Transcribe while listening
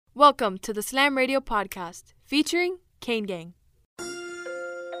Welcome to the Slam Radio Podcast, featuring Kane Gang. I'm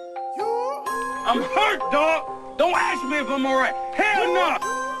hurt, dog. Don't ask me if I'm all right. Hell no.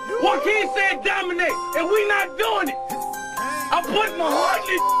 Joaquin said dominate, and we not doing it. I'm putting my heart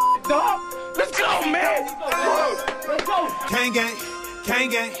in this, dog. Let's go, man. Let's go. Kane Gang,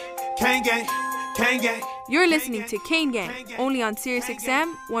 Kane Gang, Kane Gang, Kane Gang. You're listening to Kane Gang, only on Sirius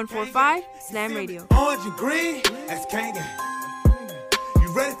XM 145 Slam Radio. Orange and green, that's Kane Gang.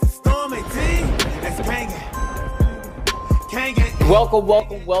 You ready to storm 18? That's Kane Gang. Kane Gang.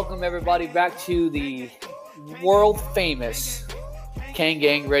 Welcome, everybody, back to the world-famous Kane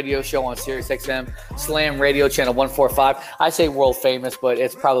Gang radio show on Sirius XM Slam Radio Channel 145. I say world-famous, but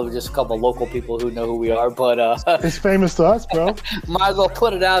it's probably just a couple of local people who know who we are. But it's famous to us, bro. Might as well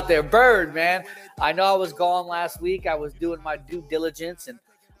put it out there. Bird, man. I know I was gone last week. I was doing my due diligence, and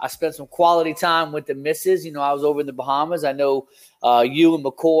I spent some quality time with the missus. You know, I was over in the Bahamas. I know you and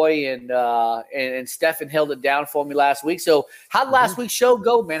McCoy and Stefan held it down for me last week. So how did last week's show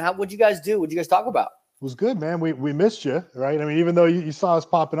go, man? What'd you guys do? What'd you guys talk about? It was good, man. We missed you, right? I mean, even though you saw us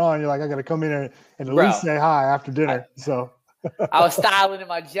popping on, you're like, I got to come in and at least say hi after dinner. I was styling in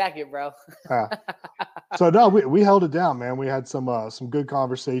my jacket, bro. So no, we held it down, man. We had some good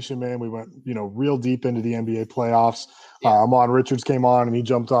conversation, man. We went, real deep into the NBA playoffs. Yeah. Amon Richards came on and he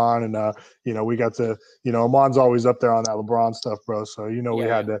jumped on, and we got to, Amon's always up there on that LeBron stuff, bro. So we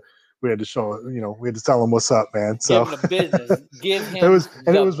had to show, we had to tell him what's up, man. So give him the business. Give him it was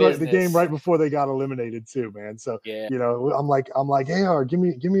business. Right, the game right before they got eliminated too, man. So I'm like, hey, give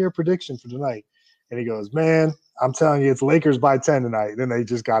me your prediction for tonight. And he goes, man, I'm telling you, it's Lakers by 10 tonight. Then they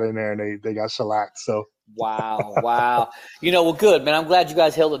just got in there and they got shellacked. So wow. Well, good, man. I'm glad you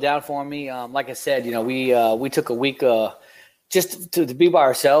guys held it down for me. Like I said, we took a week just to be by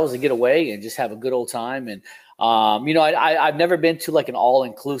ourselves and get away and just have a good old time. And I've never been to like an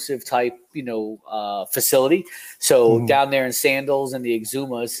all-inclusive type, facility. So down there in Sandals and the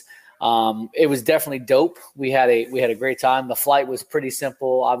Exumas, it was definitely dope. We had a great time. The flight was pretty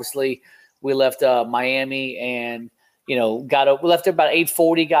simple. Obviously, we left Miami and we left there about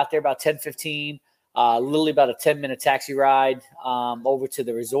 8:40. Got there about 10:15. Literally about a 10-minute taxi ride over to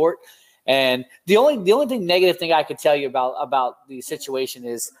the resort. And the only negative thing I could tell you about the situation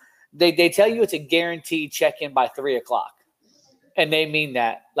is they tell you it's a guaranteed check-in by 3:00, and they mean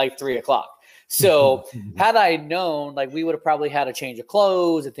that like 3:00. So had I known, like, we would have probably had a change of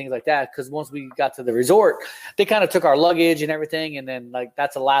clothes and things like that, because once we got to the resort, they kind of took our luggage and everything, and then like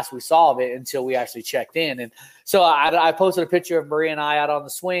that's the last we saw of it until we actually checked in. And so I posted a picture of Maria and I out on the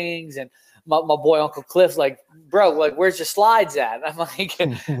swings, and my boy Uncle Cliff's like, bro, like, where's your slides at? I'm like,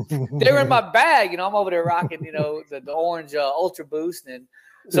 they were in my bag. I'm over there rocking, the orange Ultra Boost, and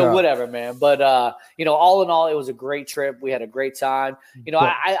so whatever, man. But all in all, it was a great trip. We had a great time.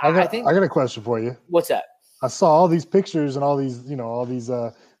 I think I got a question for you. What's that? I saw all these pictures and all these,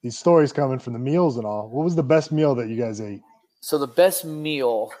 these stories coming from the meals and all. What was the best meal that you guys ate? So the best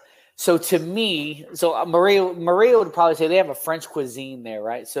meal. So to me, Maria would probably say they have a French cuisine there,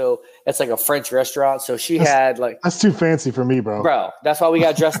 right? So it's like a French restaurant. So that's too fancy for me, bro. Bro, that's why we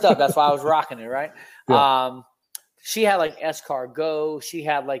got dressed up. That's why I was rocking it, right? Yeah. She had like escargot. She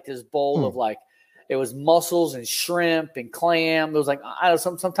had like this bowl of like, it was mussels and shrimp and clam. It was like, I don't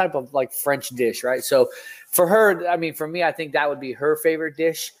know, some type of like French dish, right? So for her, for me, I think that would be her favorite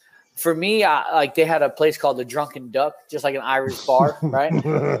dish. For me, they had a place called the Drunken Duck, just like an Irish bar, right?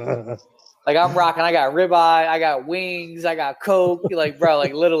 Like I'm rocking. I got ribeye, I got wings, I got Coke. Like, bro,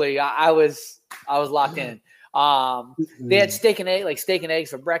 like literally, I was locked in. They had steak and eggs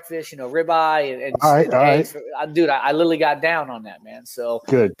for breakfast, ribeye and all right. Dude, I literally got down on that, man. So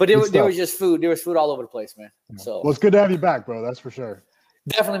good. But there was just food. There was food all over the place, man. So well, it's good to have you back, bro. That's for sure.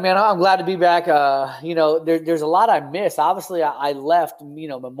 Definitely, man. I'm glad to be back. There's a lot I missed. Obviously, I left,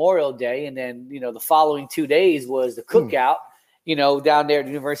 Memorial Day, and then, the following 2 days was the cookout, down there at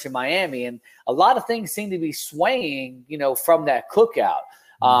the University of Miami. And a lot of things seem to be swaying, from that cookout.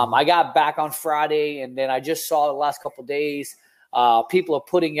 I got back on Friday, and then I just saw the last couple of days, people are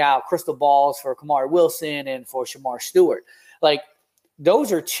putting out crystal balls for Kamari Wilson and for Shamar Stewart. Like,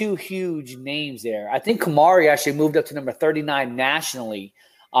 those are two huge names there. I think Kamari actually moved up to number 39 nationally.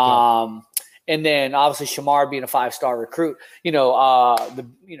 And then obviously Shamar being a 5-star recruit,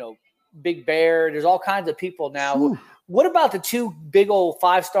 Big Bear, there's all kinds of people now. What about the two big old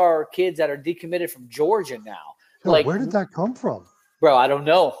 5-star kids that are decommitted from Georgia now? Yo, where did that come from? Bro, I don't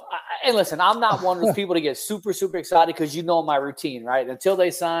know. And listen, I'm not one of those people to get super, super excited because my routine, right? Until they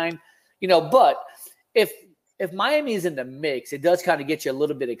sign, but if Miami is in the mix, it does kind of get you a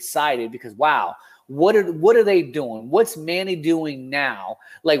little bit excited because, wow, What are they doing? What's Manny doing now?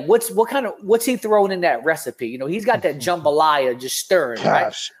 Like what's he throwing in that recipe? You know, he's got that jambalaya just stirring,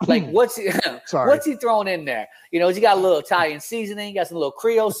 right? Like what's he throwing in there? You know, he got a little Italian seasoning, got some little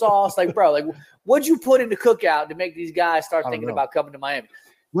Creole sauce. Like, bro, like what'd you put in the cookout to make these guys start thinking about coming to Miami?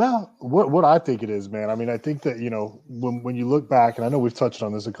 Well, what I think it is, man. I mean, I think that, you know, when you look back, and I know we've touched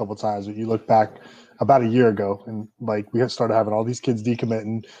on this a couple of times, but you look back about a year ago, and like we had started having all these kids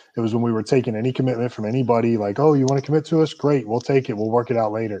decommitting. It was when we were taking any commitment from anybody, like, oh, you want to commit to us? Great, we'll take it. We'll work it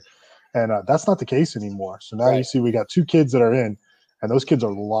out later. And that's not the case anymore. So now you see we got 2 kids that are in, and those kids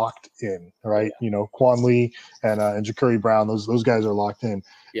are locked in, right? You know, Quan Lee and Ja'Curry Brown, those guys are locked in.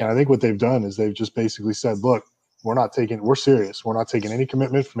 Yeah. And I think what they've done is they've just basically said, look, we're serious. We're not taking any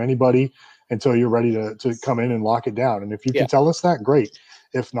commitment from anybody until you're ready to come in and lock it down. And if you can tell us that, great.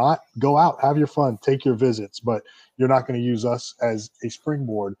 If not, go out, have your fun, take your visits, but you're not going to use us as a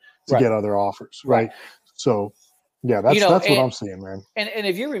springboard to get other offers. Right. So yeah, that's what I'm seeing, man. And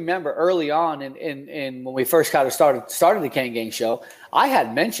if you remember early on in when we first kind of started the Kane Gang show, I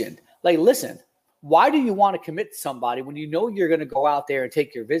had mentioned, like, listen, why do you want to commit to somebody when you know you're going to go out there and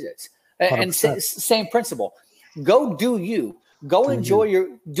take your visits? And same principle. Go do you. Go enjoy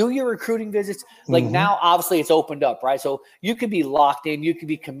your recruiting visits. Like now, obviously, it's opened up, right? So you could be locked in, you could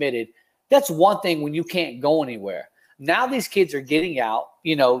be committed. That's one thing when you can't go anywhere. Now these kids are getting out,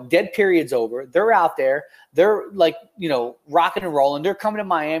 you know, dead period's over. They're out there. They're like, you know, rocking and rolling. They're coming to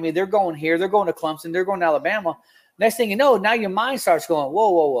Miami. They're going here. They're going to Clemson. They're going to Alabama. Next thing you know, now your mind starts going, whoa,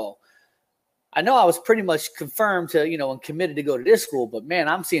 whoa, whoa. I know I was pretty much confirmed to, you know, and committed to go to this school, but man,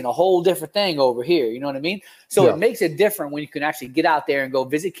 I'm seeing a whole different thing over here. You know what I mean? So it makes it different when you can actually get out there and go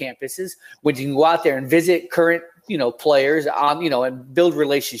visit campuses, when you can go out there and visit current, you know, players, you know, and build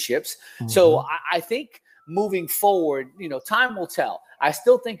relationships. So I think moving forward, you know, time will tell. I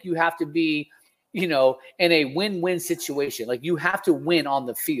still think you have to be, you know, in a win-win situation. Like you have to win on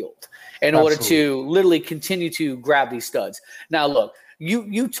the field in order to literally continue to grab these studs. Now, look,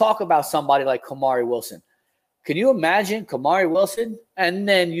 you talk about somebody like Kamari Wilson. Can you imagine Kamari Wilson and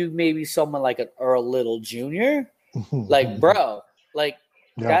then you maybe someone like an Earl Little Jr.? Like, bro, like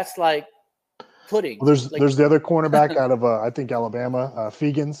that's like pudding. Well, there's the other cornerback out of I think Alabama,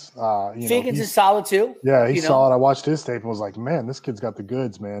 Fegans. Fegans is solid too. Yeah, he's solid. I watched his tape and was like, man, this kid's got the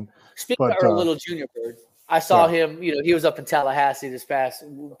goods, man. Speaking of Earl Little Jr., Bird, I saw him, you know, he was up in Tallahassee this past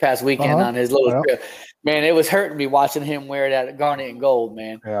weekend on his little trip. Man, it was hurting me watching him wear that garnet and gold,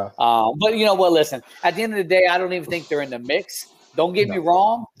 man. Yeah. But you know what? Listen, at the end of the day, I don't even think they're in the mix. Don't get me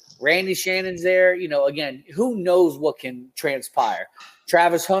wrong. Randy Shannon's there. You know, again, who knows what can transpire?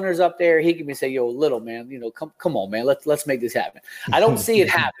 Travis Hunter's up there. He can be say, "Yo, Little man, you know, come on, man. Let's make this happen." I don't see it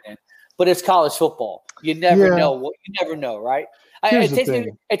happening, but it's college football. You never know. You never know, right?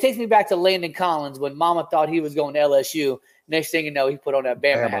 It takes me back to Landon Collins when Mama thought he was going to LSU. Next thing you know, he put on that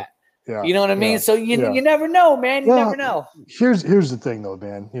Bama hat. Yeah. You know what I mean? So you never know, man. You never know. Here's the thing, though,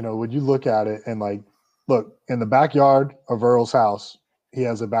 man. You know, when you look at it and like, look in the backyard of Earl's house, he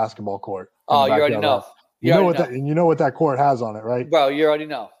has a basketball court. Oh, you already know. You know what that court has on it, right? Bro, you already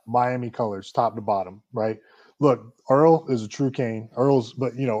know. Miami colors, top to bottom, right? Look, Earl is a true Cane. Earl's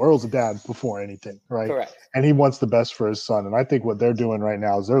a dad before anything, right? Correct. And he wants the best for his son. And I think what they're doing right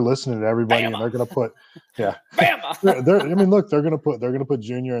now is they're listening to everybody, and they're going to put, Bama. they're going to put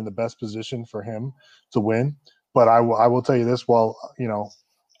Junior in the best position for him to win. But I will tell you this: well, I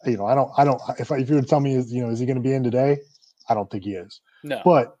don't. If you were to tell me, is he going to be in today? I don't think he is. No.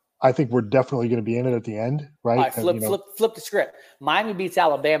 But I think we're definitely going to be in it at the end, right? All right, flip the script. Miami beats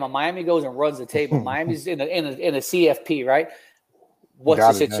Alabama. Miami goes and runs the table. Miami's in a CFP, right? What's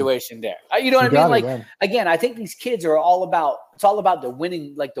the situation there? You know what I mean? Like, again, I think these kids are all about the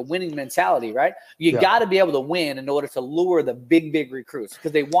winning, like the winning mentality, right? You got to be able to win in order to lure the big recruits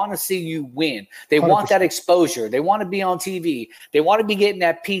because they want to see you win. They 100%. Want that exposure. They want to be on TV. They want to be getting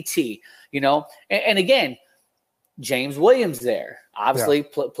that PT, you know? And again, James Williams there. Obviously,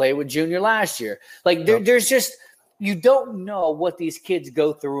 played with Junior last year. Like, there's just – you don't know what these kids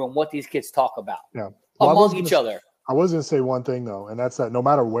go through and what these kids talk about among each other. I was going to say one thing, though, and that's that no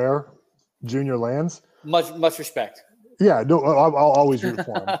matter where Junior lands – Much respect. Yeah, no, I'll always root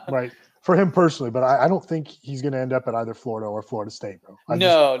for him, right? For him personally, but I don't think he's going to end up at either Florida or Florida State, bro.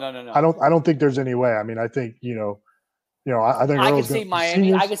 No. I don't think there's any way. I mean, I think, I think I can see Miami.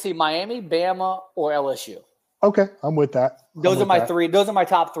 Seniors. I can see Miami, Bama, or LSU. Okay, I'm with that. Those are my three. Those are my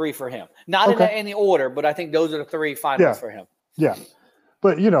top three for him. Not in any order, but I think those are the three finals for him. Yeah.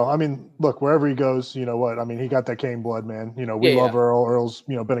 But I mean, look, wherever he goes, you know what? I mean, he got that Kane blood, man. We love Earl. Earl's,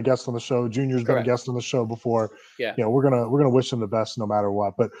 been a guest on the show. Junior's been a guest on the show before. Yeah. We're gonna wish him the best no matter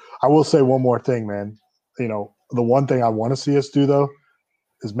what. But I will say one more thing, man. The one thing I want to see us do though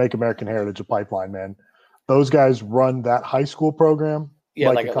is make American Heritage a pipeline, man. Those guys run that high school program. Yeah,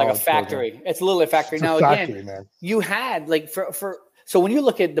 like a factory. Program. It's literally a factory. It's now a factory, again, man. You had so when you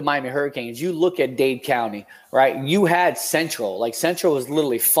look at the Miami Hurricanes, you look at Dade County, right? You had Central. Like Central was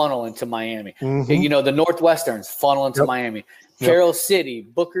literally funneling to Miami. Mm-hmm. The Northwesterns funneling to Miami. Carroll City,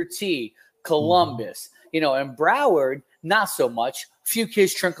 Booker T, Columbus, and Broward, not so much. A few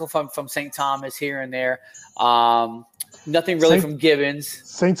kids trickle from St. Thomas here and there. Nothing really from Gibbons.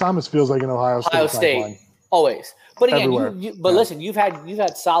 St. Thomas feels like an Ohio State. Always. But again, listen, you've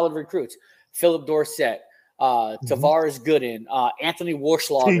had solid recruits. Philip Dorsett, Tavares Gooden, Anthony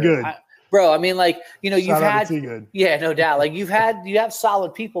Warschlager. Bro, I mean, you've had no doubt. You have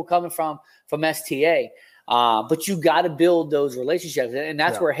solid people coming from STA. But you got to build those relationships. And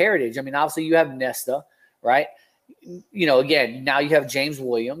that's where Heritage, I mean, obviously you have Nesta, right? Again, now you have James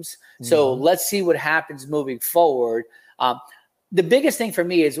Williams. So let's see what happens moving forward. The biggest thing for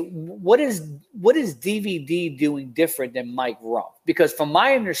me is what is DVD doing different than Mike Rumph? Because from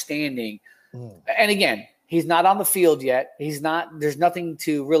my understanding, and again, he's not on the field yet. There's nothing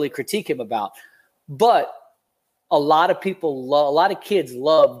to really critique him about. But a lot of kids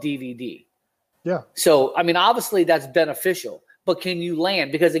love DVD. Yeah. So, I mean, obviously that's beneficial. But can you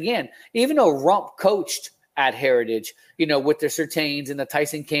land? Because again, even though Rumph coached at Heritage, with the Surtains and the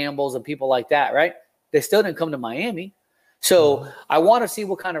Tyson Campbells and people like that, right? They still didn't come to Miami. So I want to see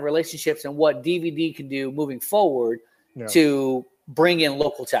what kind of relationships and what DVD can do moving forward to bring in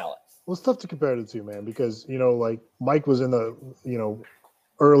local talent. Well, it's tough to compare the two, man, because, Mike was in the,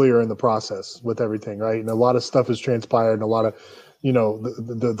 earlier in the process with everything, right? And a lot of stuff has transpired and a lot of,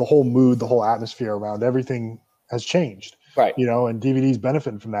 the whole mood, the whole atmosphere around everything has changed. Right. And DVD's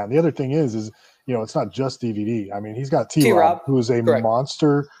benefiting from that. And the other thing is, it's not just DVD. I mean, he's got T-Rob, who is a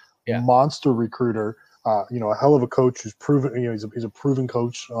monster recruiter. A hell of a coach who's proven, he's a proven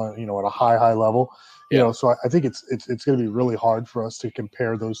coach, at a high level. So I think it's going to be really hard for us to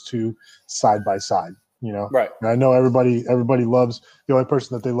compare those two side by side. Right. And I know everybody loves, the only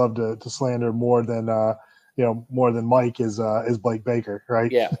person that they love to slander more than Mike is Blake Baker,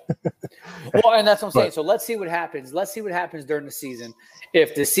 right? Yeah. Well, and that's what I'm saying. So let's see what happens. Let's see what happens during the season.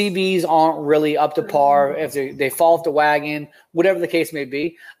 If the CBs aren't really up to par, if they fall off the wagon, whatever the case may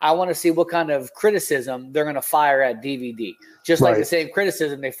be, I want to see what kind of criticism they're going to fire at DVD. Just like the same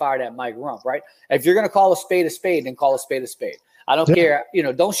criticism they fired at Mike Rumph, right? If you're going to call a spade, then call a spade a spade. I don't care.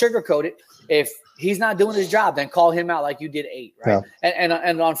 Don't sugarcoat it. If he's not doing his job, then call him out like you did 8, right? Yeah.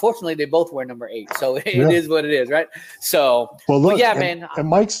 And unfortunately, they both wear number 8, so it is what it is, right? So, well, look, man. And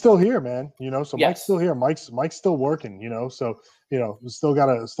Mike's still here, man. So Mike's still here. Mike's still working. So still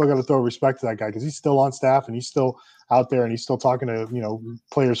gotta throw respect to that guy because he's still on staff and he's still out there and he's still talking to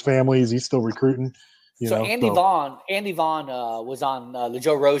players' families. He's still recruiting. Andy Vaughn was on the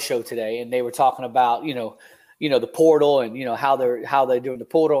Joe Rose show today, and they were talking about the portal and how they're doing the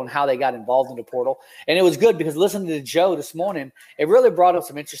portal and how they got involved in the portal. And it was good because listening to Joe this morning, it really brought up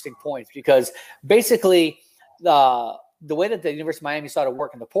some interesting points because basically the way that the University of Miami started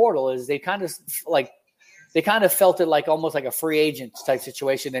working the portal is they kind of felt it like almost like a free agent type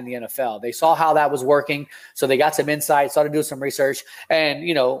situation in the NFL. They saw how that was working, so they got some insight, started doing some research. And,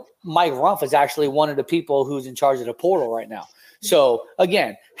 Mike Rumph is actually one of the people who's in charge of the portal right now. So,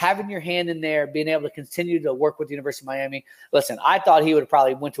 again, having your hand in there, being able to continue to work with the University of Miami. Listen, I thought he would have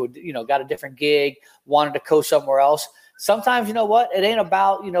probably went to got a different gig, wanted to coach somewhere else. Sometimes, you know what? It ain't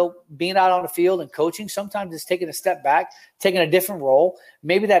about, being out on the field and coaching. Sometimes it's taking a step back, taking a different role.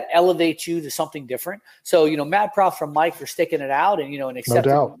 Maybe that elevates you to something different. So, mad props from Mike for sticking it out and, and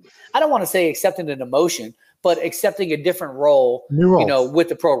accepting. No doubt. I don't want to say accepting an emotion, but accepting a different role, with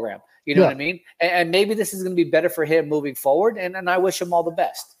the program. You know what I mean? And maybe this is going to be better for him moving forward. And I wish him all the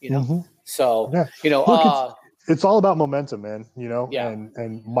best, So, Look, it's all about momentum, man, Yeah.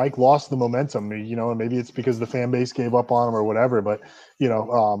 and Mike lost the momentum, and maybe it's because the fan base gave up on him or whatever, but, you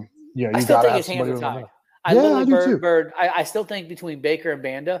I still think his hands are tied. I still think between Baker and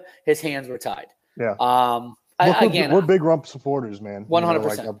Banda, his hands were tied. Yeah. We're big Rumph supporters, man.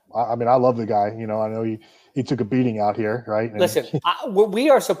 100%. I mean, I love the guy. I know he took a beating out here, right? And listen, we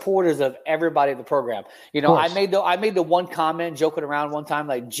are supporters of everybody in the program. I made the one comment joking around one time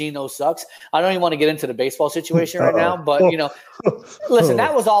like Geno sucks. I don't even want to get into the baseball situation right now, but listen,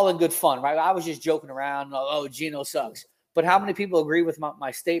 that was all in good fun, right? I was just joking around. Oh, Geno sucks. but how many people agree with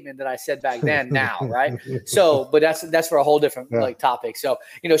my statement that I said back then now, right? So, but that's for a whole different like topic. So,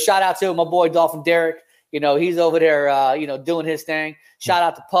 shout out to my boy Dolphin Derek. He's over there, doing his thing. Shout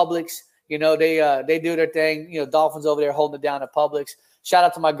out to Publix. They do their thing. Dolphin's over there holding it down at Publix. Shout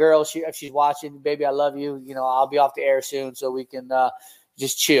out to my girl. If she's watching, baby, I love you. I'll be off the air soon so we can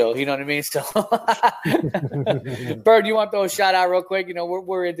just chill. You know what I mean? So, Bird, you want to throw a shout out real quick?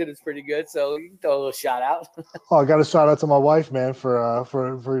 We're into this pretty good, so you can throw a little shout out. Oh, I got to shout out to my wife, man, for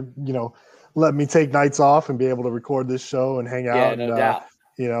letting me take nights off and be able to record this show and hang out. Yeah, no doubt.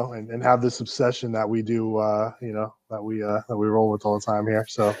 And have this obsession that we do, that we roll with all the time here.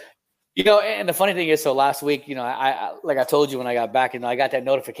 So. And the funny thing is, so last week, I like I told you when I got back, I got that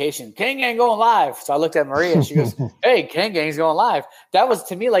notification, Kane Gang going live. So I looked at Maria and she goes, hey, Kane Gang's going live. That was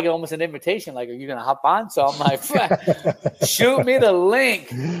to me like almost an invitation. Like, are you going to hop on? So I'm like, shoot me the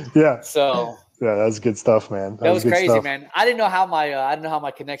link. Yeah. So yeah, that's good stuff, man. That was crazy, man. I didn't know how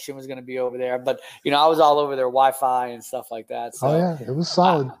my connection was going to be over there, but I was all over their Wi-Fi and stuff like that. So it was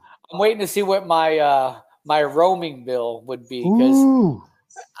solid. I'm waiting to see what my roaming bill would be because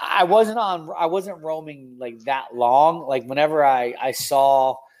I wasn't roaming like that long. Like whenever I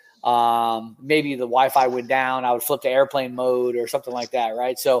saw maybe the Wi-Fi went down, I would flip to airplane mode or something like that,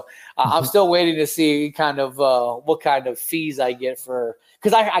 right? So I'm still waiting to see kind of what kind of fees I get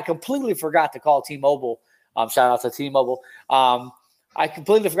because I completely forgot to call T-Mobile. Shout out to T-Mobile. I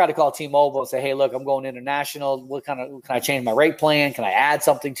completely forgot to call T-Mobile and say, hey, look, I'm going international. Can I change my rate plan? Can I add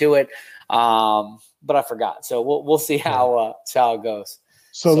something to it? But I forgot. So we'll see how it goes.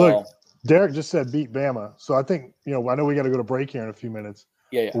 So look, Derek just said beat Bama. So I think, I know we got to go to break here in a few minutes.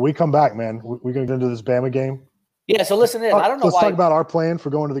 Yeah. When we come back, man, we're going to get into this Bama game. Yeah, so listen to this. I don't know Let's talk about our plan for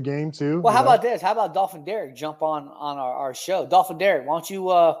going to the game, too. Well, how about this? How about Dolphin Derek jump on our show? Dolphin Derek, why don't you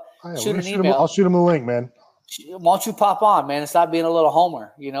shoot an email? I'll shoot him a link, man. Why don't you pop on, man, and stop being a little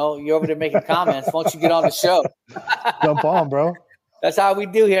homer? You're over there making comments. Why don't you get on the show? Jump on, bro. That's how we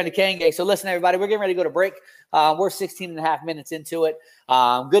do here in the Kane Gang. So listen, everybody, we're getting ready to go to break. We're 16 and a half minutes into it.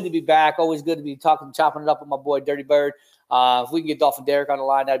 Good to be back. Always good to be chopping it up with my boy Dirty Bird. If we can get Dolphin Derek on the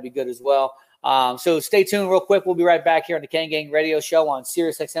line, that'd be good as well. So stay tuned real quick. We'll be right back here on the Kane Gang radio show on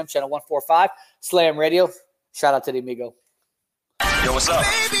Sirius XM channel 145, Slam Radio. Shout out to the amigo. Yo, what's up?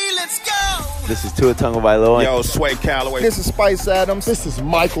 Baby, let's go. This is Tua Tagovailoa. Yo, Sway Calloway. This is Spice Adams. This is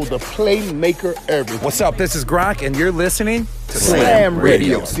Michael, the playmaker everything. What's up? This is Gronk, and you're listening to Slam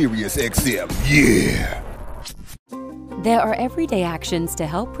Radio. Sirius XM. Yeah. There are everyday actions to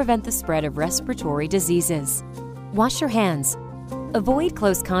help prevent the spread of respiratory diseases. Wash your hands. Avoid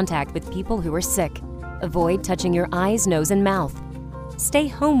close contact with people who are sick. Avoid touching your eyes, nose, and mouth. Stay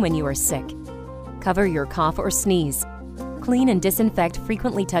home when you are sick. Cover your cough or sneeze. Clean and disinfect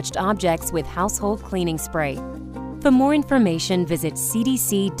frequently touched objects with household cleaning spray. For more information, visit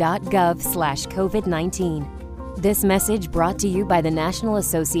cdc.gov/COVID-19. This message brought to you by the National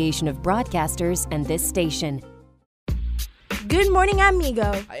Association of Broadcasters and this station. Good morning,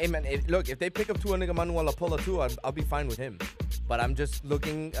 amigo. Hey, man, look, if they pick up Tua Tagovailoa too, I'll be fine with him. But I'm just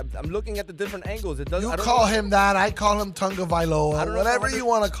looking. I'm looking at the different angles. It does. You call him that. I call him Tagovailoa. Whatever you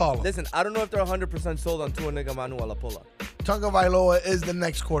want to call him. Listen, I don't know if they're 100% sold on Tua Tagovailoa. Tagovailoa is the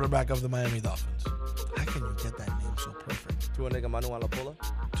next quarterback of the Miami Dolphins. How can you get that name so perfect? Tua Tagovailoa.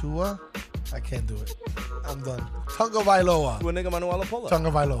 Tua? I can't do it. I'm done. Tagovailoa. Tua Tagovailoa.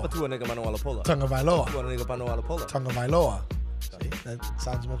 Tagovailoa. Tua Tagovailoa. Tagovailoa. Tua Tagovailoa. Tagovailoa. See, that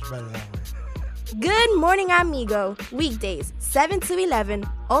sounds much better that way. Good morning, amigo. Weekdays, 7 to 11,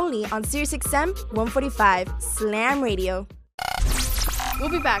 only on Sirius XM 145, Slam Radio. We'll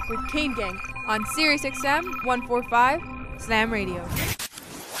be back with Kane Gang on Sirius XM 145, Slam Radio.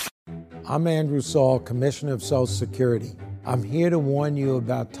 I'm Andrew Saul, Commissioner of Social Security. I'm here to warn you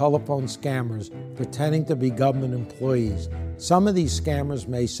about telephone scammers pretending to be government employees. Some of these scammers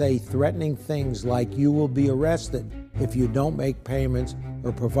may say threatening things like you will be arrested if you don't make payments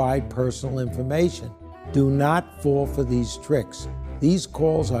or provide personal information. Do not fall for these tricks. These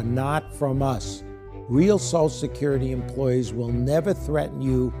calls are not from us. Real Social Security employees will never threaten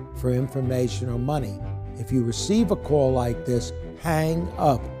you for information or money. If you receive a call like this, hang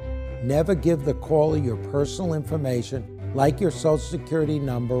up. Never give the caller your personal information, like your Social Security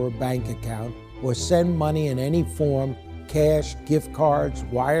number or bank account, or send money in any form, cash, gift cards,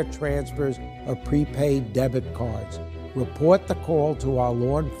 wire transfers, or prepaid debit cards. Report the call to our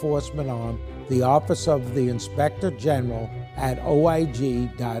law enforcement arm, the Office of the Inspector General, at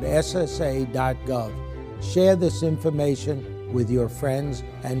oig.ssa.gov. Share this information with your friends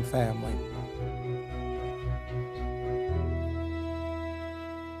and family.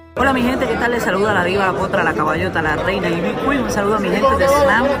 Hola mi gente, ¿qué tal? Les saluda la diva, la potra, la caballota, la reina y mi queen. Un saludo a mi gente de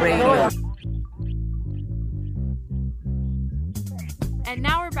Slam Radio. And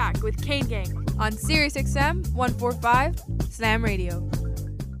now we're back with Kane Gang on Sirius XM 145 Slam Radio.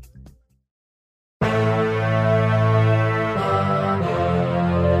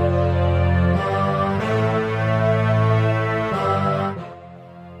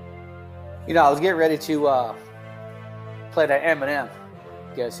 You know, I was getting ready to play that Eminem.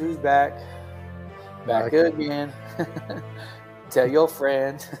 Guess who's back? Back again. Tell your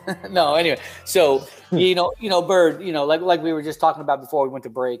friend. No, anyway. So, you know, Bird, you know, like we were just talking about before we went to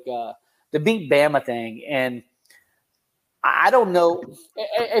break, the beat Bama thing. And I don't know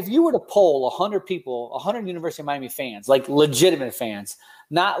if you were to poll 100 people, 100 University of Miami fans, like legitimate fans,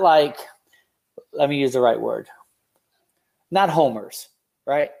 not like, let me use the right word, not homers,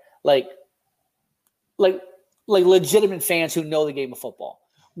 right? Like legitimate fans who know the game of football.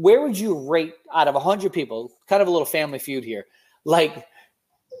 Where would you rate out of 100 people, kind of a little family feud here, like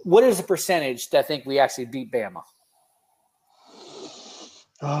what is the percentage that think we actually beat Bama?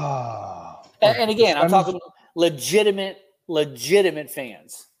 And again, I'm talking legitimate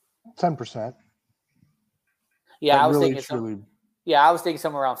fans. 10%. Yeah, I was thinking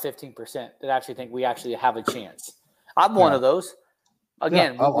somewhere around 15% that actually think we actually have a chance. I'm one of those.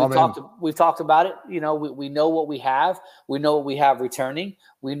 Again, we've talked about it. You know, we know what we have. We know what we have returning.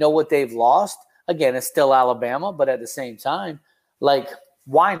 We know what they've lost. Again, it's still Alabama, but at the same time, like,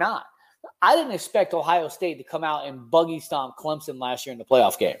 why not? I didn't expect Ohio State to come out and buggy stomp Clemson last year in the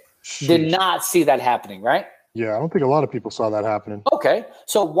playoff game. Sheesh. Did not see that happening, right? Yeah, I don't think a lot of people saw that happening. Okay,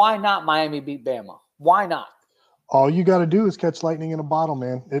 so why not Miami beat Bama? Why not? All you got to do is catch lightning in a bottle,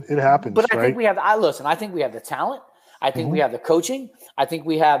 man. It happens. But I think we have. I think we have the talent. I think we have the coaching. I think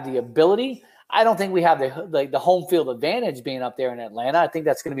we have the ability. I don't think we have the home field advantage being up there in Atlanta. I think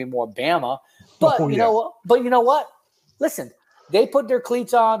that's going to be more Bama. But you know what? Listen, they put their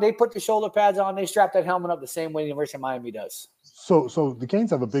cleats on, they put the shoulder pads on, they strap that helmet up the same way the University of Miami does. So the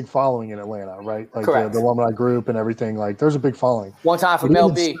Canes have a big following in Atlanta, right? Like Correct. The alumni group and everything. Like there's a big following. One time for Mel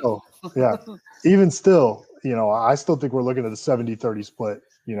B. Yeah. Even still, you know, I still think we're looking at a 70-30 split.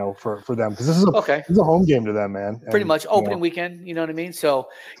 You know, for them, because this is a home game to them, man. Pretty much opening weekend. You know what I mean? So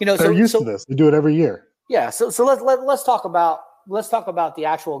they're used to this. They do it every year. Yeah. So let's talk about the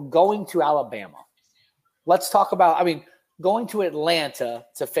actual going to Alabama. Let's talk about going to Atlanta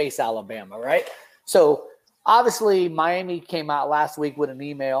to face Alabama, right? So obviously Miami came out last week with an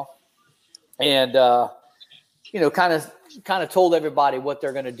email, and kind of told everybody what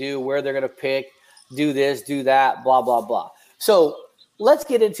they're going to do, where they're going to pick, do this, do that, blah blah blah. So let's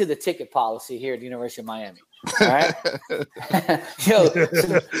get into the ticket policy here at the University of Miami. All right.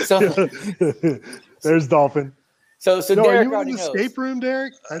 There's Dolphin. So no, Derek are you in the escape room,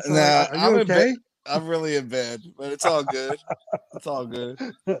 Derek? Nah, are you okay? I'm really in bed, but it's all good. It's all good.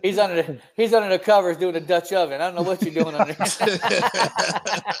 He's under the covers doing a Dutch oven. I don't know what you're doing under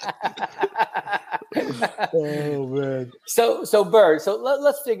Oh man. So Bird. So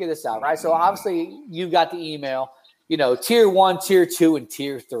let's figure this out, right? So obviously you got the email. You know, tier 1, tier 2, and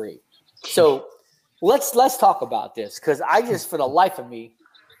tier 3. So let's talk about this, because I just, for the life of me,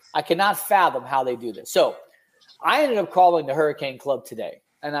 I cannot fathom how they do this. So I ended up calling the Hurricane Club today,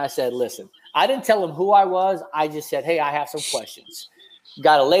 and I said, listen, I didn't tell them who I was. I just said, hey, I have some questions.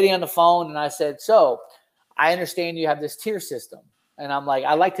 Got a lady on the phone, and I said, so I understand you have this tier system. And I'm like,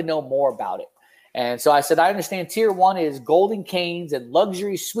 I'd like to know more about it. And so I said, I understand tier 1 is Golden Canes and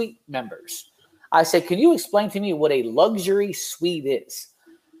luxury suite members. I said, can you explain to me what a luxury suite is?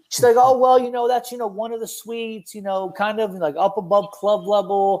 She's like, oh, well, that's, one of the suites, kind of like up above club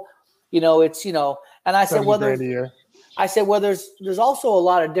level, it's, and I said, well, there's also a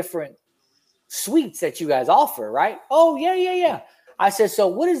lot of different suites that you guys offer, right? Oh, yeah. I said, so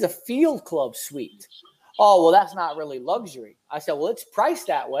what is a field club suite? Oh, well, that's not really luxury. I said, well, it's priced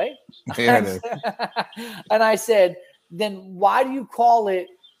that way. Yeah, and I said, then why do you call it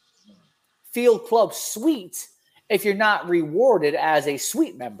field club suite if you're not rewarded as a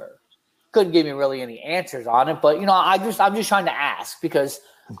suite member? Couldn't give me really any answers on it, but I'm just trying to ask because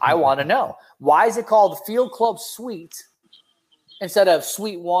I want to know, why is it called field club suite instead of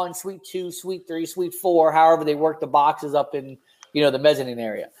suite 1, suite 2, suite 3, suite 4, however they work the boxes up in the mezzanine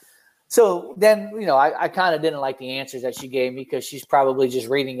area. So then I kind of didn't like the answers that she gave me, because she's probably just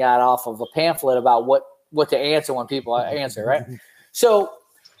reading that off of a pamphlet about what to answer when people answer, right? So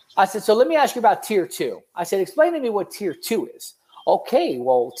I said, so let me ask you about tier 2. I said, explain to me what tier 2 is. Okay,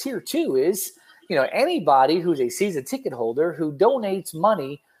 well, tier 2 is, anybody who's a season ticket holder who donates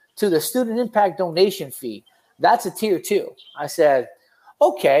money to the student impact donation fee. That's a tier 2. I said,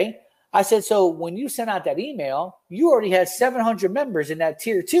 okay. I said, so when you sent out that email, you already had 700 members in that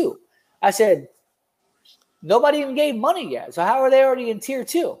tier 2. I said, nobody even gave money yet. So how are they already in tier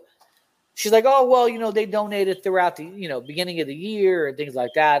 2? She's like, oh, well, they donated throughout the, beginning of the year and things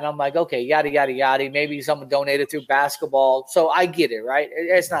like that. And I'm like, okay, yada, yada, yada. Maybe someone donated through basketball. So I get it, right?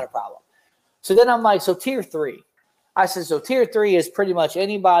 It's not a problem. So then I'm like, so tier 3. I said, so tier 3 is pretty much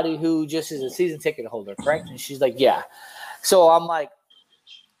anybody who just is a season ticket holder, correct? And she's like, yeah. So I'm like,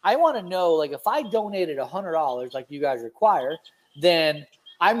 I want to know, like, if I donated $100 like you guys require, then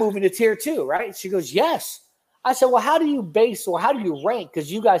I move into tier 2, right? She goes, yes. I said, well, how do you rank?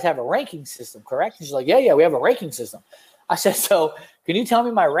 Because you guys have a ranking system, correct? And she's like, yeah, we have a ranking system. I said, so can you tell me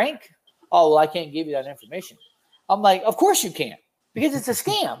my rank? Oh, well, I can't give you that information. I'm like, of course you can't, because it's a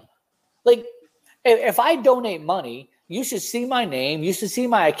scam. Like, if I donate money, you should see my name. You should see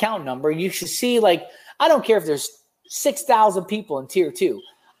my account number. You should see, like, I don't care if there's 6,000 people in tier 2.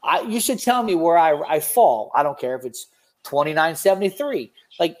 You should tell me where I fall. I don't care if it's 2973.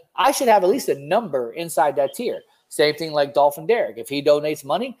 Like, I should have at least a number inside that tier. Same thing like Dolphin Derek. If he donates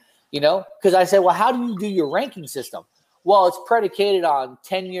money, because I said, well, how do you do your ranking system? Well, it's predicated on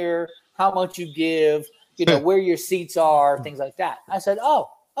tenure, how much you give, where your seats are, things like that. I said, oh,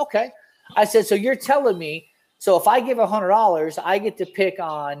 okay. I said, so you're telling me, so if I give $100, I get to pick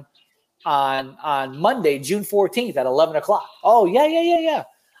on Monday, June 14th at 11 o'clock. Oh, yeah.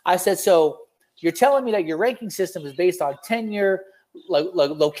 I said, so you're telling me that your ranking system is based on tenure,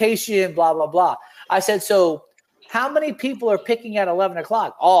 location, blah, blah, blah. I said, so how many people are picking at 11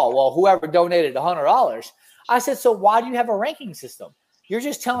 o'clock? Oh, well, whoever donated $100. I said, so why do you have a ranking system? You're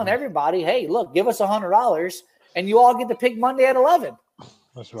just telling everybody, hey, look, give us $100 and you all get to pick Monday at 11.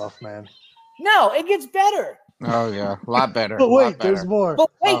 That's rough, man. No, it gets better. Oh, yeah. A lot better. But wait, there's more. But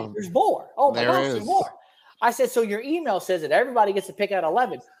wait, there's more. Oh, my gosh, is. there's more. I said, so your email says that everybody gets to pick at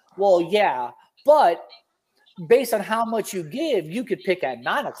 11. Well, yeah, but based on how much you give, you could pick at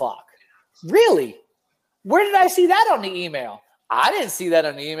 9 o'clock. Really? Where did I see that on the email? I didn't see that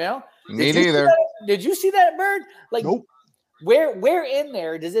on the email. Me neither. Did you see that, Bird? Like, nope. Where in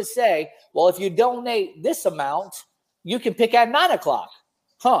there does it say, well, if you donate this amount, you can pick at 9 o'clock?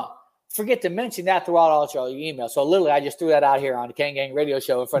 Huh. Forget to mention that throughout all your emails. So literally, I just threw that out here on the Kane Gang radio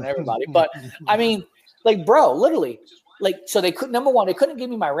show in front of everybody. But I mean, like, bro, literally, like, so they could, number one, they couldn't give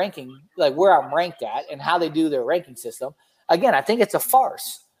me my ranking, like where I'm ranked at and how they do their ranking system. Again, I think it's a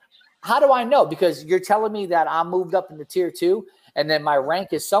farce. How do I know? Because you're telling me that I'm moved up into tier 2 and then my rank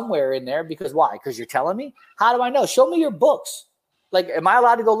is somewhere in there. Because why? Because you're telling me? How do I know? Show me your books. Like, am I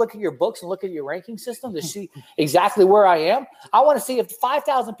allowed to go look at your books and look at your ranking system to see exactly where I am? I want to see if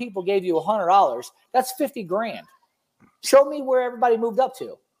 5,000 people gave you $100, that's $50,000. Show me where everybody moved up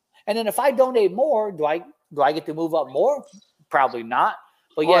to. And then if I donate more, do I get to move up more? Probably not.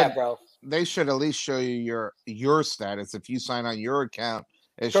 But yeah, bro. They should at least show you your status. If you sign on your account,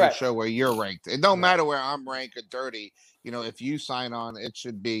 it Correct. should show where you're ranked. It don't matter where I'm ranked or dirty. If you sign on, it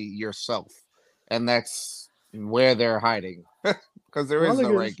should be yourself. And that's where they're hiding. Because there is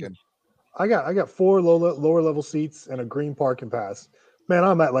no ranking. I got 4 lower level seats and a green parking pass. Man,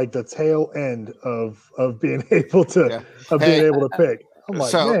 I'm at like the tail end of being able to being able to pick. I'm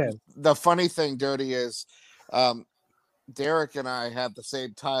like, man. The funny thing, Dirty, is Derek and I have the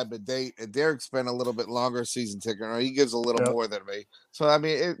same time and date, and Derek spent a little bit longer season ticket. Or he gives a little more than me. So I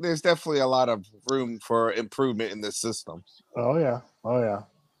mean, there's definitely a lot of room for improvement in this system. Oh yeah.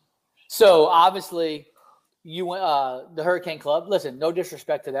 So obviously, the Hurricane Club, listen, no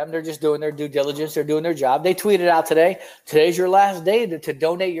disrespect to them. They're just doing their due diligence. They're doing their job. They tweeted out today, today's your last day to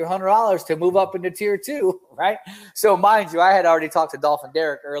donate your $100 to move up into tier 2, right? So mind you, I had already talked to Dolphin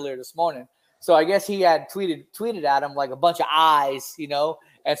Derek earlier this morning. So I guess he had tweeted at him like a bunch of eyes,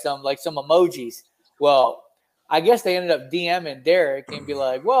 and some emojis. Well, I guess they ended up DMing Derek and be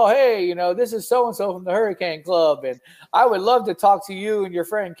like, well, hey, this is so-and-so from the Hurricane Club. And I would love to talk to you and your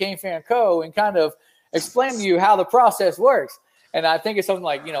friend Kane Fan Co. and kind of explain to you how the process works. And I think it's something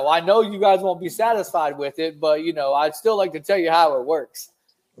like, I know you guys won't be satisfied with it, but, I'd still like to tell you how it works.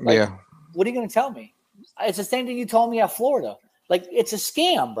 Like, yeah. What are you going to tell me? It's the same thing you told me at Florida. Like, it's a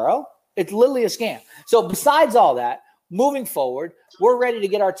scam, bro. It's literally a scam. So besides all that, moving forward, we're ready to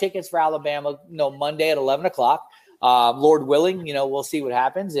get our tickets for Alabama, Monday at 11 o'clock. Lord willing, we'll see what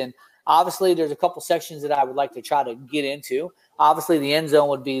happens. And obviously there's a couple sections that I would like to try to get into. Obviously the end zone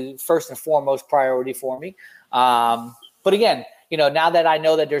would be first and foremost priority for me. But again, now that I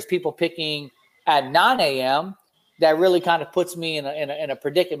know that there's people picking at 9 a.m., that really kind of puts me in a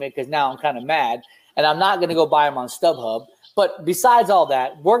predicament because now I'm kind of mad. And I'm not going to go buy them on StubHub. But besides all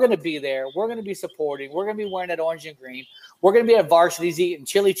that, we're going to be there. We're going to be supporting. We're going to be wearing that orange and green. We're going to be at Varsity's eating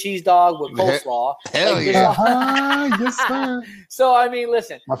chili cheese dog with coleslaw. Hell Like, yeah. Yes, sir. So, I mean,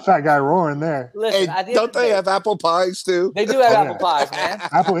 listen. My fat guy roaring there. Listen, Hey, at the end don't of the they day, have apple pies too? They do have Oh, apple pies, man.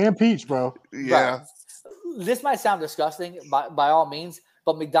 Apple and peach, bro. Yeah. This might sound disgusting by all means,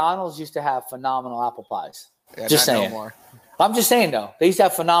 but McDonald's used to have phenomenal apple pies. Yeah, Just not no saying. more. I'm just saying, though. They used to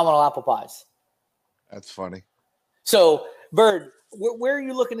have phenomenal apple pies. That's funny. So, Bird, where are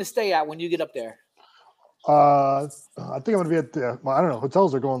you looking to stay at when you get up there? I think I'm gonna be at the. I don't know.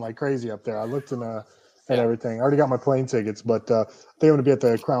 Hotels are going like crazy up there. I looked in at everything. I already got my plane tickets, but I think I'm gonna be at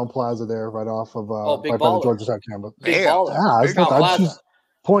the Crown Plaza there, right off of big right by the baller. Georgia Tech campus. Big Damn. baller. Yeah, Big Plaza.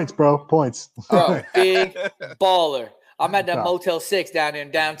 points, bro. Points. Oh, big baller. I'm at that Yeah. Motel 6 down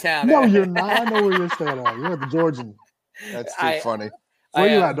in downtown. No, you're not. I know where you're staying at. You're at the Georgian. That's too funny. Where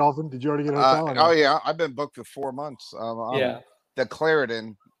you at, Dolphin? Did you already get a hotel? or no? Oh yeah, I've been booked for 4 months. I'm the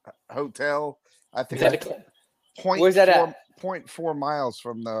Clarendon Hotel. I think Is that that's Where's that at? 0.4 miles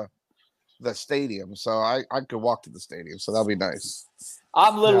from the stadium, so I could walk to the stadium, so that'll be nice.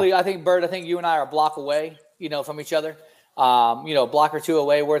 I'm literally, I think, Bird, I think you and I are a block away, from each other. A block or two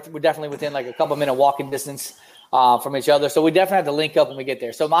away. We're definitely within like a couple minute walking distance from each other. So we definitely have to link up when we get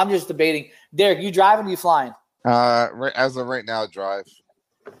there. So I'm just debating. Derek, you driving or you flying? As of right now, drive.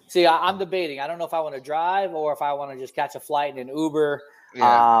 See, I'm debating. I don't know if I want to drive or if I want to just catch a flight and an Uber.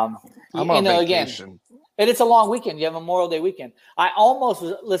 Yeah. I'm on vacation. Again, and it's a long weekend. You have Memorial Day weekend. I almost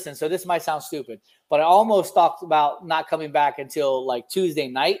listen. So this might sound stupid, but I almost talked about not coming back until like Tuesday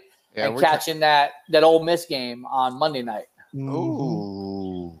night and catching that Ole Miss game on Monday night.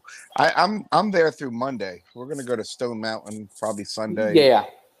 Ooh, I'm there through Monday. We're gonna go to Stone Mountain probably Sunday. Yeah.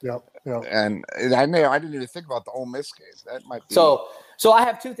 Yep. And I didn't even think about the Ole Miss game. That might be So I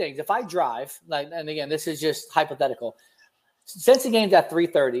have two things. If I drive, and again, this is just hypothetical. Since the game's at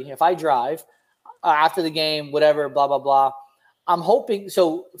 3:30, if I drive after the game, whatever, blah blah blah, I'm hoping.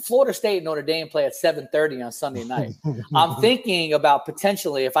 So Florida State and Notre Dame play at 7:30 on Sunday night. I'm thinking about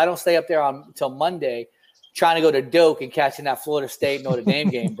potentially, if I don't stay up there until Monday, trying to go to Doak and catching that Florida State Notre Dame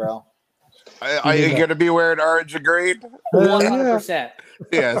game, bro. Are you going to be wearing orange and green? 100%.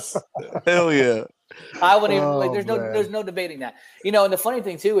 Yes. Hell yeah. I wouldn't even there's no debating that. And the funny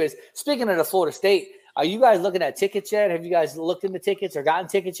thing too is, speaking of the Florida State, are you guys looking at tickets yet? Have you guys looked into tickets or gotten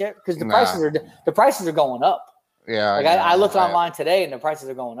tickets yet? Because the prices are going up. Yeah. I looked online today and the prices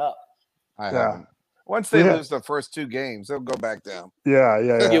are going up. I haven't. Once they lose the first two games, they'll go back down.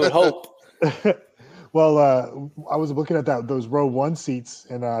 Yeah. You would hope. Well, I was looking at those row 1 seats,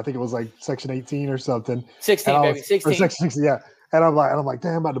 and I think it was like section 18 or something. 16, baby, 16. Or section 16, yeah. And I'm like,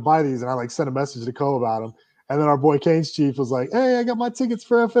 damn, I'm about to buy these, and I like sent a message to Cole about them. And then our boy Canes Chief was like, "Hey, I got my tickets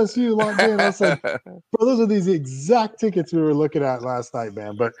for FSU locked in." I said, "Bro, those are these exact tickets we were looking at last night,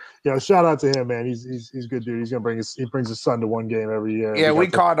 man." But shout out to him, man. He's a good dude. He brings his son to one game every year. Yeah, we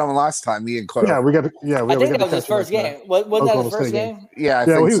caught him last time. Me and Cole. Yeah, we got. I think that was his first game. Wasn't that his first game? Yeah, I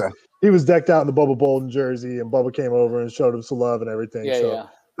think so. He was decked out in the Bubba Bolden jersey, and Bubba came over and showed him some love and everything. Yeah.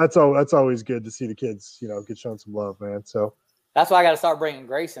 That's always good to see the kids, get shown some love, man. So. That's why I got to start bringing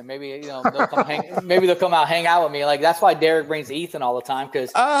Grayson. Maybe they'll come out hang out with me. Like that's why Derek brings Ethan all the time because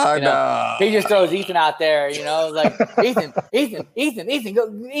he just throws Ethan out there. Like Ethan, go Ethan.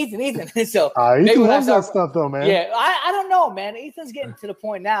 So maybe Ethan when loves that stuff though, man. Yeah, I don't know, man. Ethan's getting to the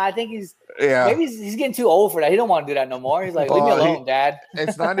point now. I think he's getting too old for that. He don't want to do that no more. He's like, leave me alone, Dad.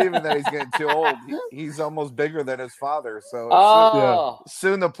 It's not even that he's getting too old. He's almost bigger than his father. So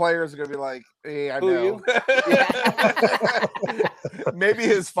soon the players are gonna be like, "Hey, I know." Maybe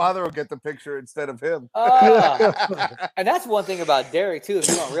his father will get the picture instead of him. And that's one thing about Derek too. If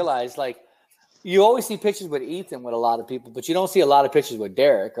you don't realize, like, you always see pictures with Ethan with a lot of people, but you don't see a lot of pictures with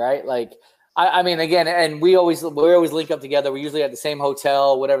Derek, right? Like, I mean, again, and we always link up together. We're usually at the same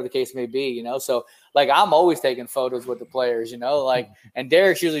hotel, whatever the case may be, So, like, I'm always taking photos with the players, like, and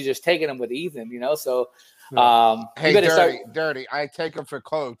Derek's usually just taking them with Ethan, So. Hey, Dirty. I take him for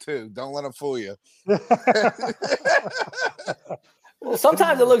Chloe too. Don't let him fool you. Well,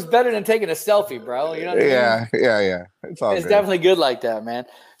 sometimes it looks better than taking a selfie, bro. You know what I mean? Yeah. It's definitely good like that, man.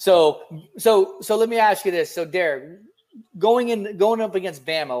 So let me ask you this. So, Derek, going up against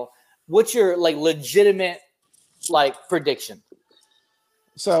Bama, what's your legitimate prediction?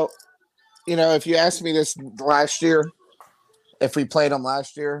 So, if you asked me this last year, if we played them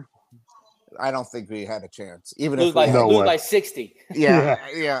last year, I don't think we had a chance. Even lose if we lose by 60.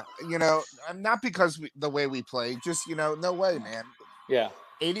 Yeah. Not because the way we play, just no way, man. Yeah.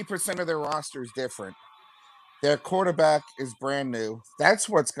 80% of their roster is different. Their quarterback is brand new. That's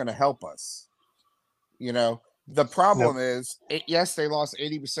what's going to help us. The The problem is, yes, they lost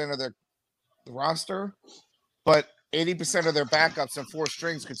 80% of their roster, but 80% of their backups and 4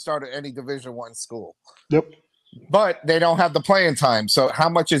 strings could start at any Division I school. Yep. But they don't have the playing time. So how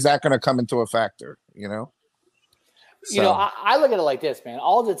much is that going to come into a factor, you know? You know, I look at it like this, man.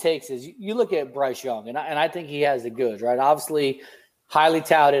 All it takes is you look at Bryce Young, and I think he has the goods, right? Obviously, highly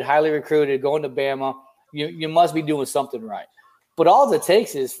touted, highly recruited, going to Bama. You must be doing something right. But all it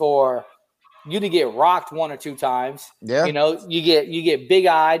takes is for you to get rocked 1 or 2 times. Yeah. You know, you get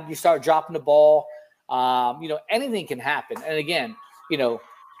big-eyed, you start dropping the ball. You know, anything can happen. And again, you know,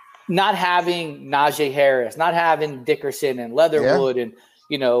 not having Najee Harris, not having Dickerson and Leatherwood, and,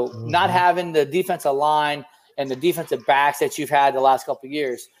 you know, not having the defensive line and the defensive backs that you've had the last couple of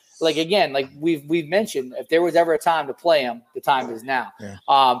years. Like, again, like we've mentioned, if there was ever a time to play them, the time is now. Yeah.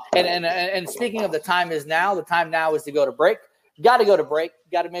 And speaking of the time is now, the time now is to go to break. Got to go to break.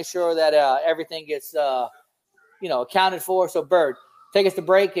 Got to make sure that everything gets, you know, accounted for. So, Bird, take us to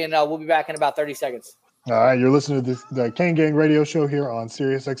break, and we'll be back in about 30 seconds. All right, you're listening to the Kane Gang radio show here on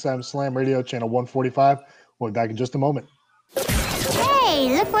SiriusXM Slam Radio, channel 145. We'll be back in just a moment.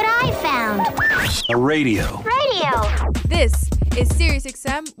 Hey, look what I found. A radio. This is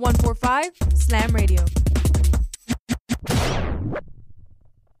SiriusXM 145 Slam Radio.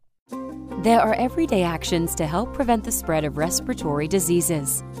 There are everyday actions to help prevent the spread of respiratory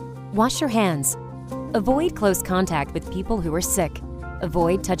diseases. Wash your hands. Avoid close contact with people who are sick.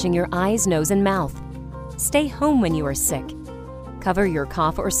 Avoid touching your eyes, nose, and mouth. Stay home when you are sick. Cover your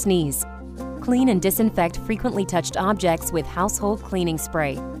cough or sneeze. Clean and disinfect frequently touched objects with household cleaning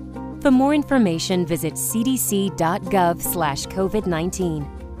spray. For more information, visit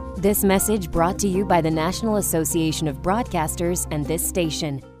cdc.gov/COVID-19. This message brought to you by the National Association of Broadcasters and this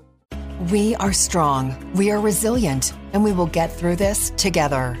station. We are strong, we are resilient, and we will get through this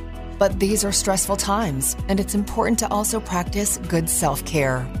together. But these are stressful times, and it's important to also practice good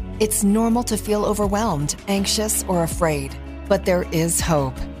self-care. It's normal to feel overwhelmed, anxious, or afraid, but there is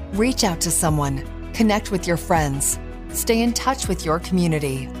hope. Reach out to someone, connect with your friends, stay in touch with your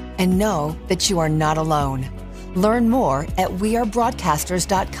community, and know that you are not alone. Learn more at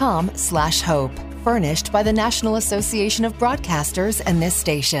wearebroadcasters.com/hope, furnished by the National Association of Broadcasters and this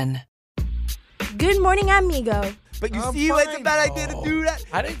station. Good morning, amigo. But you see why it's a bad idea to do that?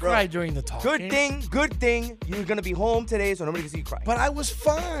 I didn't cry during the talk. Good thing. You're going to be home today, so nobody can see you cry. But I was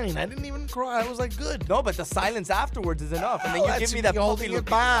fine. I didn't even cry. I was like, good. No, but the silence afterwards is enough. And then you give me that puppy look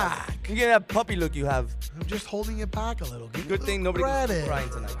back. You get that puppy look you have. I'm just holding it back a little. Good thing nobody can see you crying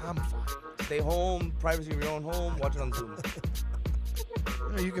tonight. I'm fine. Stay home, privacy of your own home, watch it on Zoom.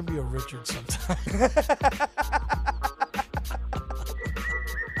 You know, you can be a Richard sometime.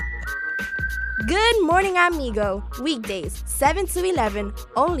 Good morning, amigo. Weekdays, 7 to 11,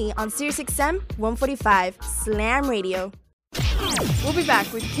 only on SiriusXM 145 Slam Radio. We'll be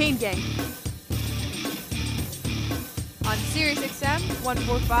back with Kane Gang on SiriusXM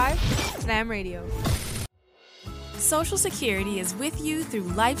 145 Slam Radio. Social Security is with you through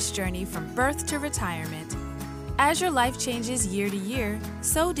life's journey from birth to retirement. As your life changes year to year,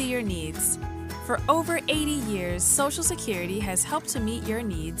 so do your needs. For over 80 years, Social Security has helped to meet your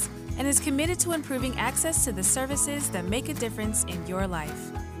needs and is committed to improving access to the services that make a difference in your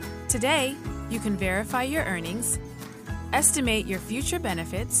life. Today, you can verify your earnings, estimate your future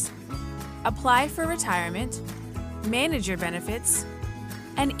benefits, apply for retirement, manage your benefits,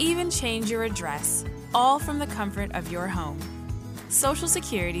 and even change your address, all from the comfort of your home. Social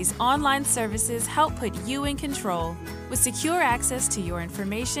Security's online services help put you in control with secure access to your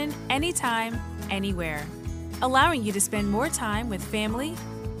information anytime, anywhere, allowing you to spend more time with family,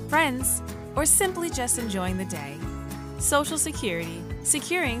 friends, or simply just enjoying the day. Social Security,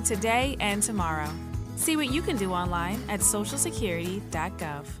 securing today and tomorrow. See what you can do online at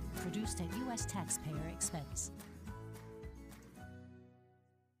socialsecurity.gov. Produced at U.S. taxpayer expense.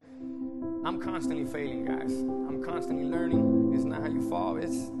 I'm constantly failing, guys. I'm constantly learning. It's not how you fall,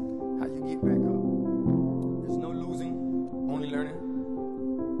 it's how you get back up. There's no losing, only learning.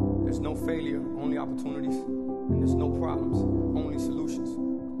 There's no failure, only opportunities. And there's no problems, only solutions.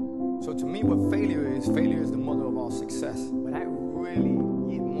 So to me, what failure is the mother of all success. But I really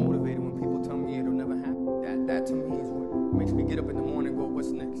get motivated when people tell me it'll never happen. That to me is what makes me get up in the morning and go, what's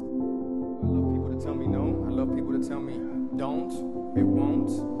next? I love people to tell me no. I love people to tell me don't, it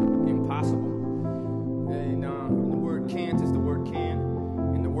won't, impossible. And the word can't is the word can.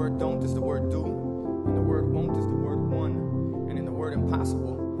 And the word don't is the word do. And the word won't is the word won. And in the word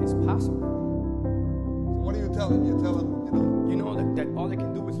impossible is possible. So what are you telling? You're telling, you know that all they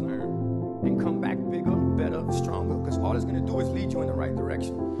can do is learn. and come back bigger, better, stronger, because all it's going to do is lead you in the right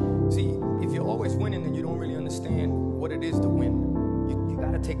direction. See, if you're always winning, then you don't really understand what it is to win. You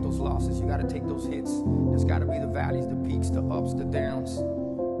got to take those losses. You got to take those hits. There's got to be the valleys, the peaks, the ups, the downs.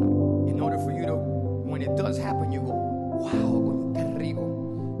 In order for you to, when it does happen, you go, wow, qué rico.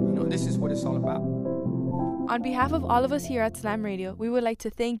 You know, this is what it's all about. On behalf of all of us here at Slam Radio, we would like to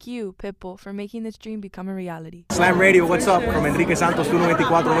thank you, Pitbull, for making this dream become a reality. Slam Radio, what's up? From Enrique Santos,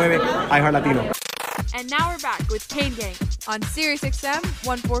 1249, iHeart Latino. And now we're back with Kane Gang on Sirius XM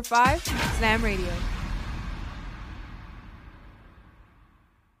 145 Slam Radio.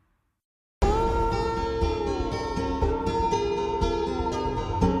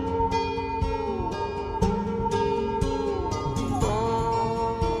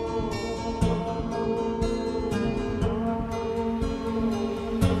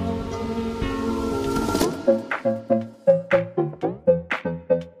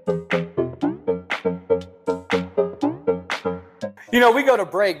 You know, we go to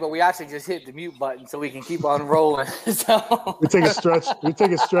break, but we actually just hit the mute button so we can keep on rolling. So we take a stretch. We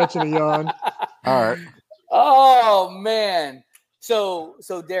take a stretch and a yawn. All right. Oh man. So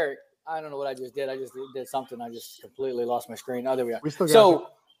Derek, I don't know what I just did. I just did something. I just completely lost my screen. Oh, there we are. We still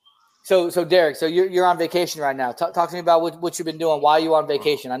got So Derek, so you're on vacation right now. Talk to me about what you've been doing while you're on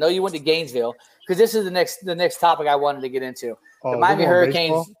vacation. I know you went to Gainesville because this is the next topic I wanted to get into. The Miami Hurricanes.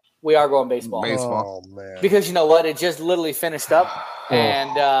 Baseball? We are going baseball. Baseball. Oh man. Because you know what? It just literally finished up,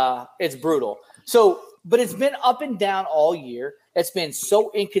 and it's brutal. So, but it's been up and down all year. It's been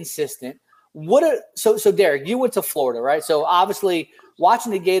so inconsistent. So Derek, you went to Florida, right? So obviously,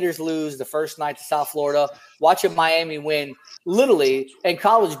 watching the Gators lose the first night to South Florida, watching Miami win, literally in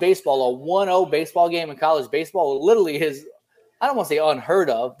college baseball, a 1-0 baseball game in college baseball, literally is, I don't want to say unheard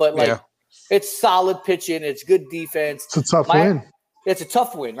of, but it's solid pitching, it's good defense. It's a tough win. It's a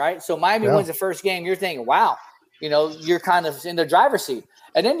tough win, right? So Miami wins the first game. You're thinking, wow, you know, you're kind of in the driver's seat.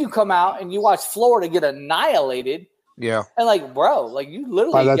 And then you come out and you watch Florida get annihilated. Yeah. And like, bro, like you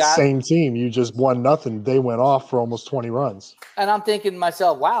literally by that same team, you just won nothing. They went off for almost 20 runs. And I'm thinking to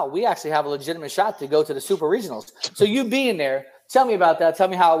myself, wow, we actually have a legitimate shot to go to the Super Regionals. So you being there, tell me about that. Tell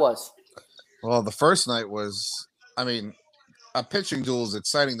me how it was. Well, the first night was, I mean, a pitching duel is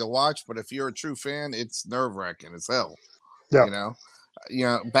exciting to watch, but if you're a true fan, it's nerve-wracking as hell. Yeah. You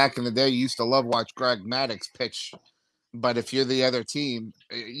know, back in the day, you used to love watch Greg Maddux pitch, but if you're the other team,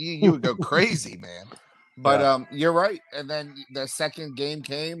 you would go crazy, man. But you're right. And then the second game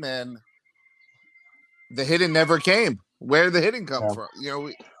came, and the hitting never came. Where did the hitting come from? You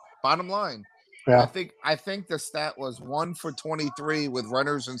know, bottom line. Yeah. I think the stat was 1 for 23 with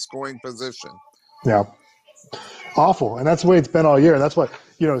runners in scoring position. Yeah. Awful. And that's the way it's been all year. And that's what,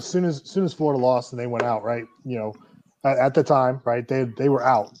 you know, as soon as Florida lost and they went out, right, you know, at the time, right, they were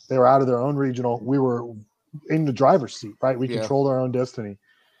out. They were out of their own regional. We were in the driver's seat, right? We controlled our own destiny.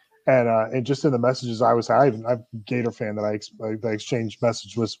 And just in the messages I'm a Gator fan that I exchange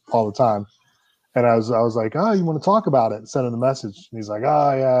messages with all the time. And I was like, oh, you want to talk about it? And send him the message. And he's like,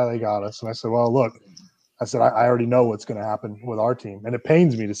 oh, yeah, they got us. And I said, well, look, I already know what's going to happen with our team. And it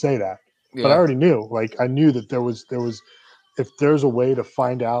pains me to say that. Yeah. But I already knew. Like, I knew that there was if there's a way to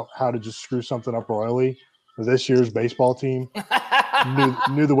find out how to just screw something up royally, this year's baseball team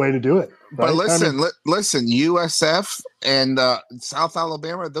knew the way to do it. Right? But listen, USF and South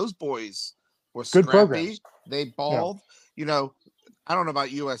Alabama, those boys were good scrappy. Programs. They balled. Yeah. You know, I don't know about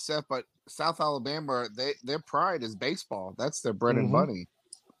USF, but South Alabama, their pride is baseball. That's their bread and butter.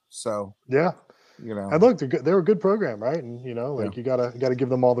 So yeah, you know, and look, they were a good program, right? And you know, like you gotta give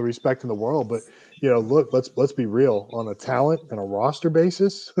them all the respect in the world. But you know, look, let's be real on a talent and a roster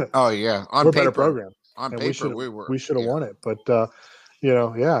basis. Oh yeah, on we're paper, better program. On paper, we should have won it, but you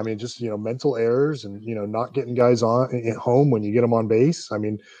know, yeah, I mean, just you know, mental errors and you know, not getting guys on at home when you get them on base. I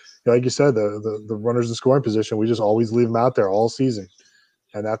mean, like you said, the runners in scoring position, we just always leave them out there all season,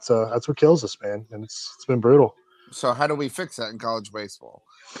 and that's what kills us, man. And it's been brutal. So how do we fix that in college baseball?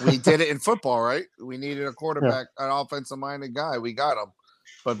 We did it in football, right? We needed a quarterback, an offensive-minded guy. We got him,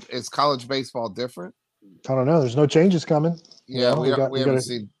 but is college baseball different? I don't know. There's no changes coming. Yeah, you know, we haven't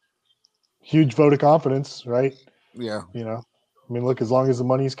seen. Huge vote of confidence, right? Yeah. You know, I mean, look, as long as the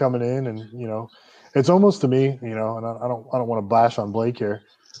money's coming in, and you know, it's almost to me, you know, and I don't want to bash on Blake here.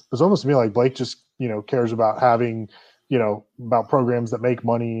 It's almost to me like Blake just, you know, cares about having, you know, about programs that make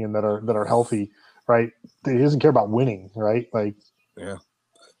money and that are healthy, right? He doesn't care about winning, right? Like, yeah,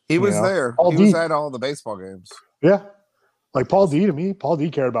 he was there. He was at all the baseball games. Yeah, like Paul D. To me, Paul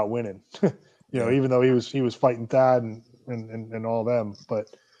D. cared about winning. You know, even though he was fighting Thad and all them, but.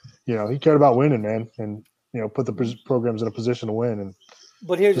 You know, he cared about winning, man, and you know, put the programs in a position to win. And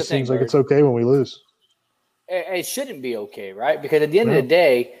But here's the It thing. seems like Bird. it's okay when we lose. It shouldn't be okay, right? Because at the end of the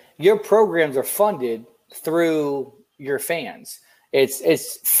day, your programs are funded through your fans.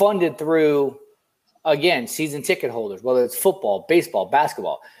 It's funded through, again, season ticket holders, whether it's football, baseball,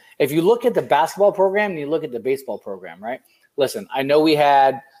 basketball. If you look at the basketball program and you look at the baseball program, right? Listen, I know we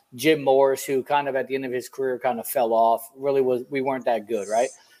had Jim Morris, who kind of at the end of his career kind of fell off. We weren't that good, right?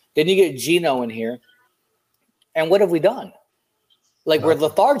 Then you get Gino in here. And what have we done? Like, we're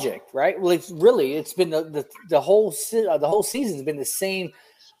lethargic, right? Well, it's been the whole season has been the same.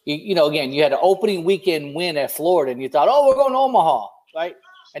 You know, again, you had an opening weekend win at Florida, and you thought, oh, we're going to Omaha, right?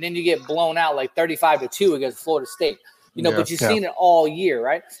 And then you get blown out like 35-2 against Florida State. You know, but you've seen it all year,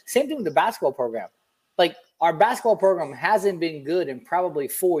 right? Same thing with the basketball program. Like, our basketball program hasn't been good in probably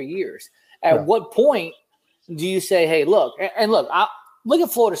 4 years. At what point do you say, hey, look, and look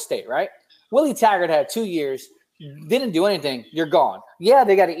at Florida State, right? Willie Taggart had 2 years, didn't do anything. You're gone. Yeah,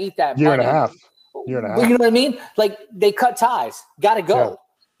 they got to eat that Year money. and a half. You know what I mean? Like, they cut ties. Got to go. Yeah.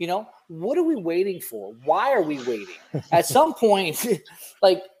 You know, what are we waiting for? Why are we waiting? At some point,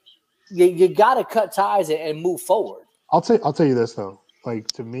 like, you got to cut ties and move forward. I'll tell you this, though. Like,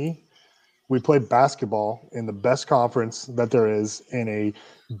 to me, we played basketball in the best conference that there is in a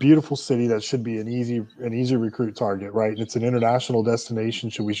beautiful city that should be an easy recruit target, right? And it's an international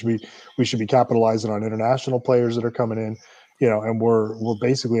destination. We should be capitalizing on international players that are coming in, you know, and we're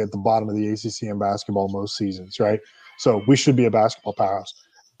basically at the bottom of the ACC in basketball most seasons, right? So we should be a basketball powerhouse.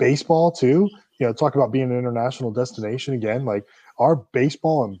 Baseball too, you know, talk about being an international destination again. Like, our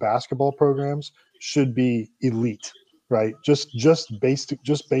baseball and basketball programs should be elite, right? Just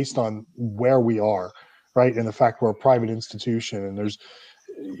based on where we are, right? And the fact we're a private institution, and there's,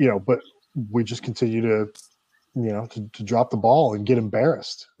 you know, but we just continue to, you know, to drop the ball and get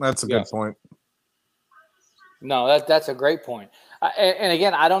embarrassed. That's a good point. No, that's a great point. And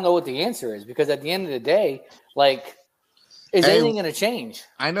again, I don't know what the answer is, because at the end of the day, like, is anything going to change?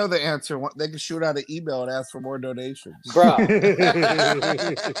 I know the answer. They can shoot out an email and ask for more donations. Bro.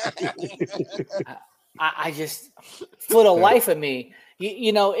 I just, for the life of me,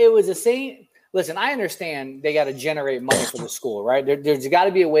 you know, it was the same. Listen, I understand they got to generate money for the school, right? There's got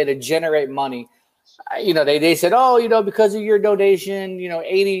to be a way to generate money. You know, they said, oh, you know, because of your donation, you know,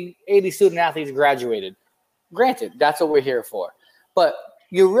 80 student athletes graduated. Granted, that's what we're here for. But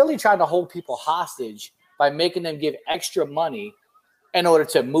you're really trying to hold people hostage by making them give extra money in order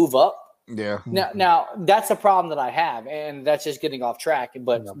to move up. Yeah. Now that's a problem that I have, and that's just getting off track.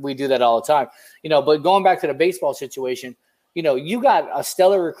 But we do that all the time, you know. But going back to the baseball situation, you know, you got a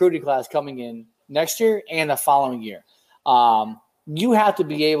stellar recruiting class coming in next year and the following year. You have to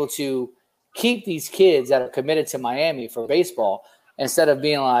be able to keep these kids that are committed to Miami for baseball, instead of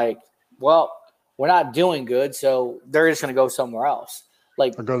being like, well, we're not doing good, so they're just going to go somewhere else.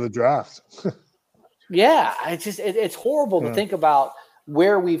 Like, or go to the draft. Yeah, it's horrible to think about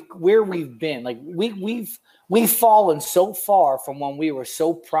where we've been. Like, we've fallen so far from when we were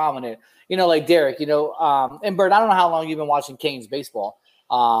so prominent. You know, like Derek, you know, and Bert, I don't know how long you've been watching Canes baseball.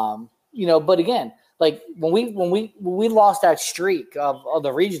 You know, but again, like when we lost that streak of the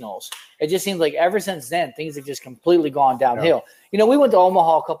regionals, it just seems like ever since then things have just completely gone downhill. Yeah. You know, we went to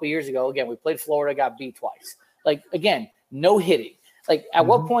Omaha a couple years ago. Again, we played Florida, got beat twice. Like, again, no hitting. Like, at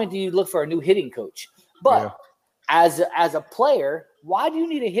what point do you look for a new hitting coach? But as a player, why do you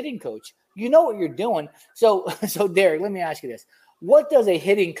need a hitting coach? You know what you're doing. So Derek, let me ask you this: what does a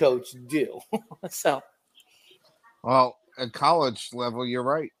hitting coach do? Well, at college level, you're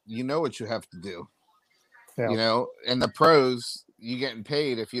right. You know what you have to do. Yeah. You know, in the pros, you getting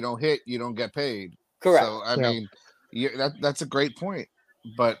paid. If you don't hit, you don't get paid. Correct. So I mean, that's a great point.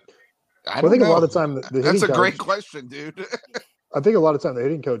 But I think know. A lot of time that's a great question, dude. I think a lot of time the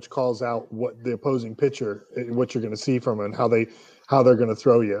hitting coach calls out what the opposing pitcher, what you're going to see from him, and how they're going to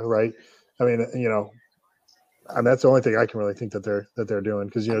throw you, right? I mean, you know, and that's the only thing I can really think that they're doing,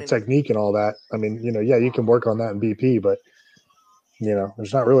 because, you know, technique and all that. I mean, you know, yeah, you can work on that in BP, but, you know,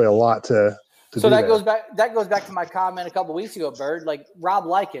 there's not really a lot to so that goes back to my comment a couple weeks ago, Bird. Like, Rob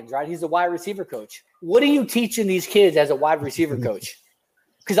Likens, right? He's a wide receiver coach. What are you teaching these kids as a wide receiver coach?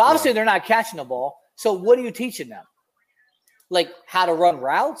 Because obviously they're not catching the ball. So what are you teaching them? Like, how to run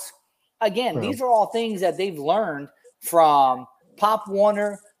routes? Again, these are all things that they've learned from Pop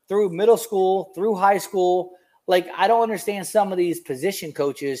Warner through middle school, through high school. Like, I don't understand some of these position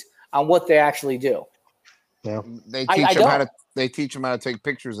coaches on what they actually do. Yeah, they teach them how to take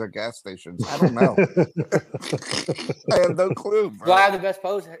pictures at gas stations. I don't know. I have no clue, bro. Do I have the best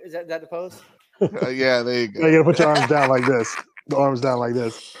pose? Is that the pose? Yeah, there you go. You got to put your arms down like this. The arms down like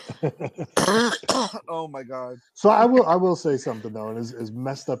this. Oh my God. So I will say something though, and as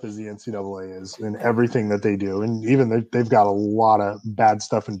messed up as the NCAA is and everything that they do, and even they've got a lot of bad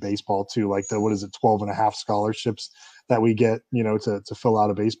stuff in baseball too, like the 12.5 scholarships that we get, to fill out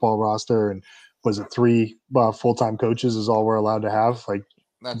a baseball roster, and was it 3 full-time coaches is all we're allowed to have? Like,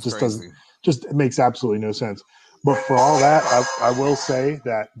 That's just crazy. it makes absolutely no sense. But for all that, I will say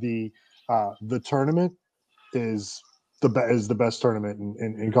that the tournament is the best tournament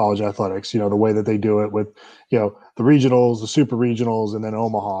in college athletics. The way that they do it with, the regionals, the super regionals, and then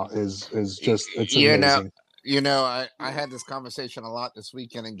Omaha is just, it's amazing. I had this conversation a lot this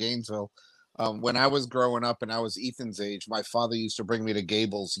weekend in Gainesville. When I was growing up and I was Ethan's age, my father used to bring me to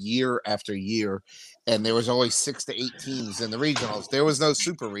Gables year after year, and there was always 6 to 8 teams in the regionals. There was no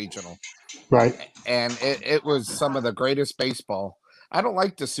super regional. Right. And it was some of the greatest baseball. I don't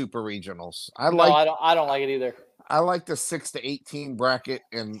like the super regionals. I don't like it either. I like the 6 to 18 bracket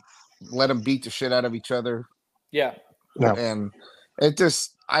and let them beat the shit out of each other. Yeah. No. And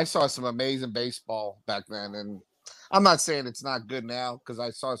I saw some amazing baseball back then. And I'm not saying it's not good now, because I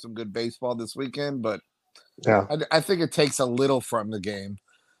saw some good baseball this weekend, but yeah, I think it takes a little from the game.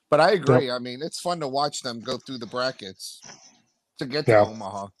 But I agree. Yep. I mean, it's fun to watch them go through the brackets to get to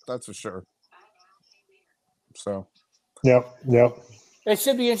Omaha. That's for sure. So. Yep. It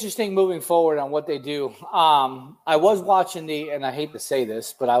should be interesting moving forward on what they do. I was watching and I hate to say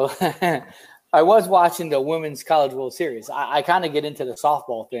this, but I was watching the Women's College World Series. I kind of get into the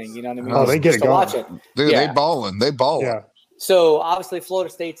softball thing, you know what I mean? Oh, they get it going. Watch it. Dude, they balling. Yeah. So obviously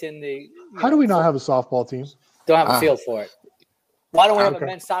Florida State's in the. How do we not have a softball team? Don't have a field for it. Why don't we have a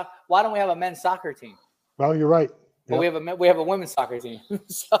men's soccer? Why don't we have a men's soccer team? Well, you're right. But we have a women's soccer team.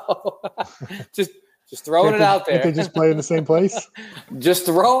 So just throwing it out there. Can't they just play in the same place? Just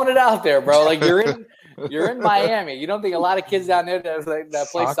throwing it out there, bro. Like you're in Miami. You don't think a lot of kids down there that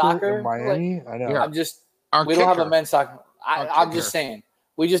play soccer in Miami? Like, I know. We don't have a men's soccer. I'm just saying.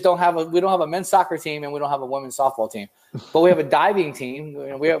 We don't have a men's soccer team, and we don't have a women's softball team. But we have a diving team.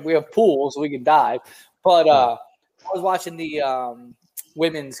 We have pools, so we can dive. But I was watching the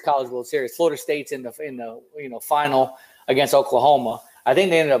Women's College World Series. Florida State's in the final against Oklahoma. I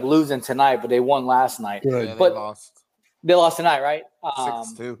think they ended up losing tonight, but they won last night. Yeah, but they lost. They lost tonight, right?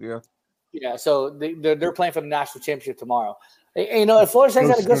 6-2, yeah. Yeah, so they're playing for the national championship tomorrow. Florida State's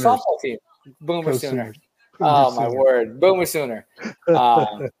got a good softball team. Boomer Sooner. Oh, my word. Boomer Sooner.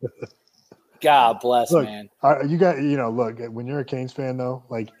 God bless, man. You got, look, when you're a Canes fan, though,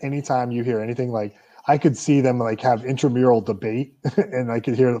 like anytime you hear anything, like I could see them like have intramural debate, and I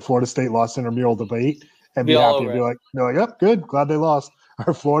could hear that Florida State lost intramural debate and be happy and be like, yep, good, glad they lost.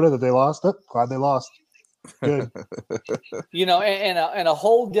 Or Florida that they lost, glad they lost. Good. And a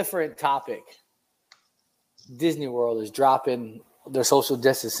whole different topic. Disney World is dropping their social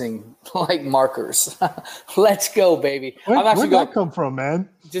distancing like markers. Let's go, baby. Where'd that come from, man?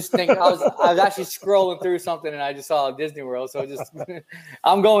 Just think, I was actually scrolling through something and I just saw Disney World. So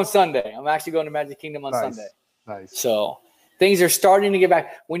I'm going Sunday. I'm actually going to Magic Kingdom on Sunday. Nice. So things are starting to get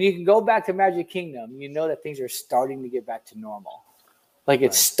back. When you can go back to Magic Kingdom, you know that things are starting to get back to normal. Like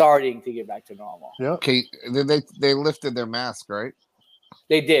it's starting to get back to normal. Yeah. Okay. They lifted their mask, right?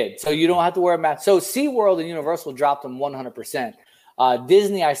 They did. So you don't have to wear a mask. So SeaWorld and Universal dropped them 100%.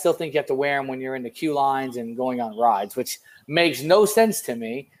 Disney, I still think you have to wear them when you're in the queue lines and going on rides, which makes no sense to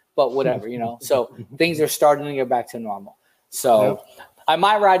me, but whatever, So things are starting to get back to normal. So I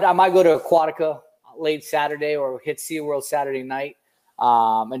might go to Aquatica late Saturday or hit SeaWorld Saturday night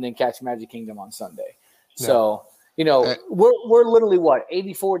and then catch Magic Kingdom on Sunday. Yeah. So, we're literally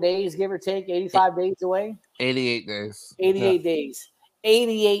 84 days, give or take, 85 days away? 88 days. 88 days.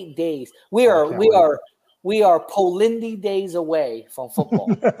 88 days. We are Polindi days away from football.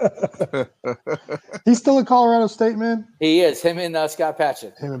 He's still in Colorado State, man? He is. Him and Scott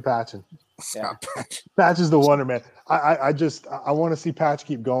Patchen. Him and Patchen. Patch is the wonder, man. I want to see Patch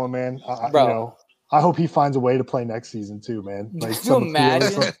keep going, man. Bro. I hope he finds a way to play next season too, man. Like, can you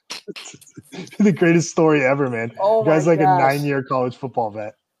imagine? The greatest story ever, man. Oh, guy's like gosh. a 9-year college football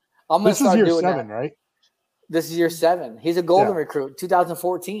vet. This is year 7, right? This is year 7. He's a golden recruit,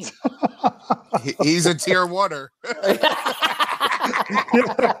 2014. He's a tier 1er.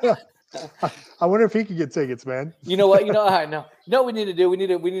 I wonder if he could get tickets, man. You know what? I know. You know what we need to do? We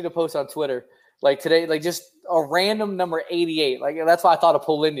need to post on Twitter. Like today, like just a random number 88. Like that's why I thought of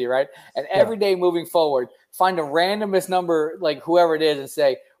Polindi, right? And every day moving forward, find a randomest number, like whoever it is, and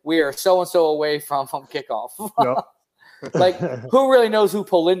say we are so and so away from kickoff. Yep. Like who really knows who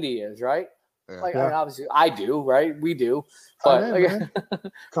Polindi is, right? Yeah. Like I mean, obviously I do, right? We do. But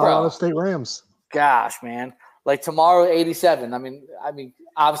Colorado State Rams. Gosh, man. Like tomorrow, 87. I mean,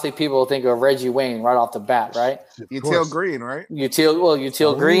 obviously people will think of Reggie Wayne right off the bat, right? Util Green, right?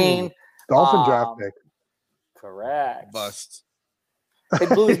 Util Green. Dolphin draft pick. Correct. Bust. He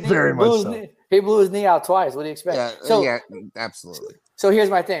blew his Very much so. He blew his knee out twice. What do you expect? Yeah, absolutely. So here's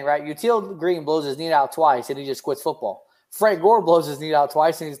my thing, right? Util Green blows his knee out twice, and he just quits football. Frank Gore blows his knee out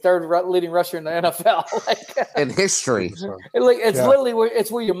twice, and he's third leading rusher in the NFL. In history. It's literally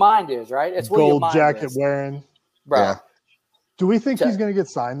where your mind is, right? It's where your Gold mind jacket is. wearing. Bro. Yeah. Do we think he's going to get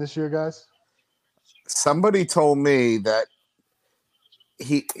signed this year, guys? Somebody told me that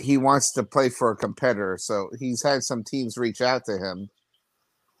he wants to play for a competitor, so he's had some teams reach out to him,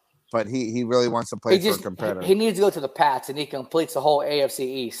 but he really wants to play for a competitor. He needs to go to the Pats, and he completes the whole AFC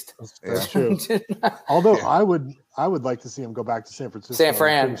East. That's true. Although I would like to see him go back to San Francisco, San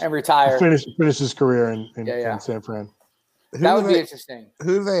Fran, and retire, finish his career in San Fran. That would be interesting.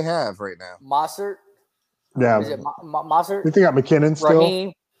 Who do they have right now? Mossert. Yeah, is it Mossert? We think got McKinnon still.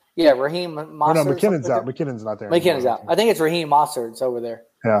 Raheem. Yeah, Raheem Mossert. Oh, no, McKinnon's out. McKinnon's not there. McKinnon's out. I think it's Raheem Mossert's over there.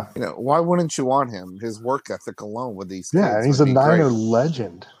 Yeah. Why wouldn't you want him? His work ethic alone with these kids. Yeah, and he's a Niner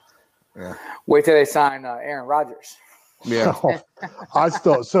legend. Yeah. Wait till they sign Aaron Rodgers. Yeah. So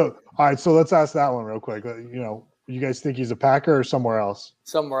all right. So let's ask that one real quick. You guys think he's a Packer or somewhere else?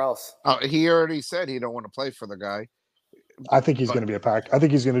 Somewhere else. Oh, he already said he don't want to play for the guy. I think he's going to be a Packer. I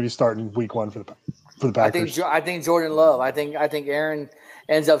think he's going to be starting week 1 for the Packers. I think Jordan Love. I think Aaron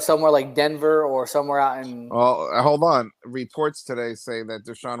ends up somewhere like Denver or somewhere out in. Well, hold on. Reports today say that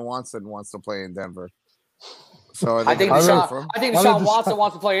Deshaun Watson wants to play in Denver. So I think Deshaun Watson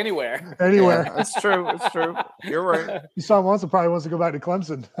wants to play anywhere. Anywhere. Yeah, it's true. It's true. You're right. Deshaun Watson probably wants to go back to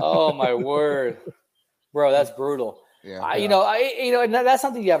Clemson. Oh my word, bro, that's brutal. Yeah. And that's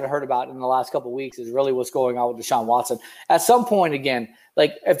something you haven't heard about in the last couple of weeks is really what's going on with Deshaun Watson. At some point, again,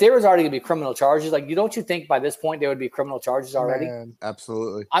 like if there was already going to be criminal charges, like don't you think by this point there would be criminal charges already? Man.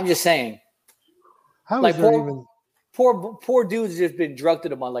 Absolutely. I'm just saying. How like is there even? Poor dude's just been drugged to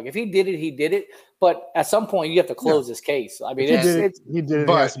the mud. Like if he did it, he did it. But at some point, you have to close this case. I mean, he did it. He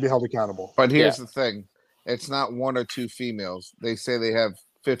has to be held accountable. But here's the thing: it's not 1 or 2 females. They say they have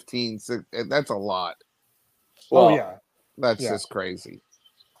 15. That's a lot. Well, yeah, that's just crazy.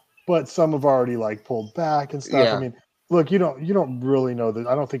 But some have already pulled back and stuff. Yeah. I mean, look, you don't really know that.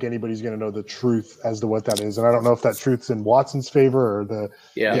 I don't think anybody's going to know the truth as to what that is, and I don't know if that truth's in Watson's favor or the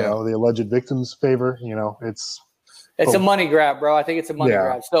the alleged victim's favor. It's a money grab, bro. I think it's a money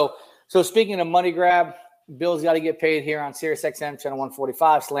grab. So speaking of money grab, bills got to get paid here on SiriusXM channel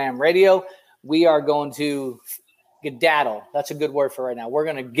 145 Slam Radio. We are going to gedaddle. That's a good word for right now. We're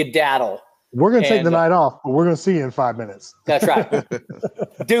going to gedaddle. We're going to take the night off, but we're going to see you in 5 minutes. That's right.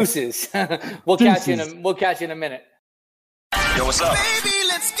 Deuces. We'll catch you in a minute. Yo, what's up? Baby,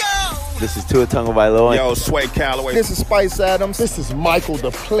 let's go. This is Tua Tagovailoa. Yo, Sway Calloway. This is Spice Adams. This is Michael,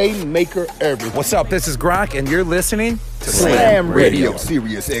 the playmaker everything. What's up? This is Gronk, and you're listening to Slam Radio.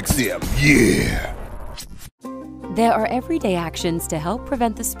 Sirius XM. Yeah. There are everyday actions to help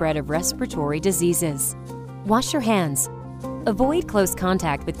prevent the spread of respiratory diseases. Wash your hands. Avoid close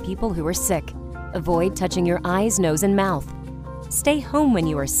contact with people who are sick. Avoid touching your eyes, nose, and mouth. Stay home when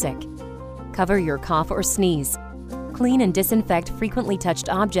you are sick. Cover your cough or sneeze. Clean and disinfect frequently touched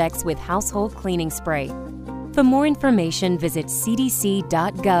objects with household cleaning spray. For more information, visit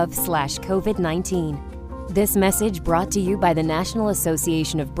cdc.gov/COVID-19. This message brought to you by the National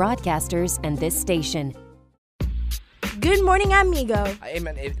Association of Broadcasters and this station. Good morning, amigo. Hey,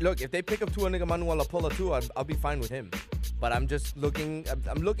 man, if they pick up Tua Tagovailoa too, I'll be fine with him. But I'm just looking.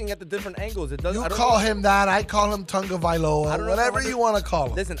 I'm looking at the different angles. It doesn't. You call him that. I call him Tunga Vailoa. Whatever you want to call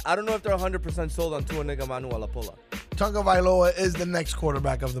him. Listen, I don't know if they're 100% sold on Tua Tagovailoa. Tunga Vailoa is the next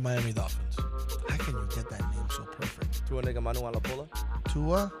quarterback of the Miami Dolphins. How can you get that name so perfect? Tua Tagovailoa.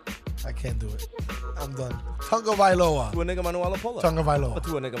 Tua? I can't do it. I'm done. Tunga Vailoa. Tua Tagovailoa. Tunga Vailoa.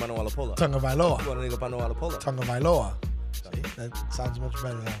 Tua Tagovailoa. Tunga Vailoa. Tua Tagovailoa. Tunga Vailoa. See, that sounds much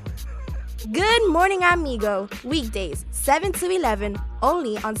better that way. Good morning, amigo. Weekdays, 7 to 11,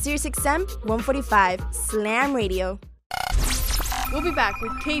 only on SiriusXM 145 Slam Radio. We'll be back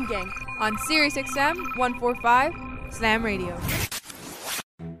with Kane Gang on SiriusXM 145 Slam Radio.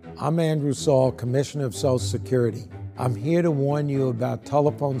 I'm Andrew Saul, Commissioner of Social Security. I'm here to warn you about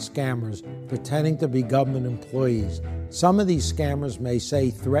telephone scammers pretending to be government employees. Some of these scammers may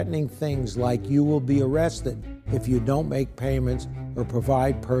say threatening things like you will be arrested if you don't make payments or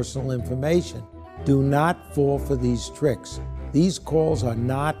provide personal information. Do not fall for these tricks. These calls are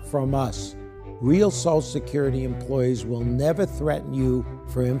not from us. Real Social Security employees will never threaten you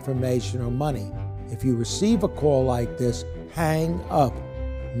for information or money. If you receive a call like this, hang up.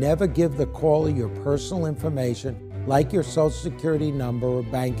 Never give the caller your personal information like your Social Security number or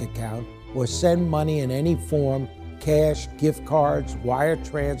bank account, or send money in any form, cash, gift cards, wire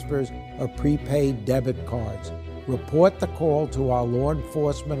transfers, or prepaid debit cards. Report the call to our law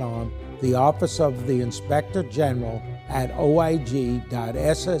enforcement arm, the Office of the Inspector General, at oig.ssa.gov.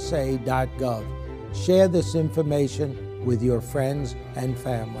 Share this information with your friends and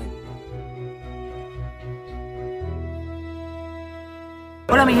family.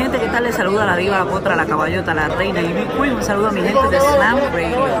 Hola mi gente, ¿qué tal? Les saluda la diva, la potra, la caballota, la reina y Big Queen. Un saludo a mi gente de Slam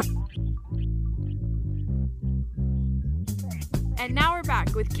Radio. And now we're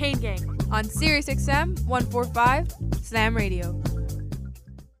back with Kane Gang on Sirius XM 145 Slam Radio.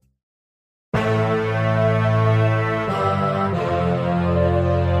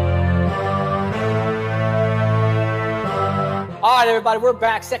 All right, everybody, we're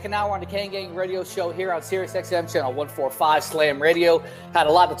back. Second hour on the Kane Gang radio show here on Sirius XM channel 145 Slam Radio. Had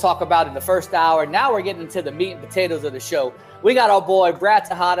a lot to talk about in the first hour. Now we're getting into the meat and potatoes of the show. We got our boy, Brad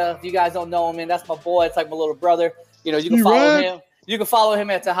Tejada. If you guys don't know him, man, that's my boy. It's like my little brother. You know, you can follow him. You can follow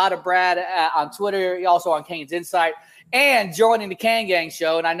him at Tejada Brad on Twitter. He also on Kane's Insight. And joining the Kane Gang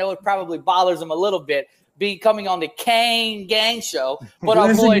show, and I know it probably bothers him a little bit, be coming on the Kane Gang show. But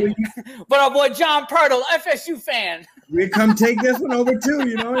our boy John Pirtle, FSU fan. We come take this one over too,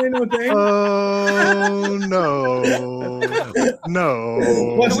 you know, ain't no thing. Oh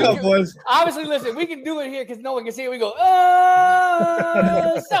no. What's up, boys? Obviously, listen, we can do it here because no one can see it. We go,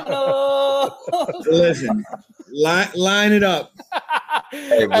 oh, Seminole. Listen, line it up.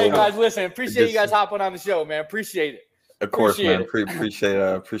 Hey guys, listen, appreciate you guys hopping on the show, man. Appreciate it. Of course, man.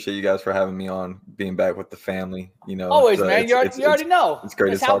 Appreciate you guys for having me on, being back with the family. You know, always, man. You already know. It's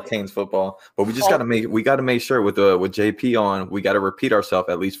great to talk Canes football, but we just got to make sure with JP on, we got to repeat ourselves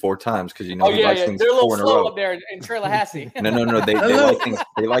at least 4 times because things they're a little slow up there in Tallahassee. No. They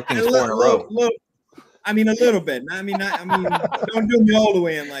like things 4 in a row. I mean, a little bit. I mean, don't do me all the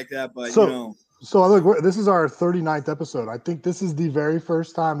way in like that, but you know. So look, this is our 39th episode. I think this is the very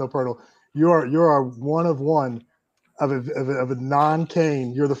first time, though, Pirtle, you're a one of one. Of a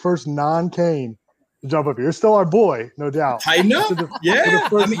non-Kane. You're the first non-Kane to jump up here. You're still our boy, no doubt. I know. You're the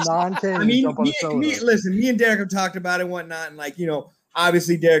first non-Kane to jump on the show. Listen, me and Derek have talked about it and whatnot. And, like, you know,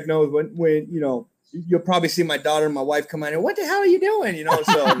 obviously Derek knows when you know, you'll probably see my daughter and my wife come out and, what the hell are you doing? You know,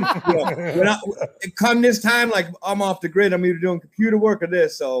 so, you know, come this time, like, I'm off the grid. I'm either doing computer work or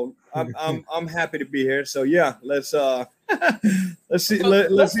this. So I'm happy to be here. So, yeah, let's see let's see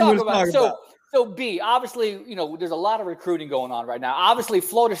what it's talking about. So, B, obviously, you know, there's a lot of recruiting going on right now. Obviously,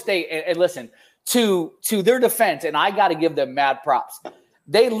 Florida State, and listen, to their defense, and I got to give them mad props.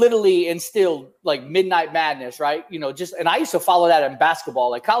 They literally instilled, like, Midnight Madness, right? You know, and I used to follow that in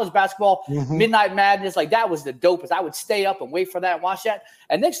basketball, like college basketball, Midnight Madness, like, that was the dopest. I would stay up and wait for that and watch that.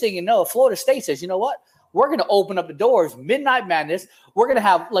 And next thing you know, Florida State says, you know what? We're going to open up the doors, Midnight Madness. We're going to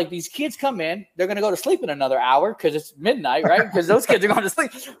have, like, these kids come in. They're going to go to sleep in another hour because it's midnight, right? Because those kids are going to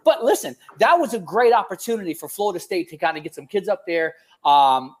sleep. But listen, that was a great opportunity for Florida State to kind of get some kids up there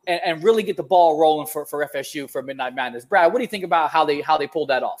and really get the ball rolling for FSU for Midnight Madness. Brad, what do you think about how they pulled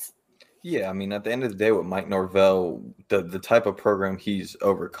that off? Yeah, I mean, at the end of the day with Mike Norvell, the type of program he's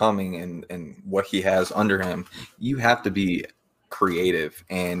overcoming and what he has under him, you have to be creative.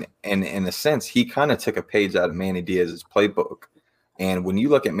 And in a sense, he kind of took a page out of Manny Diaz's playbook. And when you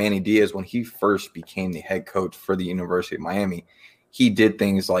look at Manny Diaz, when he first became the head coach for the University of Miami, he did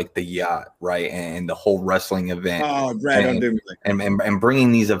things like the yacht, right, and the whole wrestling event, and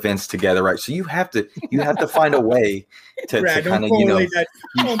bringing these events together, right. So you have to find a way to kind of, you know,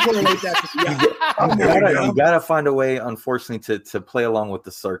 don't correlate that to the yacht. You gotta find a way, unfortunately, to play along with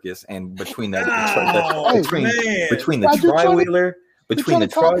the circus and between the tri-wheeler. Between the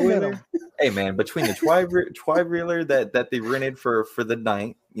tri-wheeler, between the tri-wheeler that they rented for the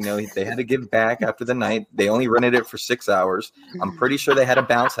night, you know, they had to give back after the night. They only rented it for 6 hours. I'm pretty sure they had a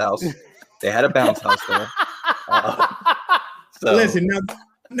bounce house. They had a bounce house there. So. Listen,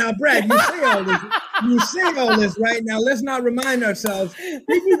 now, Brad, you say all this right now. Let's not remind ourselves.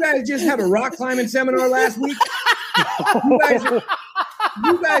 Didn't you guys just have a rock climbing seminar last week?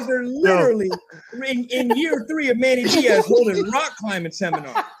 You guys are literally in year 3 of Manny Diaz holding rock climbing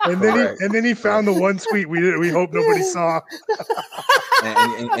seminar. And then he found the one suite we hope nobody saw.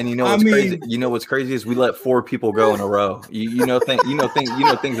 And you know what's crazy? You know what's crazy is we let 4 people go in a row. You know things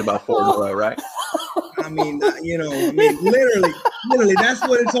about 4 in a row, right? Literally, that's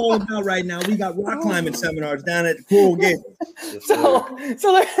what it's all about right now. We got rock climbing seminars down at the Coral Gables.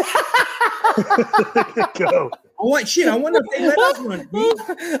 Go. I wonder if they let us run.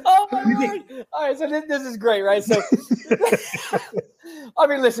 Oh my God. All right, so this is great, right? So I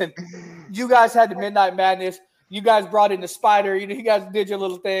mean, listen, you guys had the Midnight Madness. You guys brought in the spider. You guys did your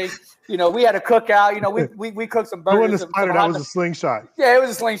little thing. We had a cookout. We cooked some burgers. It wasn't a spider. That was a slingshot. Yeah, it was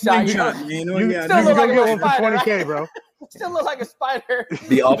a slingshot. You still can go get one for 20K, bro. Still look like a spider.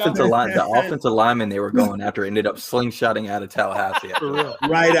 The offensive lineman they were going after ended up slingshotting out of Tallahassee.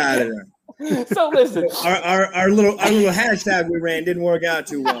 Right out of there. So listen, our little hashtag we ran didn't work out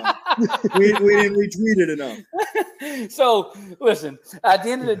too well. we didn't retweet it enough. So listen, at the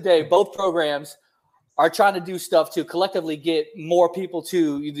end of the day, both programs are trying to do stuff to collectively get more people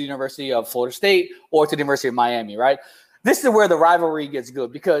to the University of Florida State or to the University of Miami, right? This is where the rivalry gets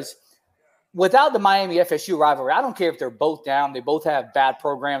good because without the Miami FSU rivalry, I don't care if they're both down. They both have bad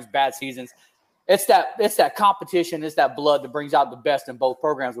programs, bad seasons. It's that competition. It's that blood that brings out the best in both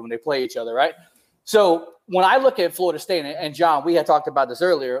programs when they play each other, right? So when I look at Florida State, and John, we had talked about this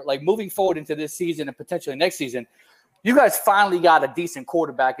earlier, like moving forward into this season and potentially next season, you guys finally got a decent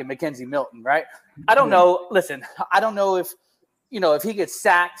quarterback in McKenzie Milton, right? I don't know. Listen, I don't know if he gets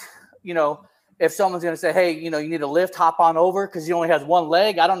sacked, if someone's going to say, hey, you need a lift, hop on over because he only has one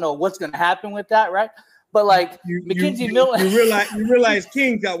leg. I don't know what's going to happen with that, right? But McKenzie Milton, you realize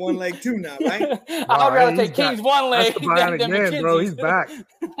King's got one leg too now, right? I'd rather take King's one leg than McKenzie's. Bro, he's back.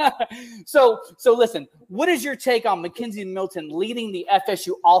 So listen, what is your take on McKenzie Milton leading the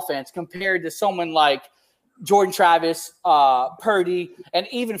FSU offense compared to someone like Jordan Travis, Purdy, and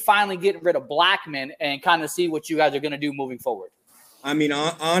even finally getting rid of Blackman and kind of see what you guys are going to do moving forward? I mean,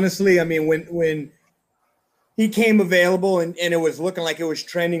 honestly, when he came available and it was looking like it was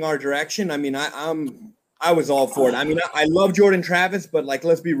trending our direction, I mean, I was all for it. I mean, I love Jordan Travis, but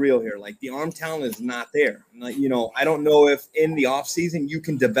let's be real here. The arm talent is not there. I don't know if in the offseason you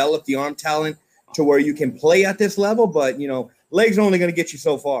can develop the arm talent to where you can play at this level, but legs are only going to get you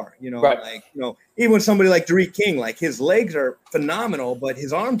so far, right. Even with somebody like Derek King, his legs are phenomenal, but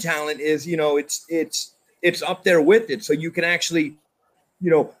his arm talent is, it's up there with it. So you can actually,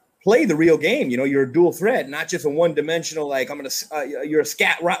 play the real game. You're a dual threat, not just a one-dimensional, you're a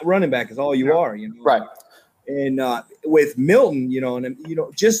scat running back is all you are, Right. And with Milton,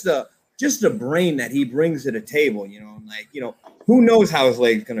 just the brain that he brings to the table, who knows how his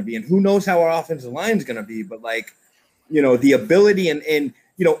leg's going to be and who knows how our offensive line is going to be, but the ability and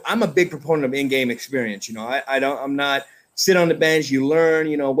I'm a big proponent of in-game experience. I'm not sit on the bench, you learn,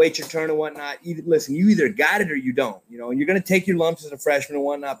 wait your turn and whatnot. Listen, you either got it or you don't, and you're going to take your lumps as a freshman and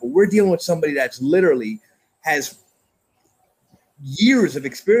whatnot, but we're dealing with somebody that's literally has years of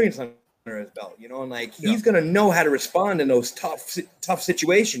experience under his belt, he's going to know how to respond in those tough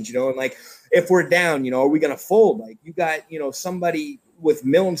situations, and if we're down, are we going to fold? You got, somebody with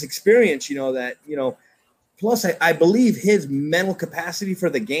Milton's experience, plus, I believe his mental capacity for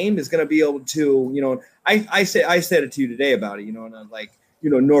the game is going to be able to, I said it to you today about it, and I'm like,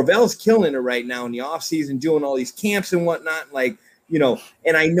 Norvell's killing it right now in the offseason, doing all these camps and whatnot,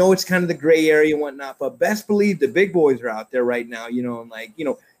 and I know it's kind of the gray area and whatnot, but best believe the big boys are out there right now, and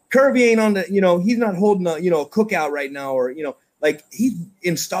Kirby ain't on the, he's not holding a, cookout right now, or, he's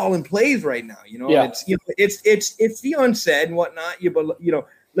installing plays right now, Yeah. It's the unsaid and whatnot, but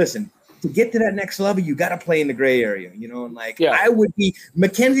listen. To get to that next level, you got to play in the gray area, I would be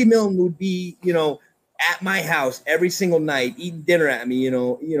McKenzie Milton would be, at my house every single night, eating dinner at me,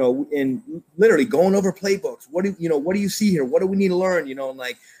 and literally going over playbooks. What do you see here? What do we need to learn?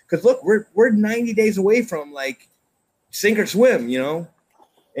 Because look, we're 90 days away from sink or swim, and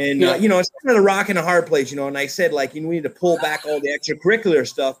it's kind of a rock and a hard place, and I said we need to pull back all the extracurricular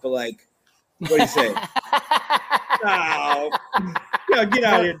stuff, but what do you say? Oh. Yo, get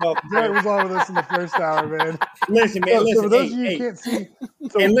out of here, Dolphin. Jared was on with us in the first hour, man. Listen, man. So for those of you who can't see,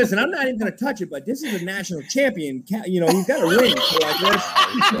 and listen, I'm not even going to touch it, but this is a national champion. He's got a ring.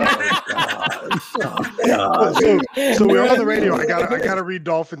 So we're on the radio. I gotta read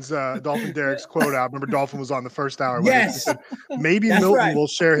Dolphin Derek's quote out. Remember, Dolphin was on the first hour. Yes. He said, maybe that's Milton right. will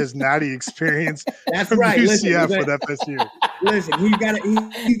share his natty experience from right. UCF with FSU. Listen,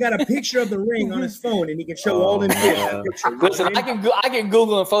 he's got a picture of the ring on his phone, and he can show all them pictures. Listen, I can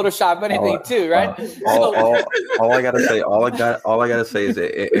Google and Photoshop anything too, right? All I gotta say is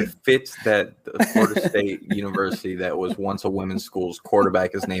it fits that Florida State University that was once a women's school's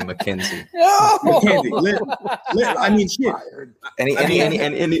quarterback is named McKenzie. I mean, shit. And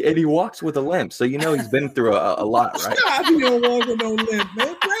he walks with a limp, so he's been through a lot, right? Stop, you don't walk with no limp,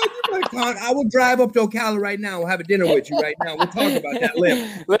 man. I will drive up to Ocala right now. We'll have a dinner with you right now. We'll talk about that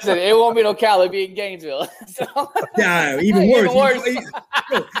limp. Listen, it won't be in Ocala, it'll be in Gainesville. Yeah, even worse.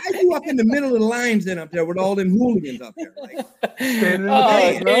 How you up in the middle of the lines then up there with all them hooligans up there?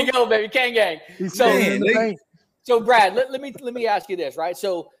 There you go, baby. Kang gang. So Brad, let me ask you this, right?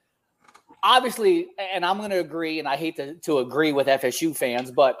 So obviously, and I'm going to agree, and I hate to agree with FSU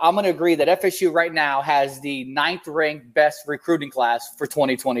fans, but I'm going to agree that FSU right now has the 9th-ranked best recruiting class for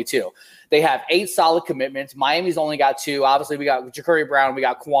 2022. They have 8 solid commitments. Miami's only got 2. Obviously, we got Ja'Cory Brown, we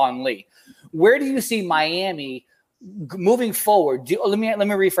got Quan Lee. Where do you see Miami moving forward? Let me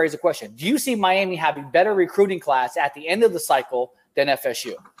rephrase the question. Do you see Miami having better recruiting class at the end of the cycle than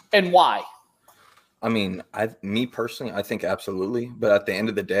FSU, and why? I mean, me personally, I think absolutely. But at the end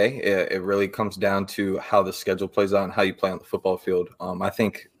of the day, it really comes down to how the schedule plays out and how you play on the football field. I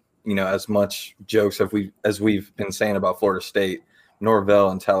think, as much jokes as we've been saying about Florida State,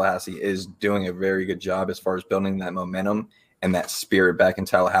 Norvell and Tallahassee is doing a very good job as far as building that momentum and that spirit back in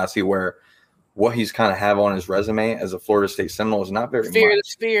Tallahassee, where what he's kind of have on his resume as a Florida State Seminole is not very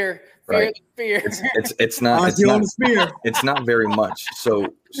much. Fear. It's not very much. So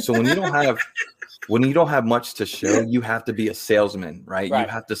when you don't have much to show, you have to be a salesman, right? You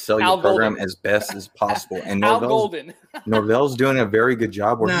have to sell your program as best as possible. And Norvell's doing a very good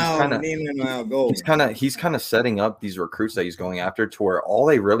job where he's kind of setting up these recruits that he's going after to where all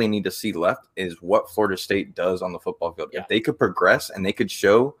they really need to see left is what Florida State does on the football field. If they could progress and they could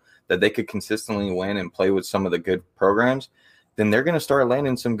show that they could consistently win and play with some of the good programs, then they're going to start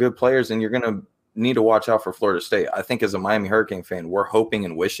landing some good players, and you're going to need to watch out for Florida State. I think as a Miami Hurricane fan, we're hoping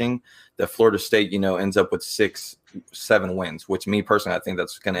and wishing that Florida State, ends up with 6-7 wins, which me personally, I think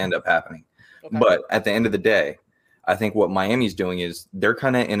that's going to end up happening. Okay. But at the end of the day, I think what Miami's doing is they're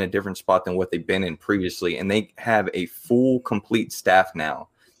kind of in a different spot than what they've been in previously. And they have a full, complete staff now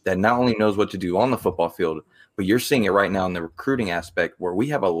that not only knows what to do on the football field, but you're seeing it right now in the recruiting aspect where we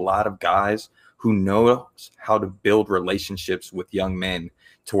have a lot of guys who know how to build relationships with young men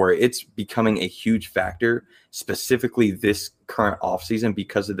to where it's becoming a huge factor, specifically this current offseason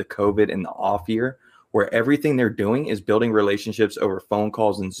because of the COVID and the off year, where everything they're doing is building relationships over phone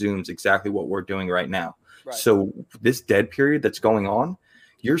calls and Zooms, exactly what we're doing right now. Right. So this dead period that's going on,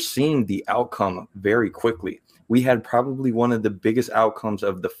 you're seeing the outcome very quickly. We had probably one of the biggest outcomes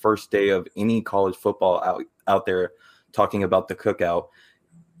of the first day of any college football out there, talking about the cookout.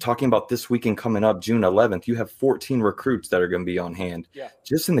 Talking about this weekend coming up, June 11th, you have 14 recruits that are going to be on hand. Yeah.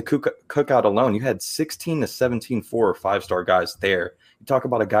 Just in the cookout alone, you had 16 to 17 4- or 5-star guys there. You talk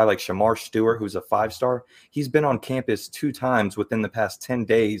about a guy like Shamar Stewart, who's a 5-star. He's been on campus 2 times within the past 10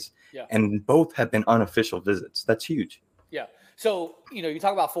 days, and both have been unofficial visits. That's huge. Yeah. So, you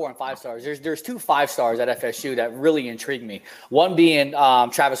talk about 4 and 5 stars. There's 2 5-stars at FSU that really intrigue me. One being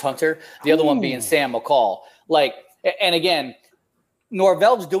Travis Hunter, the other one being Sam McCall. And again,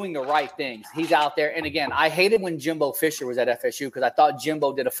 Norvell's doing the right things. He's out there. And again, I hated when Jimbo Fisher was at FSU because I thought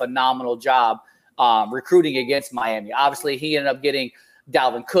Jimbo did a phenomenal job recruiting against Miami. Obviously, he ended up getting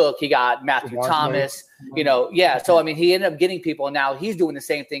Dalvin Cook. He got Matthew Thomas. So, I mean, he ended up getting people. And now he's doing the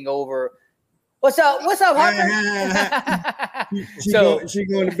same thing over. What's up, Harper? She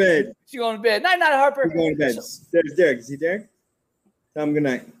going to bed. She going to bed. Night, Harper. She going to bed. There's Derek. Is he Derek? Tell him good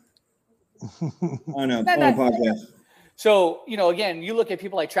night. On a podcast. So, again, you look at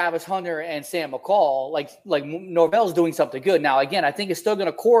people like Travis Hunter and Sam McCall, like Norvell's doing something good. Now, again, I think it's still going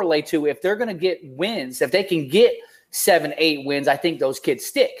to correlate to if they're going to get wins, if they can get 7-8 wins, I think those kids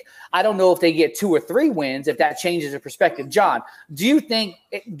stick. I don't know if they get 2 or 3 wins, if that changes the perspective. John, do you think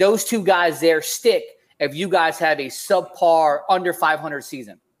those 2 guys there stick if you guys have a subpar under 500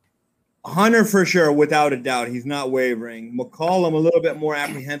 season? Hunter for sure, without a doubt. He's not wavering. McCall, I'm a little bit more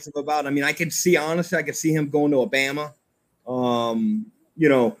apprehensive about. I mean, I could see him going to Alabama. I'm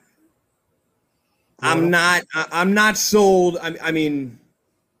not sold. I mean,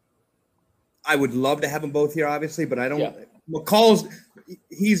 I would love to have them both here, obviously, but I don't. Yeah.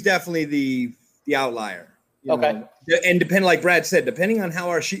 He's definitely the outlier. Okay. Know? And depending, like Brad said, depending on how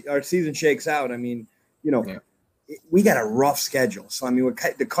our season shakes out, I mean, we got a rough schedule. So I mean,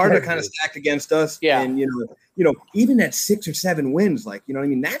 the cards are kind of stacked against us. Yeah. And even at 6 or 7 wins,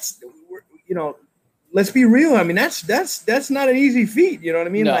 that's let's be real. I mean, that's not an easy feat. You know what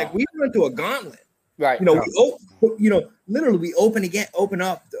I mean? No. Like we went through a gauntlet. Right. Literally we open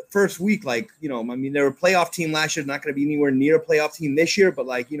up the first week. They were a playoff team last year, not going to be anywhere near a playoff team this year, but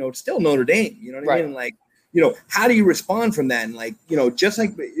it's still Notre Dame. You know what I mean? How do you respond from that? And just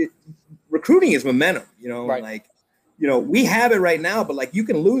like recruiting is momentum, right. We have it right now, but you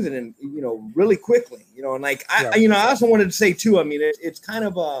can lose it and, really quickly, I also wanted to say too, I mean, it's kind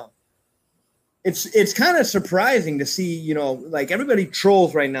of it's kind of surprising to see, everybody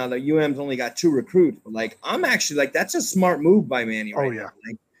trolls right now that UM's only got 2 recruits, but I'm actually that's a smart move by Manny. Right now.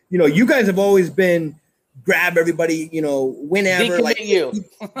 You guys have always been grab everybody, whenever. Decommit like you.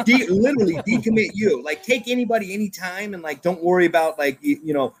 Literally decommit you. Like take anybody anytime and like don't worry about like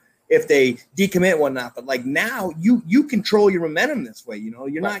if they decommit and whatnot. But like now you control your momentum this way.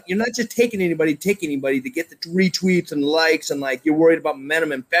 You're not just taking anybody to get the retweets and likes and like you're worried about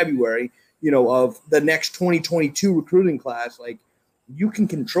momentum in February, of the next 2022 recruiting class. Like you can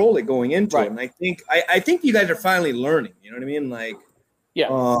control it going into it. And I think you guys are finally learning. You know what I mean? Like,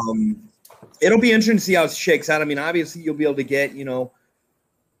 yeah. It'll be interesting to see how it shakes out. I mean, obviously you'll be able to get,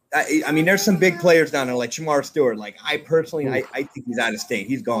 I mean, there's some big players down there like Shamar Stewart. Like I personally, I think he's out of state.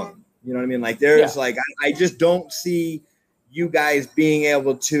 He's gone. You know what I mean? Like there's I just don't see you guys being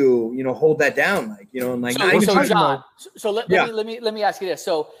able to, hold that down. Like, and like, so John, let me ask you this.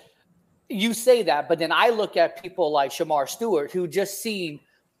 So you say that, but then I look at people like Shamar Stewart who just seen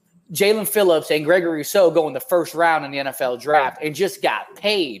Jalen Phillips and Gregory Rousseau go in the first round in the NFL draft and just got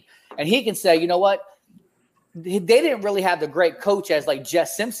paid. And he can say, you know what? They didn't really have the great coach as like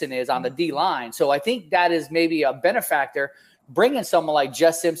Jess Simpson is on the D-line. So I think that is maybe a benefactor, bringing someone like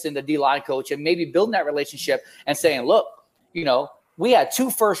Jess Simpson, the D-line coach, and maybe building that relationship and saying, look, we had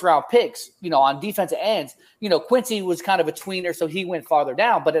 2 first-round picks, on defensive ends. Quincy was kind of a tweener, so he went farther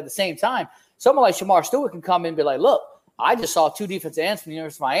down. But at the same time, someone like Shamar Stewart can come in and be like, look, I just saw 2 defensive ends from the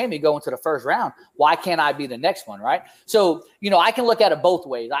University of Miami go into the first round. Why can't I be the next one, right? So, I can look at it both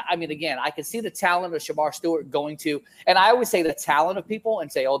ways. I mean, again, I can see the talent of Shamar Stewart going to – and I always say the talent of people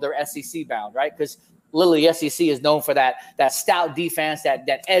and say, oh, they're SEC bound, right? Because literally SEC is known for that stout defense, that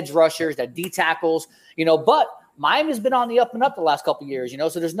edge rushers, that D tackles, but Miami's been on the up and up the last couple of years,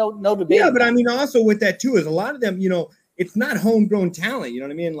 so there's no debate. Yeah, but I mean, also with that too is a lot of them, it's not homegrown talent. You know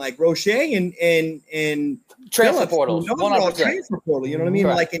what I mean? Like Roche and transfer portals, transfer portal. You know what I mean?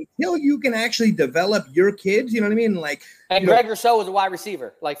 Right. Like until you can actually develop your kids, you know what I mean? Like Greg Rousseau was a wide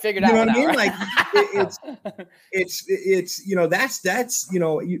receiver. Like figure that out. You know what I mean? Right? Like it's that's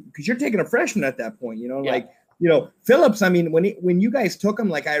because you're taking a freshman at that point. Like. Phillips, I mean, when you guys took him,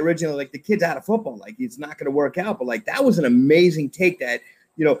 like I originally, like the kid's out of football, like he's not going to work out, but like that was an amazing take that,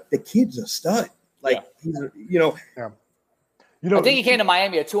 the kid's a stud. Like, he's, I think he came to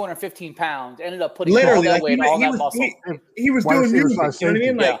Miami at 215 pounds, ended up putting literally all that weight, all that muscle. He was doing music, you know what I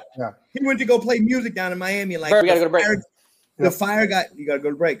mean? Like, he went to go play music down in Miami. Like, we got to go to break. The fire you got to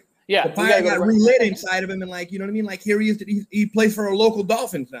go to break. Yeah. The fire got relit inside of him. And like, you know what I mean? Like here he is, he plays for a local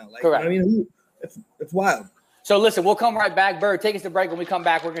Dolphins now. Like, correct. You know what I mean? It's wild. So listen, we'll come right back. Bird, take us to break. When we come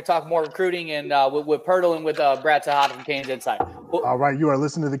back, we're going to talk more recruiting and with Pirtle and with Brad Tejada from Canes Insight. All right, you are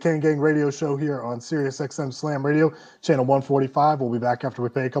listening to the Cane Gang Radio Show here on Sirius XM Slam Radio, channel 145. We'll be back after we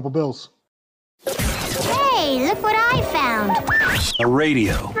pay a couple bills. Hey, look what I found. A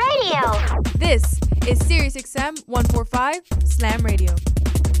radio. This is Sirius XM 145 Slam Radio.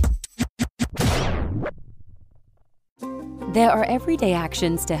 There are everyday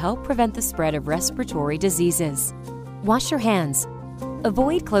actions to help prevent the spread of respiratory diseases. Wash your hands.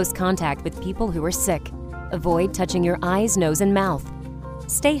 Avoid close contact with people who are sick. Avoid touching your eyes, nose, and mouth.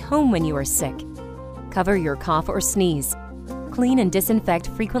 Stay home when you are sick. Cover your cough or sneeze. Clean and disinfect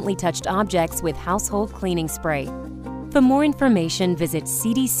frequently touched objects with household cleaning spray. For more information, visit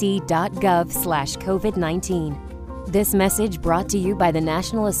cdc.gov/COVID-19. This message brought to you by the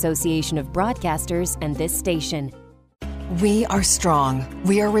National Association of Broadcasters and this station. We are strong,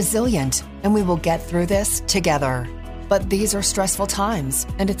 we are resilient, and we will get through this together. But these are stressful times,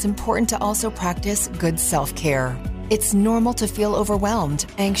 and it's important to also practice good self-care. It's normal to feel overwhelmed,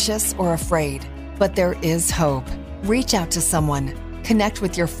 anxious, or afraid, but there is hope. Reach out to someone, connect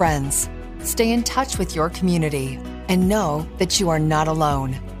with your friends, stay in touch with your community, and know that you are not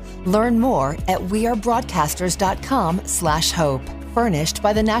alone. Learn more at wearebroadcasters.com/hope, furnished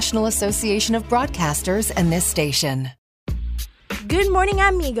by the National Association of Broadcasters and this station. Good morning,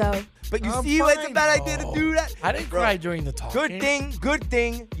 amigo. But you see why it's a bad idea to do that? I didn't cry during the talk. Good thing.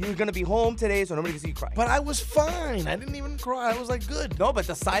 You're going to be home today, so nobody can see you cry. But I was fine. I didn't even cry. I was like, good. No, but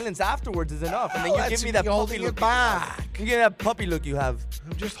the silence afterwards is enough. And then you give me that puppy look back. You get that puppy look you have.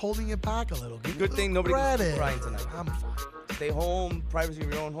 I'm just holding it back a little. Good thing nobody can see you crying tonight. I'm fine. Stay home, privacy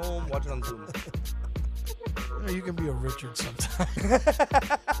of your own home, watch it on Zoom. You can be a Richard sometime.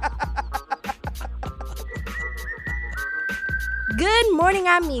 Good morning,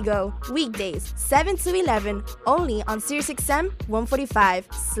 amigo. Weekdays, 7 to 11, only on Sirius XM 145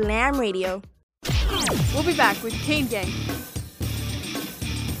 Slam Radio. We'll be back with Cane Gang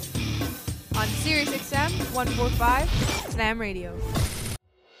on Sirius XM 145 Slam Radio.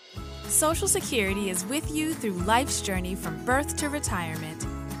 Social Security is with you through life's journey from birth to retirement.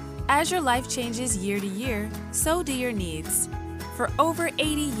 As your life changes year to year, so do your needs. For over 80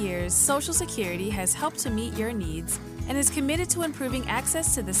 years, Social Security has helped to meet your needs and is committed to improving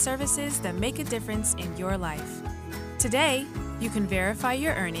access to the services that make a difference in your life. Today, you can verify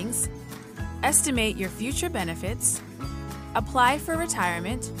your earnings, estimate your future benefits, apply for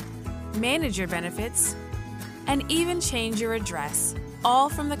retirement, manage your benefits, and even change your address, all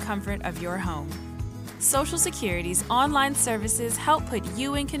from the comfort of your home. Social Security's online services help put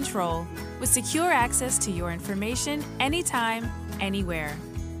you in control with secure access to your information anytime, anywhere,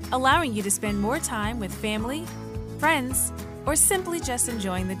 allowing you to spend more time with family, friends, or simply just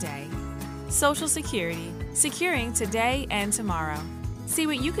enjoying the day. Social Security, securing today and tomorrow. See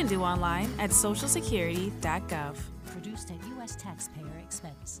what you can do online at socialsecurity.gov. Produced at U.S. taxpayer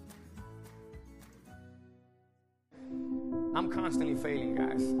expense. I'm constantly failing,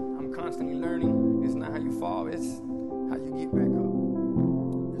 guys. I'm constantly learning. It's not how you fall, it's how you get back up.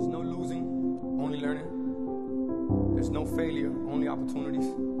 There's no losing, only learning. There's no failure, only opportunities.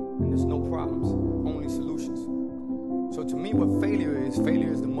 And there's no problems, only solutions. So to me, what failure is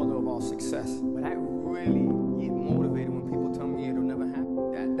the mother of all success. But I really get motivated when people tell me it'll never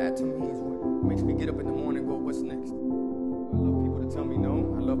happen. That to me is what makes me get up in the morning and go, what's next? I love people to tell me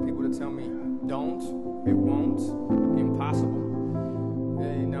no. I love people to tell me don't, it won't, impossible.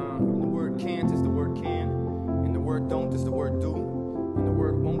 And the word can't is the word can, and the word don't is the word do, and the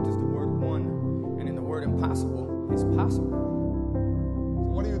word won't is the word won, and in the word impossible is possible. So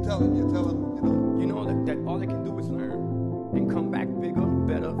what are you telling? You're telling, you know that all they can do is learn and come back bigger,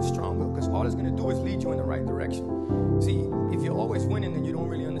 better, stronger, because all it's going to do is lead you in the right direction. See, if you're always winning, then you don't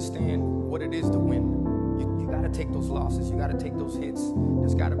really understand what it is to win. You got to take those losses. You got to take those hits.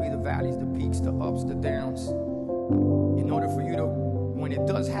 There's got to be the valleys, the peaks, the ups, the downs. In order for you to, when it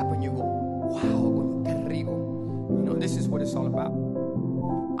does happen, you go, wow, qué rico. You know, this is what it's all about.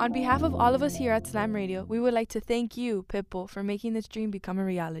 On behalf of all of us here at Slam Radio, we would like to thank you, Pitbull, for making this dream become a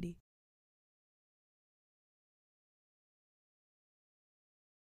reality.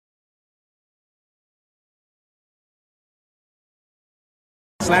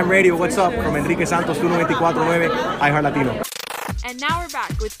 Slam Radio, what's up? From Enrique Santos, 1249, iHeart Latino. And now we're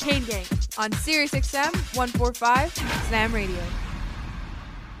back with Kane Gang on Sirius XM 145 Slam Radio.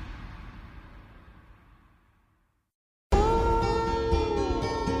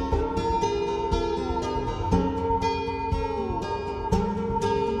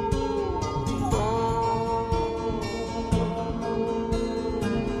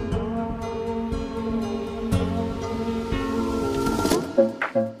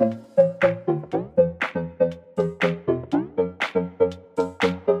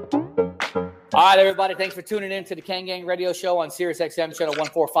 All right, everybody, thanks for tuning in to the Kane Gang Radio Show on Sirius XM Channel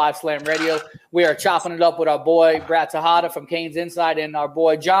 145 Slam Radio. We are chopping it up with our boy Brad Tejada from Kane's Inside and our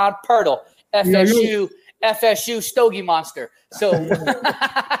boy John Pirtle, FSU Stogie Monster. So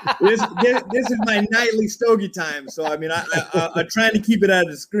this is my nightly stogie time. So I mean, I'm trying to keep it out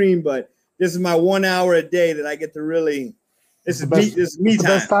of the screen, but this is my 1 hour a day that I get to really. This is me time.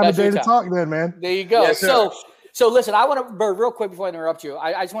 Best time of day to talk, then, man. There you go. Yes, so listen, I want to real quick before I interrupt you.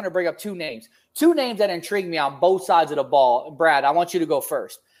 I just want to bring up two names that intrigue me on both sides of the ball. Brad, I want you to go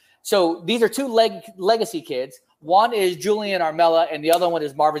first. So these are two legacy kids. One is Julian Armella, and the other one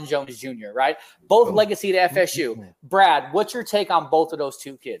is Marvin Jones Jr., right? Both legacy to FSU. Brad, what's your take on both of those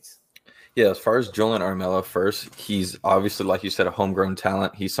two kids? Yeah, as far as Julian Armella first, he's obviously, like you said, a homegrown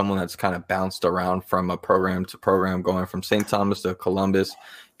talent. He's someone that's kind of bounced around from a program to program, going from St. Thomas to Columbus,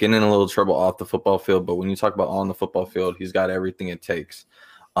 getting in a little trouble off the football field. But when you talk about on the football field, he's got everything it takes.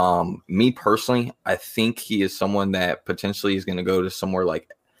 Me personally, I think he is someone that potentially is going to go to somewhere like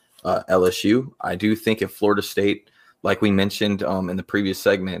LSU. I do think if Florida State, like we mentioned in the previous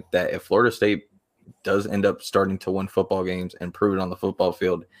segment, that if Florida State does end up starting to win football games and prove it on the football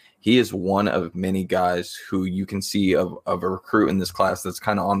field, he is one of many guys who you can see of a recruit in this class that's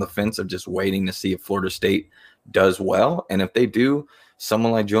kind of on the fence of just waiting to see if Florida State does well. And if they do,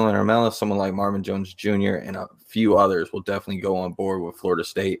 someone like Julian Armella, someone like Marvin Jones Jr., and a few others will definitely go on board with Florida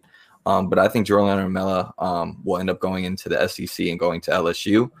State. But I think Julian Armella will end up going into the SEC and going to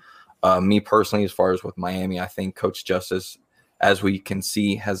LSU. Me personally, as far as with Miami, I think Coach Justice, as we can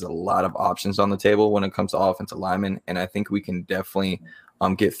see, has a lot of options on the table when it comes to offensive linemen. And I think we can definitely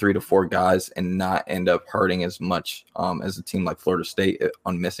get 3 to 4 guys and not end up hurting as much as a team like Florida State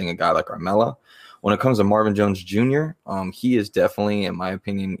on missing a guy like Armella. When it comes to Marvin Jones Jr., he is definitely, in my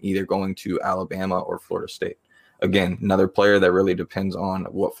opinion, either going to Alabama or Florida State. Again, another player that really depends on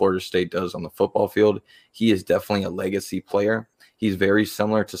what Florida State does on the football field. He is definitely a legacy player. He's very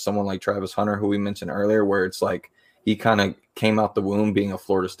similar to someone like Travis Hunter, who we mentioned earlier, where it's like he kind of came out the womb being a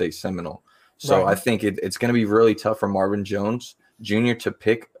Florida State Seminole. So right. I think it's going to be really tough for Marvin Jones junior to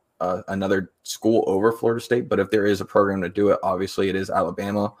pick another school over Florida State, but if there is a program to do it, obviously it is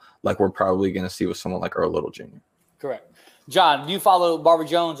Alabama, like we're probably going to see with someone like our little junior. Correct. John, do you follow Marvin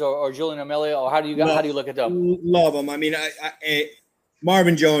Jones or Julian Amelia, or how do you look at them? Love them. I mean, I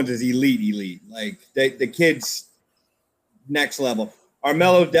Marvin Jones is elite. Like the kid's next level.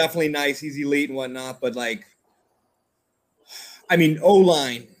 Armello's definitely nice. He's elite and whatnot, but like, I mean,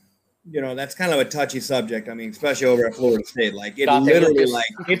 O-line, that's kind of a touchy subject. I mean, especially over at Florida State, like it literally, like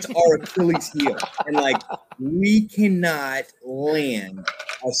it's our Achilles heel, and like we cannot land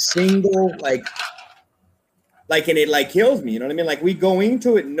a single and it like kills me. You know what I mean? Like we go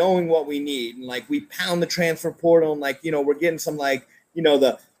into it knowing what we need, and like we pound the transfer portal, and like we're getting some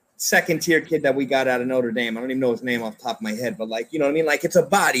the second tier kid that we got out of Notre Dame. I don't even know his name off the top of my head, but like what I mean? Like it's a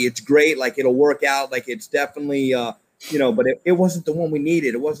body, it's great, like it'll work out, like it's definitely but it wasn't the one we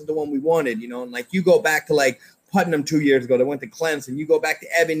needed. It wasn't the one we wanted, and like you go back to like Putnam 2 years ago, they went to Clemson. You go back to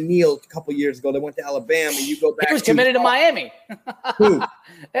Evan Neal a couple years ago, they went to Alabama. You go back. He was committed to Miami. Who?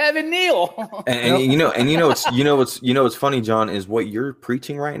 Evan Neal. What's funny, John, is what you're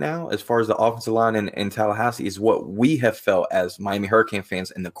preaching right now, as far as the offensive line in Tallahassee, is what we have felt as Miami Hurricane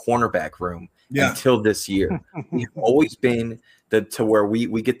fans in the cornerback room until this year. We've always been to where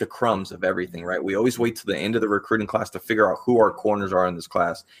we get the crumbs of everything, right? We always wait to the end of the recruiting class to figure out who our corners are in this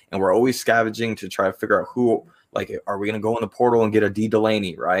class, and we're always scavenging to try to figure out who. Like, are we going to go in the portal and get a D.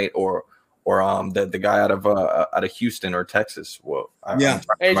 Delaney, right? Or the guy out of Houston or Texas? Well,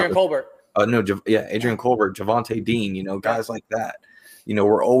 Adrian Colbert. Adrian Colbert, Javonte Dean. Guys like that.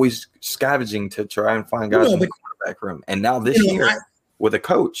 We're always scavenging to try and find guys in the cornerback room. And now this year, with a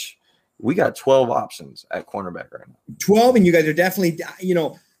coach, we got 12 options at cornerback right now. 12, and you guys are definitely,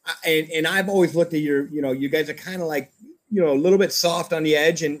 and I've always looked at you guys are kind of like, a little bit soft on the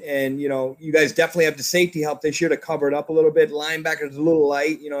edge, and you guys definitely have the safety help this year to cover it up a little bit. Linebackers a little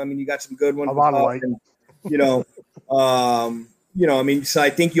light, I mean, you got some good ones. A lot of light. So I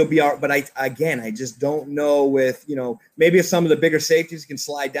think you'll be out, but I just don't know with, maybe if some of the bigger safeties can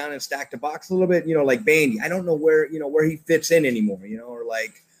slide down and stack the box a little bit, like Bandy. I don't know where he fits in anymore, or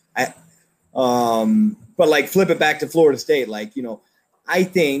like, but like flip it back to Florida State, like, I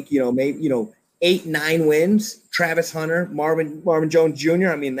think, maybe, 8-9 wins, Travis Hunter, Marvin Jones Jr.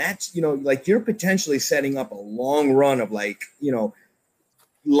 I mean, that's, like you're potentially setting up a long run of like,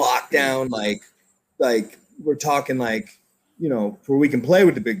 lockdown, like we're talking like, where we can play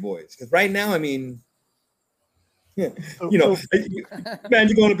with the big boys. Because right now, I mean, man, you're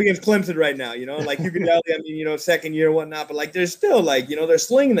going up against Clemson right now, like you can tell, I mean, second year, whatnot, but like there's still like, they're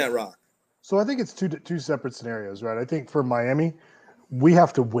slinging that rock. So I think it's two separate scenarios, right? I think for Miami, we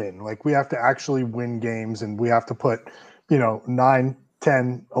have to win. Like we have to actually win games, and we have to put, 9,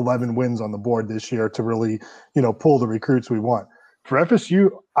 10, 11 wins on the board this year to really, pull the recruits we want. For FSU,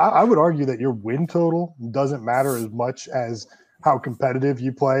 I would argue that your win total doesn't matter as much as how competitive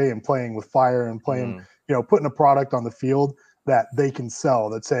you play, and playing with fire, and playing, putting a product on the field that they can sell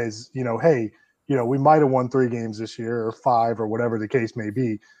that says, hey, we might have won 3 games this year or 5 or whatever the case may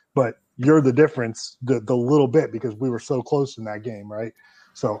be, but you're the difference, the little bit, because we were so close in that game, right?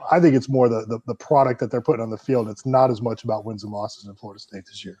 So I think it's more the product that they're putting on the field. It's not as much about wins and losses in Florida State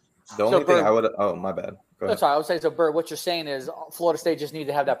this year. The only thing I would – oh, my bad. Go ahead. That's all right. I would say, so, Bert, what you're saying is Florida State just need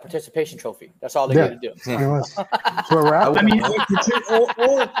to have that participation trophy. That's all they need to do. That's where we're at. I mean,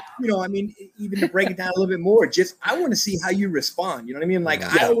 I mean, even to break it down a little bit more, just I want to see how you respond. You know what I mean? Like,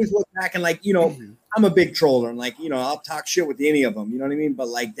 I always look back and, like, I'm a big troller, and, like, I'll talk shit with any of them. You know what I mean? But,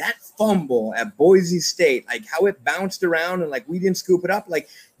 like, that fumble at Boise State, like, how it bounced around and, like, we didn't scoop it up, like,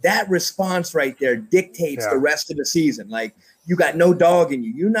 that response right there dictates the rest of the season. Like, you got no dog in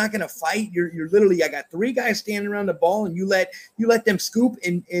you. You're not gonna fight. You're literally. I got 3 guys standing around the ball, and you let them scoop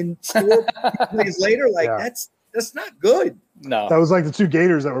and score plays later. Like that's not good. No, that was like the 2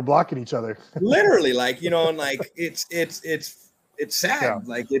 Gators that were blocking each other. Literally, like and like it's sad. Yeah.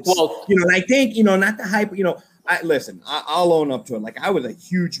 Like it's and I think not the hype. I'll own up to it. Like I was a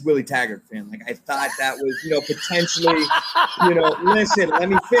huge Willie Taggart fan. Like I thought that was potentially listen. Let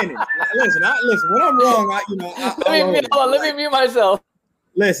me finish. Listen. When I'm wrong, let me mute myself.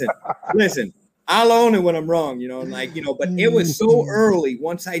 Listen. I'll own it when I'm wrong. But it was so early.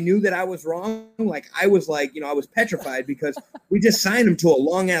 Once I knew that I was wrong, like I was like, I was petrified because we just signed him to a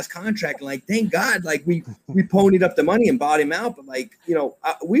long ass contract. And like, thank God, like we ponied up the money and bought him out. But like,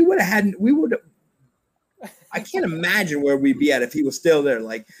 we would have I can't imagine where we'd be at if he was still there.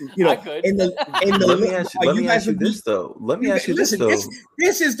 Like, you know, Let me ask you this though.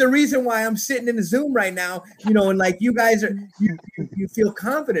 This is the reason why I'm sitting in the Zoom right now, you know, and like you guys are, you feel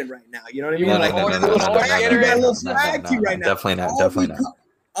confident right now. You know what I mean? You got a little swag to you right now. Definitely not.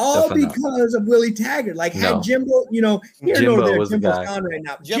 All because of Willie Taggart. Like, had Jimbo, you know, Jimbo's gone right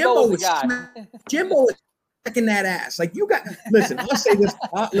now. Jimbo was smacking that ass. Like, you got, listen,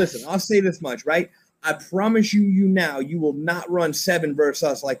 I'll say this much, right? I promise you now, you will not run 7 versus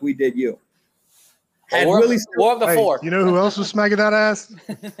us like we did you. Had Willie War of the 4. You know who else was smacking that ass?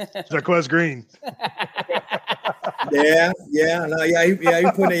 Jaquez Green. He put it. Yeah,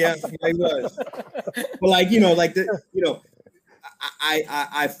 he was. But like, you know,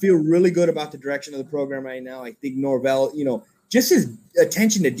 I feel really good about the direction of the program right now. I think Norvell, you know, just his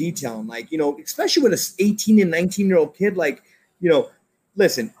attention to detail, and like, you know, especially with a 18 and 19-year-old kid, like, you know,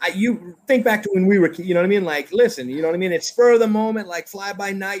 listen, you think back to when we were, you know what I mean? Like, listen, you know what I mean? It's spur of the moment, like fly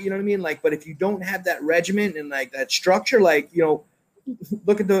by night, you know what I mean? Like, but if you don't have that regiment and like that structure, like, you know,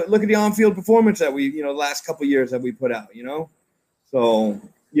 look at the on-field performance that we, you know, the last couple of years that we put out, you know? So,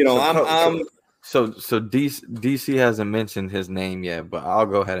 you know, So DC hasn't mentioned his name yet, but I'll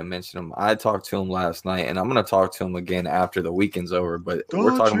go ahead and mention him. I talked to him last night, and I'm going to talk to him again after the weekend's over. But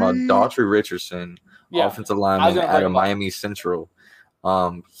we're talking about Daughtry Richardson, offensive lineman out of Miami Central.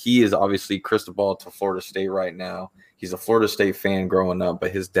 He is obviously crystal ball to Florida State right now. He's a Florida State fan growing up, but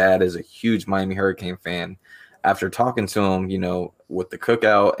his dad is a huge Miami Hurricane fan. After talking to him, you know, with the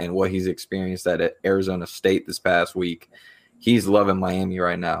cookout and what he's experienced at Arizona State this past week, he's loving Miami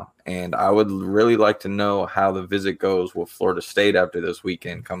right now. And I would really like to know how the visit goes with Florida State after this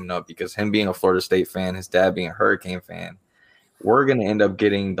weekend coming up, because him being a Florida State fan, his dad being a Hurricane fan, we're going to end up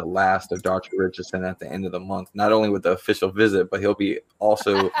getting the last of Daughtry Richardson at the end of the month, not only with the official visit, but he'll be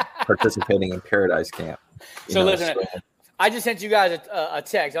also participating in Paradise Camp. Listen, I just sent you guys a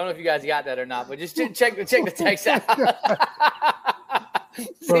text. I don't know if you guys got that or not, but just check the text out.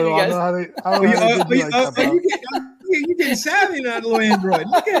 You getting savvy in that little Android.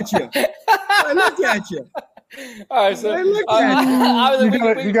 Look at you. All right, so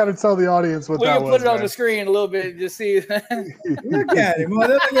you got to tell the audience what that was. We can put it on the screen a little bit and just see. Look at him.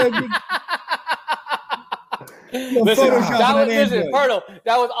 Listen, Purtle,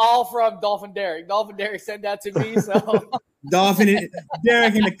 that was all from Dolphin Derek. Dolphin Derek sent that to me. So Dolphin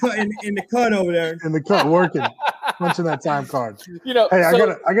Derek in the cut over there. In the cut, working, punching that time card. You know, hey,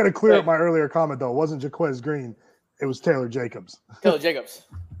 I gotta clear up my earlier comment though. It wasn't Jaquez Green. It was Taylor Jacobs. Taylor Jacobs.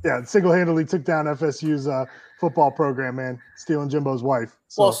 Yeah, single-handedly took down FSU's football program, man, stealing Jimbo's wife.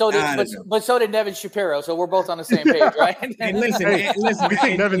 So. Well, so did Nevin Shapiro. So we're both on the same page, right? And listen, we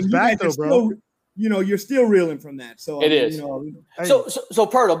think Nevin's back though, bro. You know, you're still reeling from that. So it is. You know, so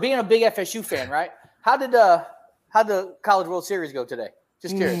Purtle, being a big FSU fan, right? How did the College World Series go today?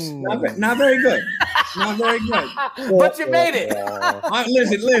 Just curious. Not very good. Not very good. But you made it.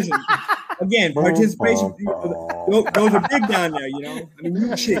 Listen. Again, participation. Those are big down there, you know. I mean, you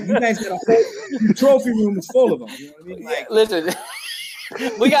guys got a whole trophy room is full of them. You know what I mean? Like, listen,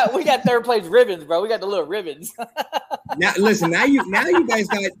 we got third place ribbons, bro. We got the little ribbons. Now you guys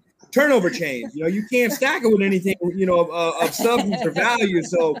got turnover chains. You know, you can't stack it with anything, you know, of substance or value.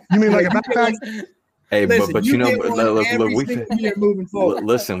 So you mean like a backpack? Hey, listen, but you know, look,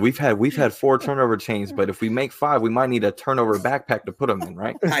 listen, we've had 4 turnover chains, but if we make 5, we might need a turnover backpack to put them in,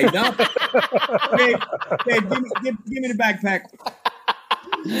 right? I know. Hey, give me the backpack.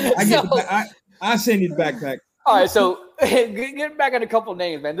 I'll send you the backpack. All right, so getting back on a couple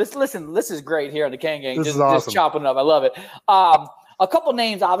names, man. This is great here on the Can Gang. This is awesome. Just chopping it up. I love it. A couple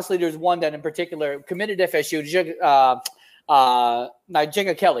names, obviously, there's one that in particular committed to FSU,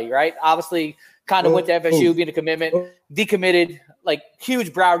 Nijinga Kelly, right? Obviously, kind of went to FSU, being a commitment, decommitted, like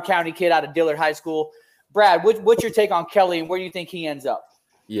huge Broward County kid out of Dillard High School. Brad, what's your take on Kelly and where do you think he ends up?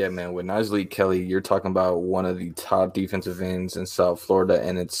 Yeah, man, with Nyjalik Kelly, you're talking about one of the top defensive ends in South Florida,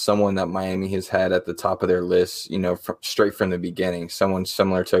 and it's someone that Miami has had at the top of their list, you know, straight from the beginning. Someone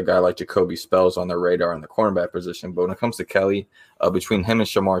similar to a guy like Jacoby Spells on their radar in the cornerback position. But when it comes to Kelly, between him and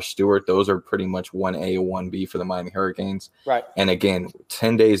Shamar Stewart, those are pretty much 1A, 1B for the Miami Hurricanes. Right. And again,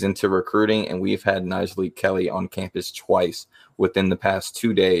 10 days into recruiting, and we've had Nyjalik Kelly on campus twice within the past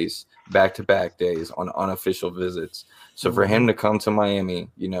 2 days, back-to-back days on unofficial visits. So for him to come to Miami,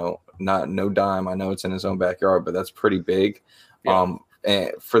 you know, no dime, I know it's in his own backyard, but that's pretty big. Yeah.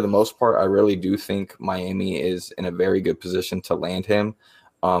 And for the most part, I really do think Miami is in a very good position to land him.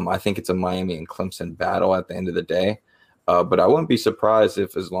 I think it's a Miami and Clemson battle at the end of the day. But I wouldn't be surprised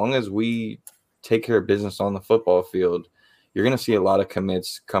if, as long as we take care of business on the football field, you're going to see a lot of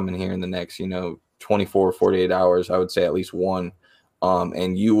commits coming here in the next, 24, 48 hours, I would say at least one.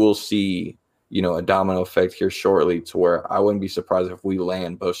 And you will see, a domino effect here shortly to where I wouldn't be surprised if we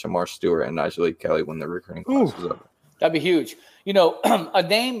land both Shamar Stewart and Najee Kelly when the recruiting class is over. That'd be huge. A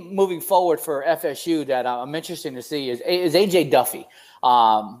name moving forward for FSU that I'm interested to see is AJ Duffy.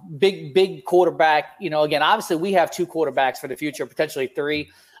 Big quarterback. Again, obviously we have 2 quarterbacks for the future, potentially 3.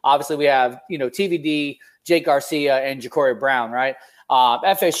 Obviously we have, TVD, Jake Garcia, and Ja'Cory Brown, right?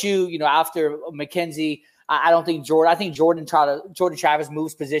 FSU, after McKenzie, I think Jordan Travis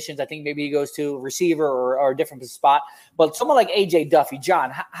moves positions. I think maybe he goes to receiver or a different spot. But someone like AJ Duffy,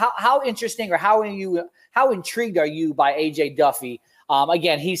 John, how interesting or how intrigued are you by AJ Duffy?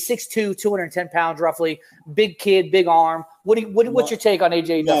 Again, he's 6'2", 210 pounds roughly, big kid, big arm. What's your take on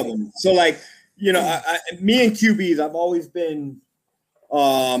AJ Duffy? So me and QBs, I've always been.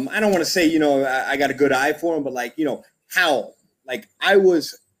 I don't want to say I got a good eye for him, but how I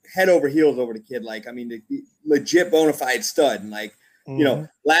was head over heels over the kid. The legit bona fide stud. And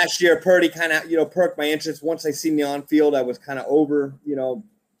last year Purdy kind of, perked my interest. Once I seen the on field, I was kind of over,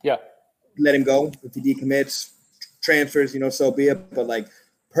 let him go. If he decommits, transfers, so be it. But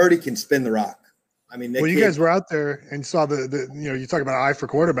Purdy can spin the rock. You guys were out there and saw you talk about eye for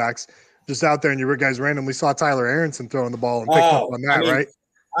quarterbacks, just out there and you guys randomly saw Tyler Aronson throwing the ball and picked up on that, right?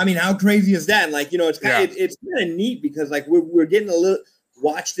 How crazy is that? It's kind of neat because we're getting a little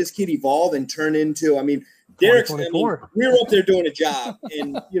watch this kid evolve and turn into. Derek's. We were up there doing a job,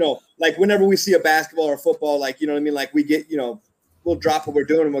 and whenever we see a basketball or football, we get we'll drop what we're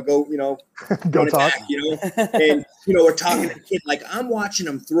doing and we'll go go talk, and we're talking to the kid. I'm watching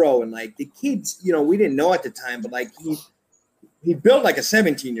him throw, and the kids, we didn't know at the time, but he built like a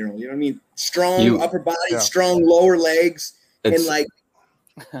 17-year-old. Strong upper body, strong lower legs, and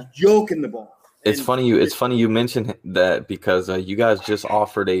joking the ball. It's funny you mentioned that because you guys just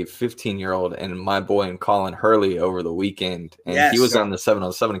offered a 15-year-old and my boy and Colin Hurley over the weekend, and he was on the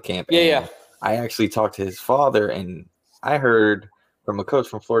 707 camp. Yeah. I actually talked to his father, and I heard from a coach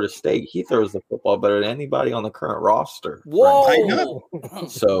from Florida State, he throws the football better than anybody on the current roster. Whoa! Right? I know.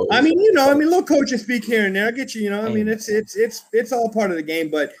 So little coaches speak here and there. I get you. It's all part of the game,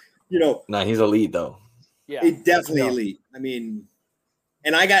 but no, he's elite though. Yeah, he's definitely elite.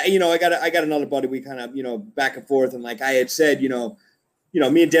 And I got another buddy. We kind of, back and forth. And I had said, me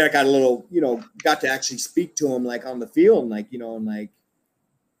and Derek got a little, got to actually speak to him on the field. And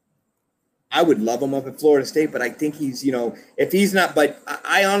I would love him up at Florida State, but I think he's, if he's not, but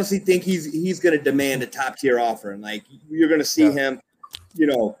I honestly think he's going to demand a top tier offer. And you're going to see him,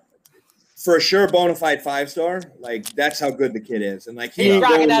 for sure, bona fide 5-star. That's how good the kid is. And he's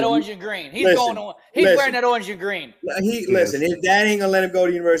rocking that orange and green. He's wearing that orange and green. His dad ain't gonna let him go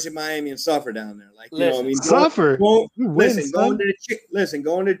to University of Miami and suffer down there. Suffer. Going to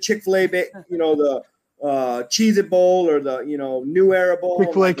the Chick-fil-A, the Cheez-It Bowl or the New Era Bowl.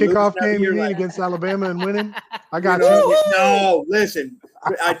 Chick-fil-A kickoff game against Alabama and winning. I got you. No, listen.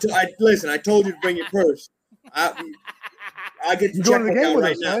 I told you to bring your purse. I get to going to the game with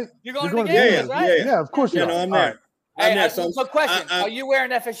right us, now. right? You're going to the game with us, right? Yeah, of course you are. No, I'm there. Hey, so question: are you wearing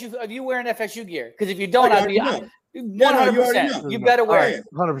FSU? Are you wearing FSU gear? Because if you don't, 100%. You better wear it.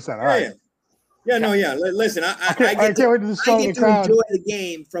 100%. All right. Listen, I can't wait to enjoy the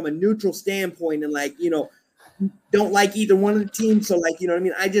game from a neutral standpoint, and don't like either one of the teams. So I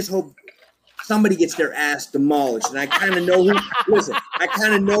just hope somebody gets their ass demolished, and I kind of know who. Listen, I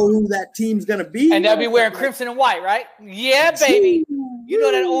kind of know who that team's gonna be, and they'll be wearing crimson and white, right? Yeah, baby. You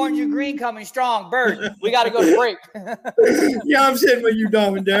know that orange and green coming strong, Bird. We got to go to break. Yeah, I'm sitting with you,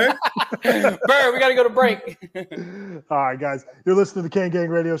 Dom and Derek. Bird, we got to go to break. All right, guys, you're listening to the Kane Gang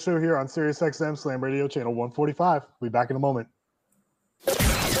Radio Show here on SiriusXM Slam Radio Channel 145. We'll be back in a moment.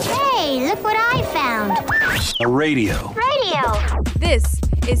 Hey, look what I found. A radio. This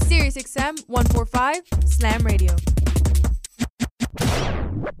is SiriusXM 145 Slam Radio.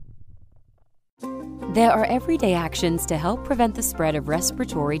 There are everyday actions to help prevent the spread of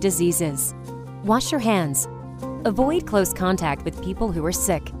respiratory diseases. Wash your hands. Avoid close contact with people who are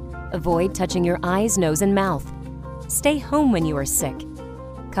sick. Avoid touching your eyes, nose, and mouth. Stay home when you are sick.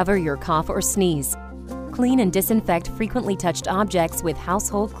 Cover your cough or sneeze. Clean and disinfect frequently touched objects with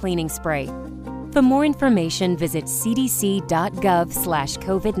household cleaning spray. For more information, visit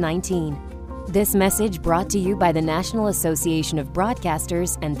cdc.gov/COVID-19. This message brought to you by the National Association of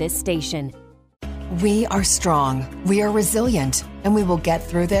Broadcasters and this station. We are strong, we are resilient, and we will get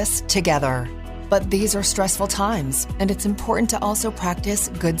through this together. But these are stressful times, and it's important to also practice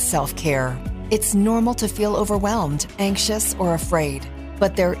good self-care. It's normal to feel overwhelmed, anxious, or afraid,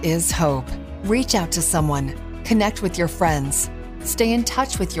 but there is hope. Reach out to someone, connect with your friends, stay in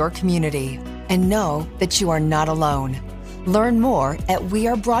touch with your community, and know that you are not alone. Learn more at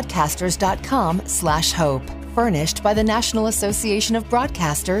wearebroadcasters.com/hope. Furnished by the National Association of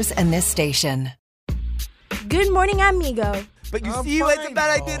Broadcasters and this station. Good morning, amigo. But you see why it's a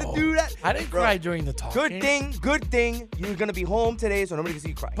bad idea to do that? I didn't cry during the talk. Good thing. You're going to be home today, so nobody can see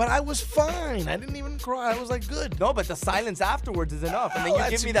you cry. But I was fine. I didn't even cry. I was like, good. No, but the silence afterwards is enough. And then you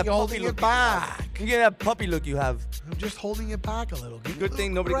give me that puppy look back. You get that puppy look you have. I'm just holding it back a little. Good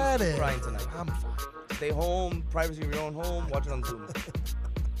thing nobody can see you crying tonight. I'm fine. Stay home, privacy of your own home, watch it on Zoom.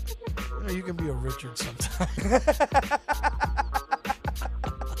 You can be a Richard sometime.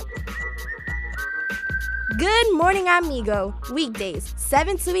 Good morning, amigo. Weekdays,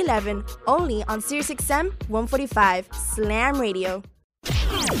 7 to 11, only on SiriusXM 145 Slam Radio.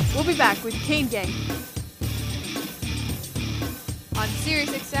 We'll be back with Kane Gang on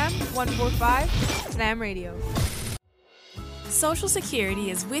SiriusXM 145 Slam Radio. Social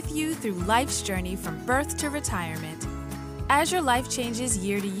Security is with you through life's journey from birth to retirement. As your life changes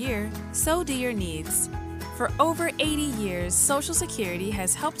year to year, so do your needs. For over 80 years, Social Security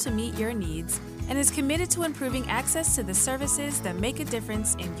has helped to meet your needs and is committed to improving access to the services that make a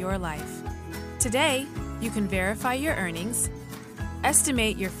difference in your life. Today, you can verify your earnings,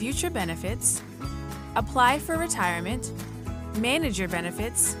 estimate your future benefits, apply for retirement, manage your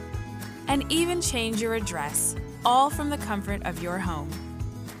benefits, and even change your address, all from the comfort of your home.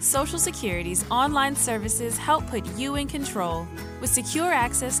 Social Security's online services help put you in control with secure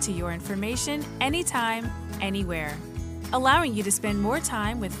access to your information anytime, anywhere, allowing you to spend more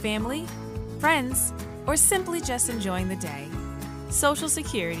time with family, friends, or simply just enjoying the day. Social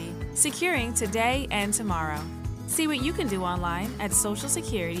Security, securing today and tomorrow. See what you can do online at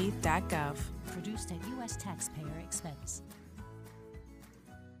socialsecurity.gov. Produced at U.S. taxpayer expense.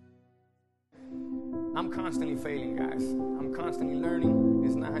 I'm constantly failing, guys. I'm constantly learning.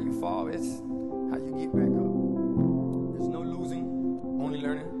 It's not how you fall, it's how you get back up. There's no losing, only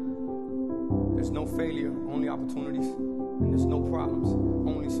learning. There's no failure, only opportunities. And there's no problems,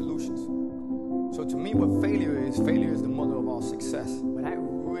 only solutions. So to me, what failure is the mother of all success. But I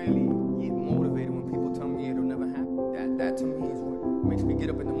really get motivated when people tell me it'll never happen. That to me is what makes me get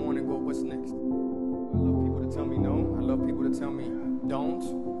up in the morning and go, what's next? I love people to tell me no. I love people to tell me don't,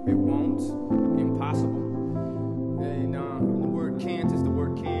 it won't, impossible. And the word can't is the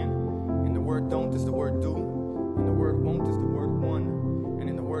word can, and the word don't is the word do, and the word won't is the word won, and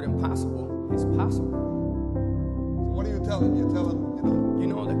in the word impossible is possible. So what are you telling? You're telling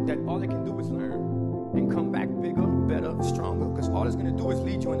that all they can do is learn and come back bigger, better, stronger, because all it's going to do is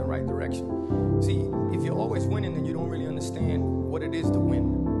lead you in the right direction. See, if you're always winning, then you don't really understand what it is to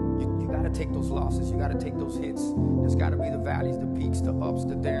win. You got to take those losses. You got to take those hits. There's got to be the valleys, the peaks, the ups,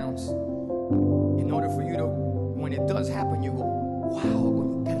 the downs. In order for you to, when it does happen, you go,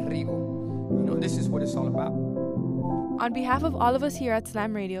 wow, qué rico. This is what it's all about. On behalf of all of us here at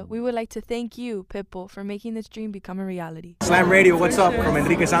Slam Radio, we would like to thank you, Pitbull, for making this dream become a reality. Slam Radio, what's up? From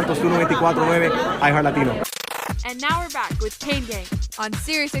Enrique Santos, 1249, iHeart Latino. And now we're back with Kane Gang on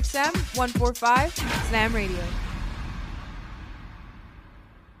SiriusXM 145 Slam Radio.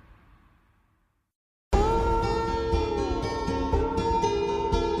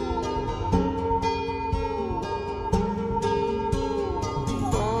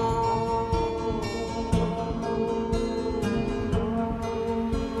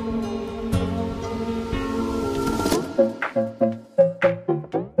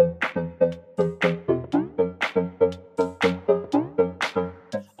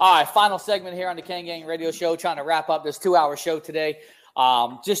 All right, final segment here on the Kane Gang Radio Show, trying to wrap up this 2-hour show today.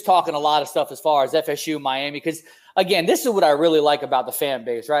 Just talking a lot of stuff as far as FSU, Miami, because, again, this is what I really like about the fan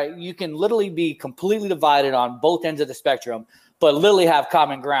base, right? You can literally be completely divided on both ends of the spectrum, but literally have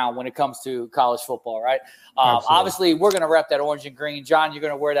common ground when it comes to college football, right? Obviously, we're going to rep that orange and green. John, you're going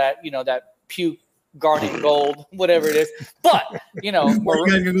to wear that, that puke garnet gold, whatever it is. But, you're going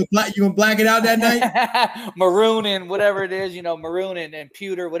to black it out that night? Maroon and whatever it is, maroon and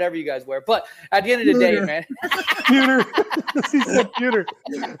pewter, whatever you guys wear. But at the end of the day, man. Pewter. He said pewter.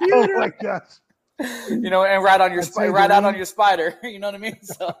 Oh, my gosh. And right on your out on your spider. You know what I mean?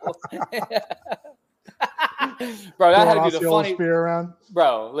 So, bro, that had to be the funny spear around.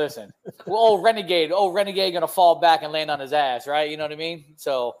 Bro, listen. Old Renegade gonna fall back and land on his ass, right? You know what I mean?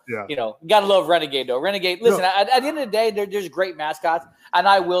 So, gotta love Renegade though. Renegade. Listen, at the end of the day, there's great mascots, and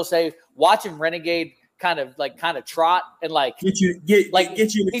I will say, watching Renegade kind of trot and get you in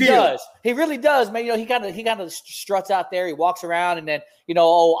the field. Does. He really does, man. He kind of struts out there. He walks around, and then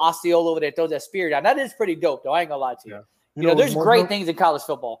Osceola over there throws that spear down. That is pretty dope, though. I ain't gonna lie to you. Yeah. There's great things in college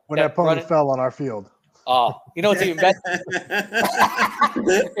football. When that pony fell on our field. You know what's even better?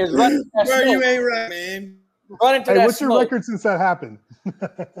 Is running that Bro, you smoke. ain't right, man. Running through Hey, that what's your smoke. record since that happened?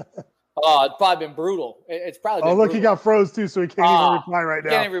 It's probably been brutal. It's probably been Oh, look, brutal. he got froze too, so he can't even reply right now.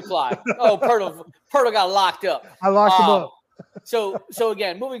 Can't even reply. Oh, Pirtle got locked up. I locked him up. So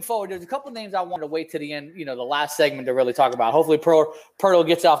again, moving forward, there's a couple names I wanted to wait to the end, the last segment to really talk about. Hopefully Pirtle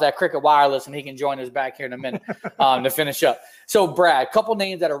gets off that Cricket Wireless and he can join us back here in a minute to finish up. So Brad, a couple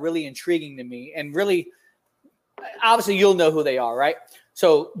names that are really intriguing to me and really, obviously you'll know who they are, right?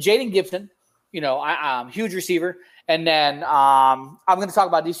 So Jaden Gibson, huge receiver. And then I'm going to talk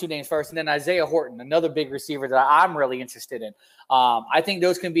about these two names first. And then Isaiah Horton, another big receiver that I'm really interested in. I think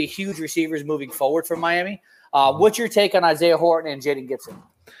those can be huge receivers moving forward for Miami. What's your take on Isaiah Horton and Jaden Gibson?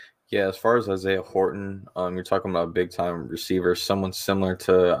 Yeah, as far as Isaiah Horton, you're talking about a big-time receiver, someone similar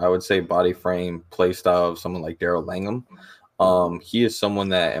to, I would say, body frame, play style of someone like Daryl Langham. He is someone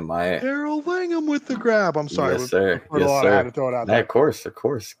that Daryl Langham with the grab. I'm sorry. Yes, sir. Yes, sir. I had to throw it out there. Of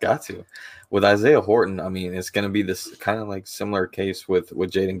course. Got to. With Isaiah Horton, I mean, it's going to be this kind of like similar case with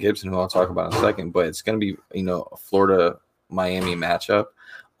Jaden Gibson, who I'll talk about in a second, but it's going to be, a Florida-Miami matchup.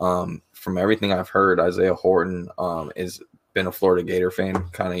 From everything I've heard, Isaiah Horton is been a Florida Gator fan,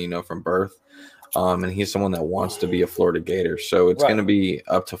 kind of, from birth. And he's someone that wants to be a Florida Gator. So it's going to be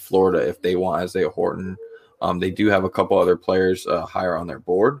up to Florida if they want Isaiah Horton. They do have a couple other players higher on their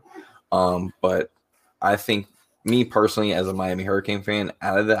board. But I think, me personally, as a Miami Hurricane fan,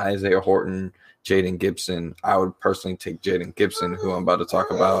 out of the Isaiah Horton, Jaden Gibson, I would personally take Jaden Gibson, who I'm about to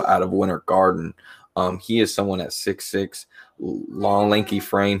talk about, out of Winter Garden. He is someone at 6'6", long, lanky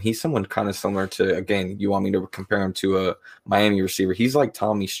frame. He's someone kind of similar to, again, you want me to compare him to a Miami receiver. He's like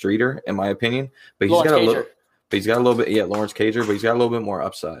Tommy Streeter, in my opinion, but he's got a little bit, Lawrence Cager, but he's got a little bit more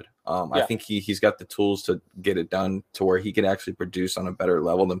upside. I think he's got the tools to get it done to where he can actually produce on a better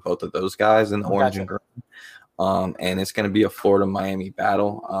level than both of those guys in the orange and green. And it's going to be a Florida-Miami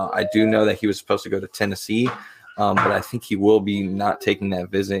battle. I do know that he was supposed to go to Tennessee, but I think he will be not taking that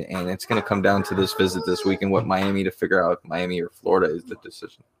visit, and it's going to come down to this visit this week and what Miami to figure out if Miami or Florida is the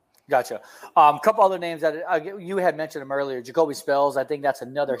decision. Gotcha. A couple other names that you had mentioned them earlier. Jacoby Spells, I think that's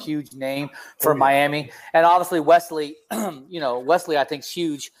another huge name for Miami. And obviously Wesley, Wesley I think is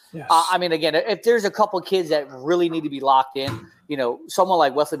huge. Yes. I mean, again, if there's a couple kids that really need to be locked in, someone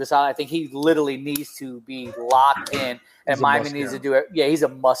like Wesley Bissalia, I think he literally needs to be locked in, and Miami needs to do it. Yeah, he's a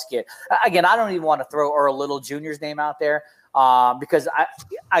must get. Again, I don't even want to throw Earl Little Jr.'s name out there. Because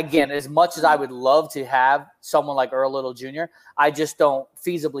as much as I would love to have someone like Earl Little Jr., I just don't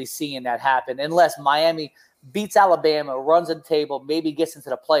feasibly seeing that happen unless Miami beats Alabama, runs the table, maybe gets into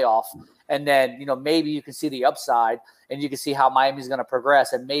the playoff, and then, maybe you can see the upside and you can see how Miami's going to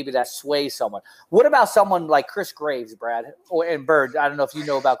progress, and maybe that sways someone. What about someone like Chris Graves, Brad, and Bird? I don't know if you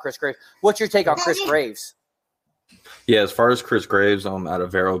know about Chris Graves. What's your take on Chris Graves? Yeah, as far as Chris Graves, out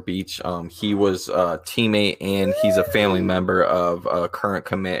of Vero Beach, he was a teammate and he's a family member of a current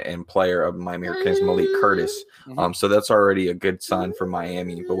commit and player of Miami Hurricanes, Malik Curtis. So that's already a good sign for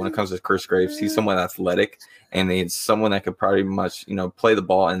Miami. But when it comes to Chris Graves, he's someone athletic, and he's someone that could probably play the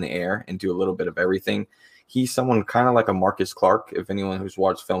ball in the air and do a little bit of everything. He's someone kind of like a Marcus Clark. If anyone who's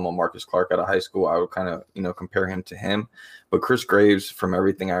watched film on Marcus Clark out of high school, I would kind of, compare him to him. But Chris Graves, from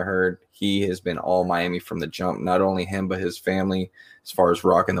everything I heard, he has been all Miami from the jump. Not only him, but his family, as far as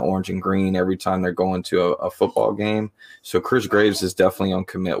rocking the orange and green every time they're going to a football game. So Chris Graves is definitely on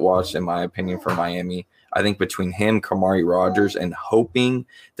commit watch, in my opinion, for Miami. I think between him, Kamari Rogers, and hoping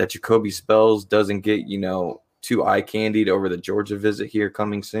that Jacoby Spells doesn't get, too eye-candied over the Georgia visit here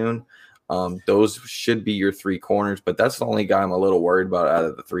coming soon, those should be your three corners, but that's the only guy I'm a little worried about out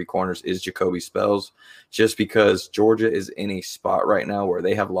of the three corners is Jacoby Spells, just because Georgia is in a spot right now where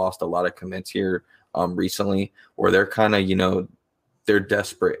they have lost a lot of commits here recently, where they're kind of, they're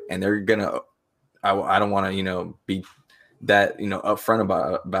desperate, and they're going to – I don't want to, be that, upfront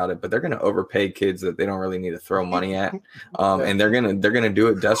about it, but they're going to overpay kids that they don't really need to throw money at, and they're going to do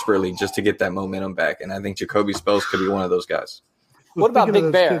it desperately just to get that momentum back, and I think Jacoby Spells could be one of those guys. What about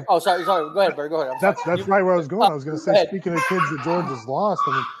Big Bear? Kids, sorry. Go ahead, Bird. Go ahead. That's right where I was going. I was going to say, speaking of kids that Georgia's lost,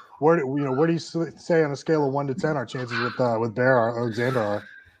 I mean, where do you say on a scale of 1 to 10 our chances with Bear Alexander are?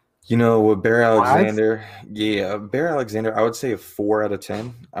 With Bear Alexander, Bear Alexander, I would say a 4 out of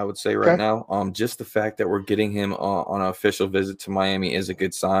 10. I would say right now, just the fact that we're getting him on an official visit to Miami is a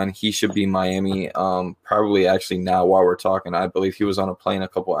good sign. He should be Miami. Probably actually now while we're talking, I believe he was on a plane a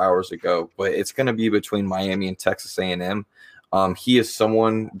couple hours ago. But it's going to be between Miami and Texas A&M. He is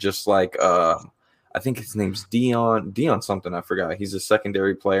someone just like I think his name's Dion something, I forgot. He's a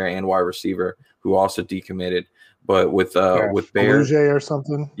secondary player and wide receiver who also decommitted. But with Bear Bouger or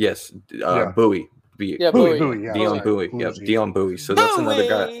something. Yes, Bowie. Bowie. Yeah. Dion Bowie. Yep, Dion Bowie. So that's another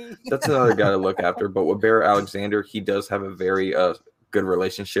guy. That's another guy to look after. But with Bear Alexander, he does have a very good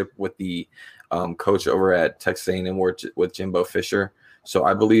relationship with the coach over at Texas A&M with Jimbo Fisher. So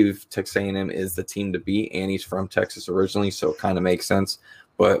I believe Texas A&M is the team to beat, and he's from Texas originally, so it kind of makes sense.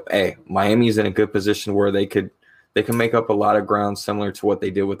 But hey, Miami's in a good position where they can make up a lot of ground, similar to what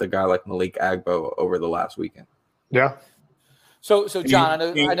they did with a guy like Malik Agbo over the last weekend. Yeah. So John,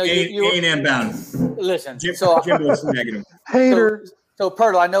 I know you A&M bound. Listen, Jimbo's negative. Hater. So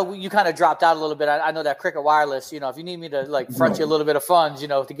Pirtle, I know you kind of dropped out a little bit. I know that Cricket Wireless, if you need me to front you a little bit of funds,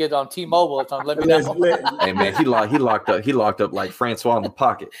 to get on T-Mobile or something, let me know. Hey man, he locked up like Francois in the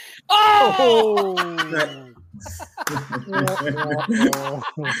pocket. Oh!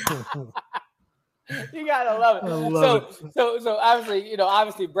 You gotta love it. So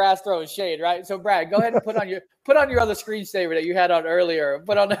obviously Brad's throwing shade, right? So Brad, go ahead and put on your other screensaver that you had on earlier.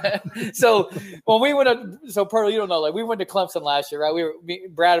 Put on that. So when we went to Pearl, you don't know, we went to Clemson last year, right?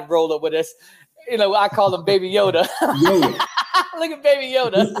 Brad rolled up with us. I called him Baby Yoda. Look at Baby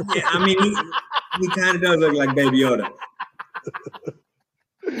Yoda. Yeah, I mean, he kind of does look like Baby Yoda.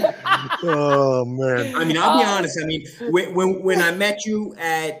 Oh man! I mean, I'll be honest. I mean, when I met you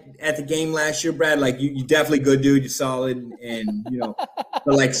at the game last year, Brad, you definitely good dude. You're solid, and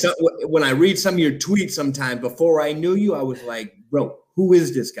but when I read some of your tweets, sometimes before I knew you, I was like, bro, who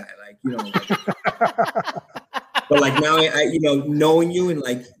is this guy? But now, knowing you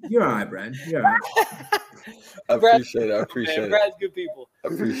and you're all right, Brad. You're all right. I appreciate it. Brad's good people. I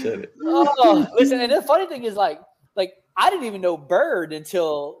appreciate it. Oh, listen, and the funny thing is, I didn't even know Bird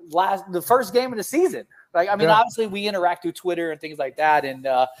until the first game of the season. Obviously we interact through Twitter and things like that, and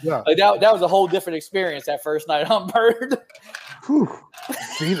that was a whole different experience that first night on Bird.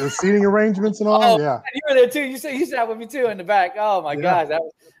 The seating arrangements and all. Yeah, and you were there too. You sat with me too in the back. Oh my gosh, that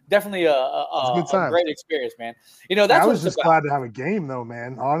was definitely a great experience, man. I was just glad to have a game though,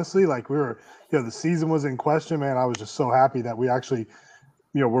 man. Honestly, we were, the season was in question, man. I was just so happy that we actually,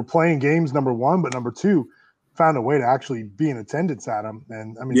 we're playing games, number one, but number two, found a way to actually be in attendance at them.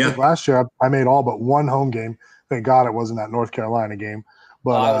 And I mean, last year I made all but one home game. Thank God it wasn't that North Carolina game.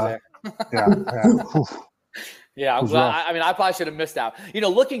 But I was there. Yeah, I'm glad. rough. I mean, I probably should have missed out.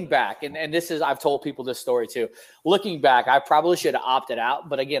 Looking back, and this is, I've told people this story too. Looking back, I probably should have opted out.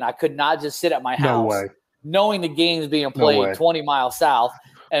 But again, I could not just sit at my house knowing the game's being played 20 miles south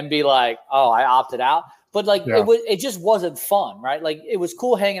and be like, oh, I opted out. But it just wasn't fun, right? It was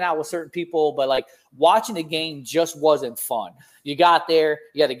cool hanging out with certain people, but watching the game just wasn't fun. You got there,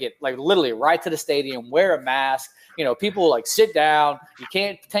 you had to get literally right to the stadium, wear a mask. People sit down. You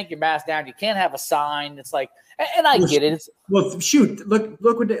can't take your mask down. You can't have a sign. It's and I get it. Well, shoot, look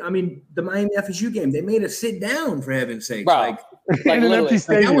what the Miami FSU game. They made us sit down, for heaven's sake. Bro,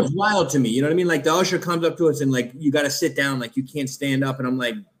 that was wild to me. You know what I mean? The usher comes up to us and you got to sit down. You can't stand up. And I'm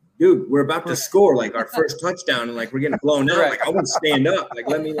like, dude, we're about to score our first touchdown, and we're getting blown out. I want to stand up.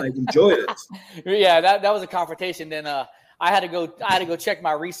 Let me enjoy this. Yeah, that was a confrontation. Then I had to go check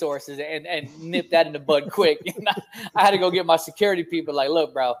my resources and nip that in the bud quick. I had to go get my security people.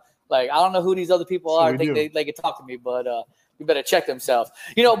 Look, bro. I don't know who these other people are. I think they could talk to me, but you better check themselves.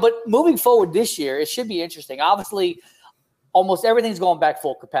 But moving forward this year, it should be interesting. Obviously, almost everything's going back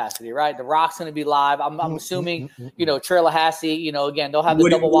full capacity, right? The Rock's going to be live. I'm assuming, Trelahassee, again, they'll have the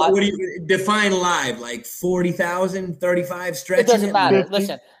double wide. What do you define live? 40,000, 35 stretching? It doesn't matter.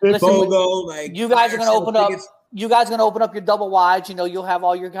 Listen. Bogo, you guys are going to open up. You guys are going to open up your double wides. You'll have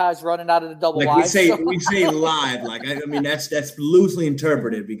all your guys running out of the double wides. We say live. I mean, that's loosely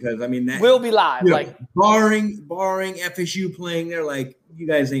interpreted because, I mean, that will be live. Barring FSU playing there, you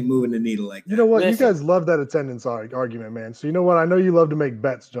guys ain't moving the needle like that. You know what? Listen. You guys love that attendance argument, man. So you know what? I know you love to make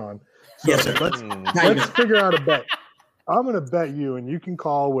bets, John. So yes, sir. Let's figure out a bet. I'm going to bet you, and you can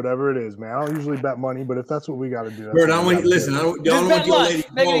call whatever it is, man. I don't usually bet money, but if that's what we got to do. Bert, I don't want your lady.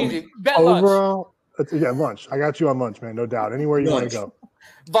 Make it easy. Bet overall, lunch. I got you on lunch, man. No doubt. Anywhere you want to go.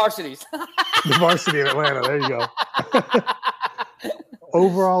 Varsities. The varsity in Atlanta. There you go.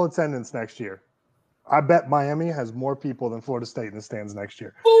 Overall attendance next year. I bet Miami has more people than Florida State in the stands next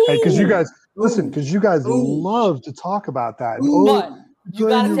year. Ooh. Hey, because you guys love to talk about that. But you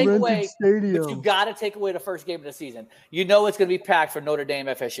got to take away. But you got to take away the first game of the season. It's going to be packed for Notre Dame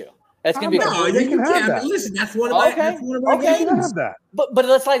FSU. That's going to be. They can have that. Listen, that's one of my games. But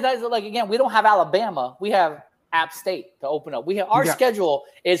it's again, we don't have Alabama. We have App State to open up. Our schedule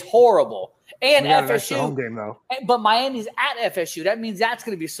is horrible. And FSU home game though. But Miami's at FSU. That means that's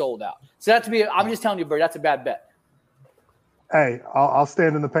going to be sold out. So I'm just telling you, Bird, that's a bad bet. Hey, I'll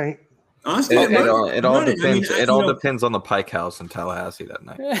stand in the paint. It all depends. It all depends on the Pike House in Tallahassee that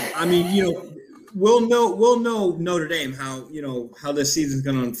night. I mean, we'll know Notre Dame how this season's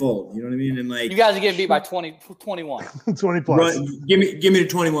going to unfold. You know what I mean? And like you guys are getting beat by 21. 20 plus. Give me the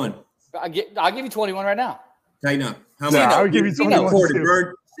 21. I'll give you 21 right now. Tighten up. How Yeah, much? I would give you 21 recorded, too.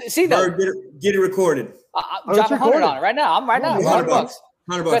 Bird. See that? Bird, get it recorded. Drop 100 on it right now. I'm right now. $100 bucks.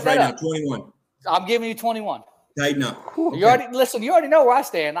 $100 right now. 21. I'm giving you 21. Tighten up. Okay. You already know where I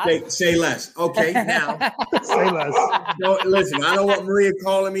stand. Say less. Okay, now. Say less. No, listen, I don't want Maria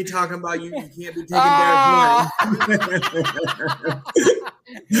calling me talking about you can't be taking Derek's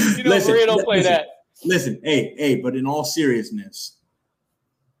money. Maria don't play that. Listen, hey, but in all seriousness,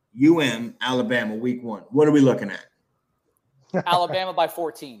 Alabama, week 1. What are we looking at? Alabama by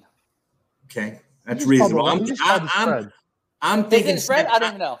 14. Okay, that's reasonable. I'm thinking spread. I don't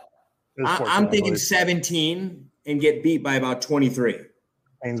even know. I'm thinking 17 and get beat by about 23.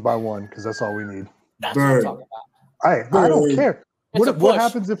 Canes by 1 because that's all we need. That's what I'm talking about. I don't care. What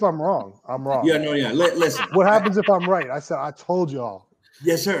happens if I'm wrong? I'm wrong. Yeah, no, yeah. Listen. What happens if I'm right? I told y'all.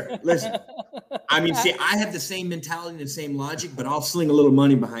 Yes, sir. Listen. I mean, see, I have the same mentality and the same logic, but I'll sling a little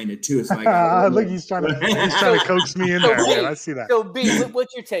money behind it too. So look, he's trying to coax me in there. Man. I see that. So, B,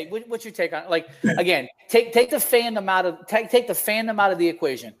 what's your take? What's your take on again? Take the fandom out of the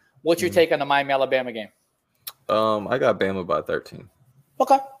equation. What's your take on the Miami Alabama game? I got Bama by 13.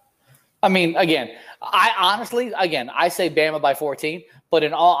 Okay. I mean, I say Bama by 14, but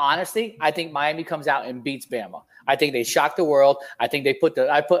in all honesty, I think Miami comes out and beats Bama. I think they shock the world. I think they put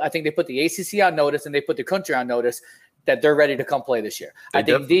the ACC on notice and they put the country on notice that they're ready to come play this year. I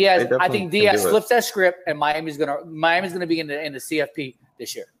think Diaz flips that script and Miami's gonna be in the CFP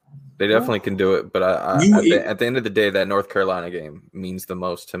this year. They definitely can do it, but at the end of the day, that North Carolina game means the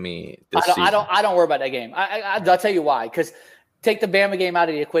most to me this season. I don't worry about that game. I'll tell you why. Because take the Bama game out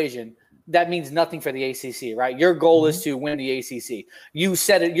of the equation, that means nothing for the ACC, right? Your goal is to win the ACC. You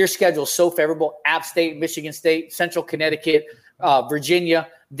said it. Your schedule is so favorable: App State, Michigan State, Central Connecticut, Virginia.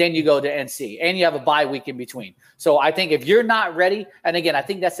 Then you go to NC, and you have a bye week in between. So I think if you're not ready, and again, I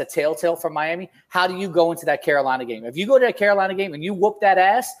think that's a telltale for Miami. How do you go into that Carolina game? If you go to that Carolina game and you whoop that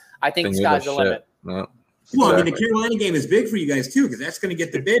ass, I think the sky's the limit. No. Well, I mean, the Carolina game is big for you guys too, because that's going to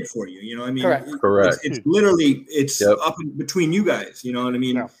get the bid for you. You know, I mean, correct. It's literally up in between you guys. You know what I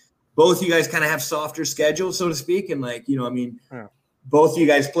mean? Yeah. Both you guys kind of have softer schedules, so to speak, and both of you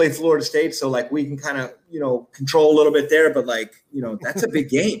guys play Florida State, so we can kind of control a little bit there. But that's a big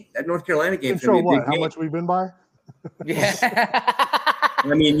game. That North Carolina game. Control what? How much we've been by? Yeah.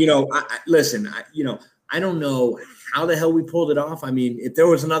 I mean, I don't know how the hell we pulled it off. I mean, if there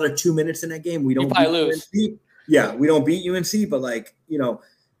was another 2 minutes in that game, we don't lose. UNC. Yeah, we don't beat UNC, but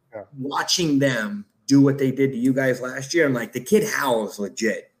watching them do what they did to you guys last year, and the kid Howell's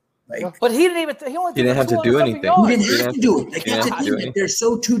legit. But he didn't have to do anything. He didn't have to do it. They're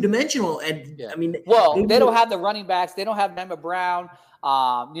so two-dimensional, and I mean, they don't have the running backs. They don't have Memba Brown.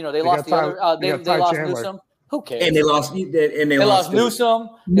 They lost the other. They lost Newsome. Who cares? And they lost. They lost Newsome.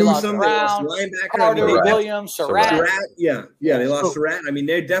 They lost Brown. Carter Williams. Surratt. Yeah. They lost Surratt. I mean,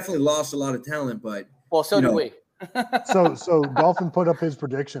 they definitely lost a lot of talent, but so do we. So Dolphin put up his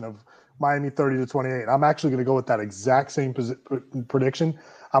prediction of Miami 30-28. I'm actually going to go with that exact same prediction.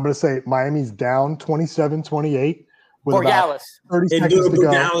 I'm going to say Miami's down 27-28 with about 30 seconds to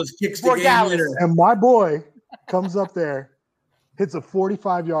go. Dallas kicks the game winner. And my boy comes up there, hits a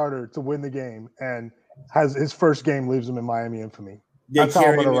 45-yarder to win the game, and has his first game leaves him in Miami infamy. That's how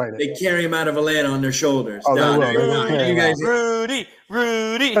I'm going to write it. They carry him out of Atlanta on their shoulders. Oh, they will.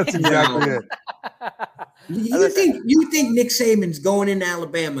 Rudy. That's exactly it. You think Nick Saban's going into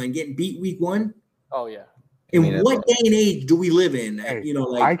Alabama and getting beat week 1? Oh yeah. What day and age do we live in? Hey,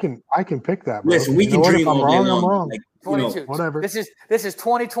 I can pick that. Bro. Listen, we can dream all day long. I'm wrong. 22. Whatever. This is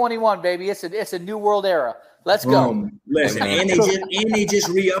 2021, baby. It's a new world era. Let's go. Listen, and they just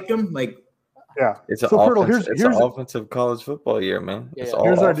re-upped them. Yeah, it's an offensive college football year, man. Yeah.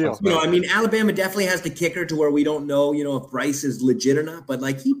 Here's our deal. I mean, Alabama definitely has the kicker to where we don't know, if Bryce is legit or not. But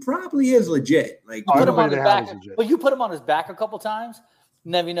he probably is legit. You put him on his back. Well, you put him on his back a couple times.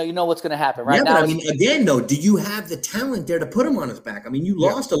 Never know. You know what's going to happen, right? Yeah, now, but I mean, again, though, do you have the talent there to put him on his back? I mean, you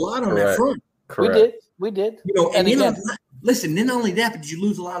lost a lot on that front. Correct. We did. And again, listen. Not only that, but did you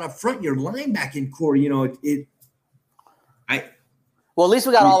lose a lot up front? Your linebacking core. Well, at least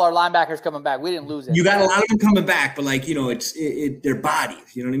we got all our linebackers coming back. We didn't lose it. You got a lot of them coming back, but like, you know, it's their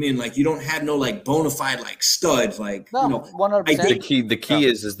bodies. You know what I mean? Like, you don't have no like bona fide like studs. Like, no, you know, 100%. The key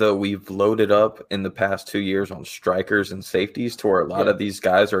is though we've loaded up in the past 2 years on strikers and safeties to where a lot of these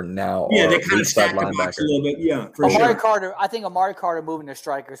guys are now they kind of stack the box a little bit. Yeah, for Amari sure. Carter. I think Amari Carter moving to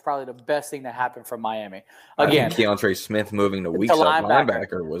striker is probably the best thing that happened for Miami. I Again, think Keontre Smith moving to weak side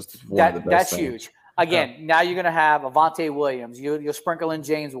linebacker was one of the best That's things. huge. Again, now you're going to have Avante Williams. You'll sprinkle in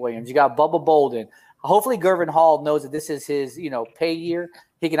James Williams. You got Bubba Bolden. Hopefully, Gervin Hall knows that this is his, pay year.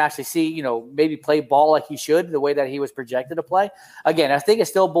 He can actually see, maybe play ball like he should, the way that he was projected to play. Again, I think it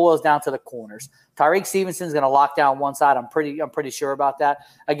still boils down to the corners. Tyreek Stevenson's going to lock down one side. I'm pretty sure about that.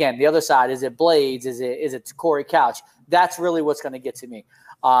 Again, the other side, is it Blades? Is it Corey Couch? That's really what's going to get to me.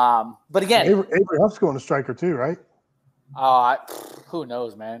 But again, Avery Huff's going to striker too, right? Who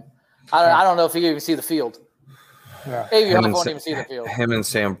knows, man? I don't know if he can even see the field. Yeah. Avery Huff won't even see the field. Him and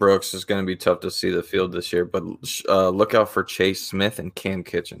Sam Brooks is going to be tough to see the field this year, but look out for Chase Smith and Cam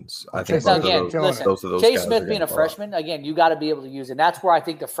Kitchens. I think both of those Chase guys Smith are being a fall freshman, again, you got to be able to use it. And that's where I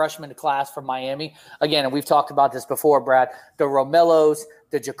think the freshman class from Miami, again, and we've talked about this before, Brad, the Romelos,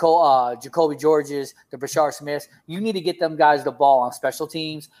 the Jacoby Georges, the Brashard Smiths, you need to get them guys the ball on special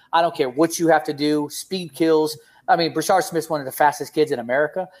teams. I don't care what you have to do, speed kills. I mean, Brashard Smith's one of the fastest kids in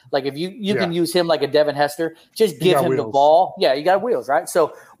America. Like, if you can use him like a Devin Hester, just give him the ball. Yeah, you got wheels, right?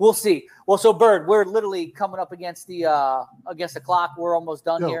 So we'll see. Well, so Bird, we're literally coming up against the clock. We're almost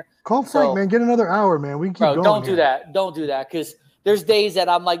done here. Call Frank, man. Get another hour, man. We can keep going. Don't do that. Don't do that, because there's days that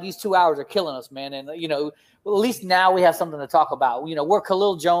I'm like, these 2 hours are killing us, man. And at least now we have something to talk about. We're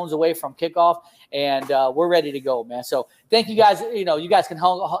Khalil Jones away from kickoff, and we're ready to go, man. So thank you guys. You guys can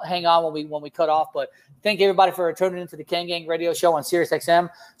hang on when we cut off, but thank everybody for tuning into the Ken Gang Radio Show on Sirius XM,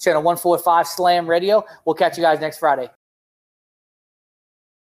 channel 145 Slam Radio. We'll catch you guys next Friday.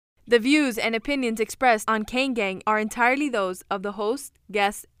 The views and opinions expressed on Kane Gang are entirely those of the host,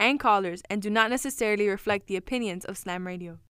 guests, and callers, and do not necessarily reflect the opinions of Slam Radio.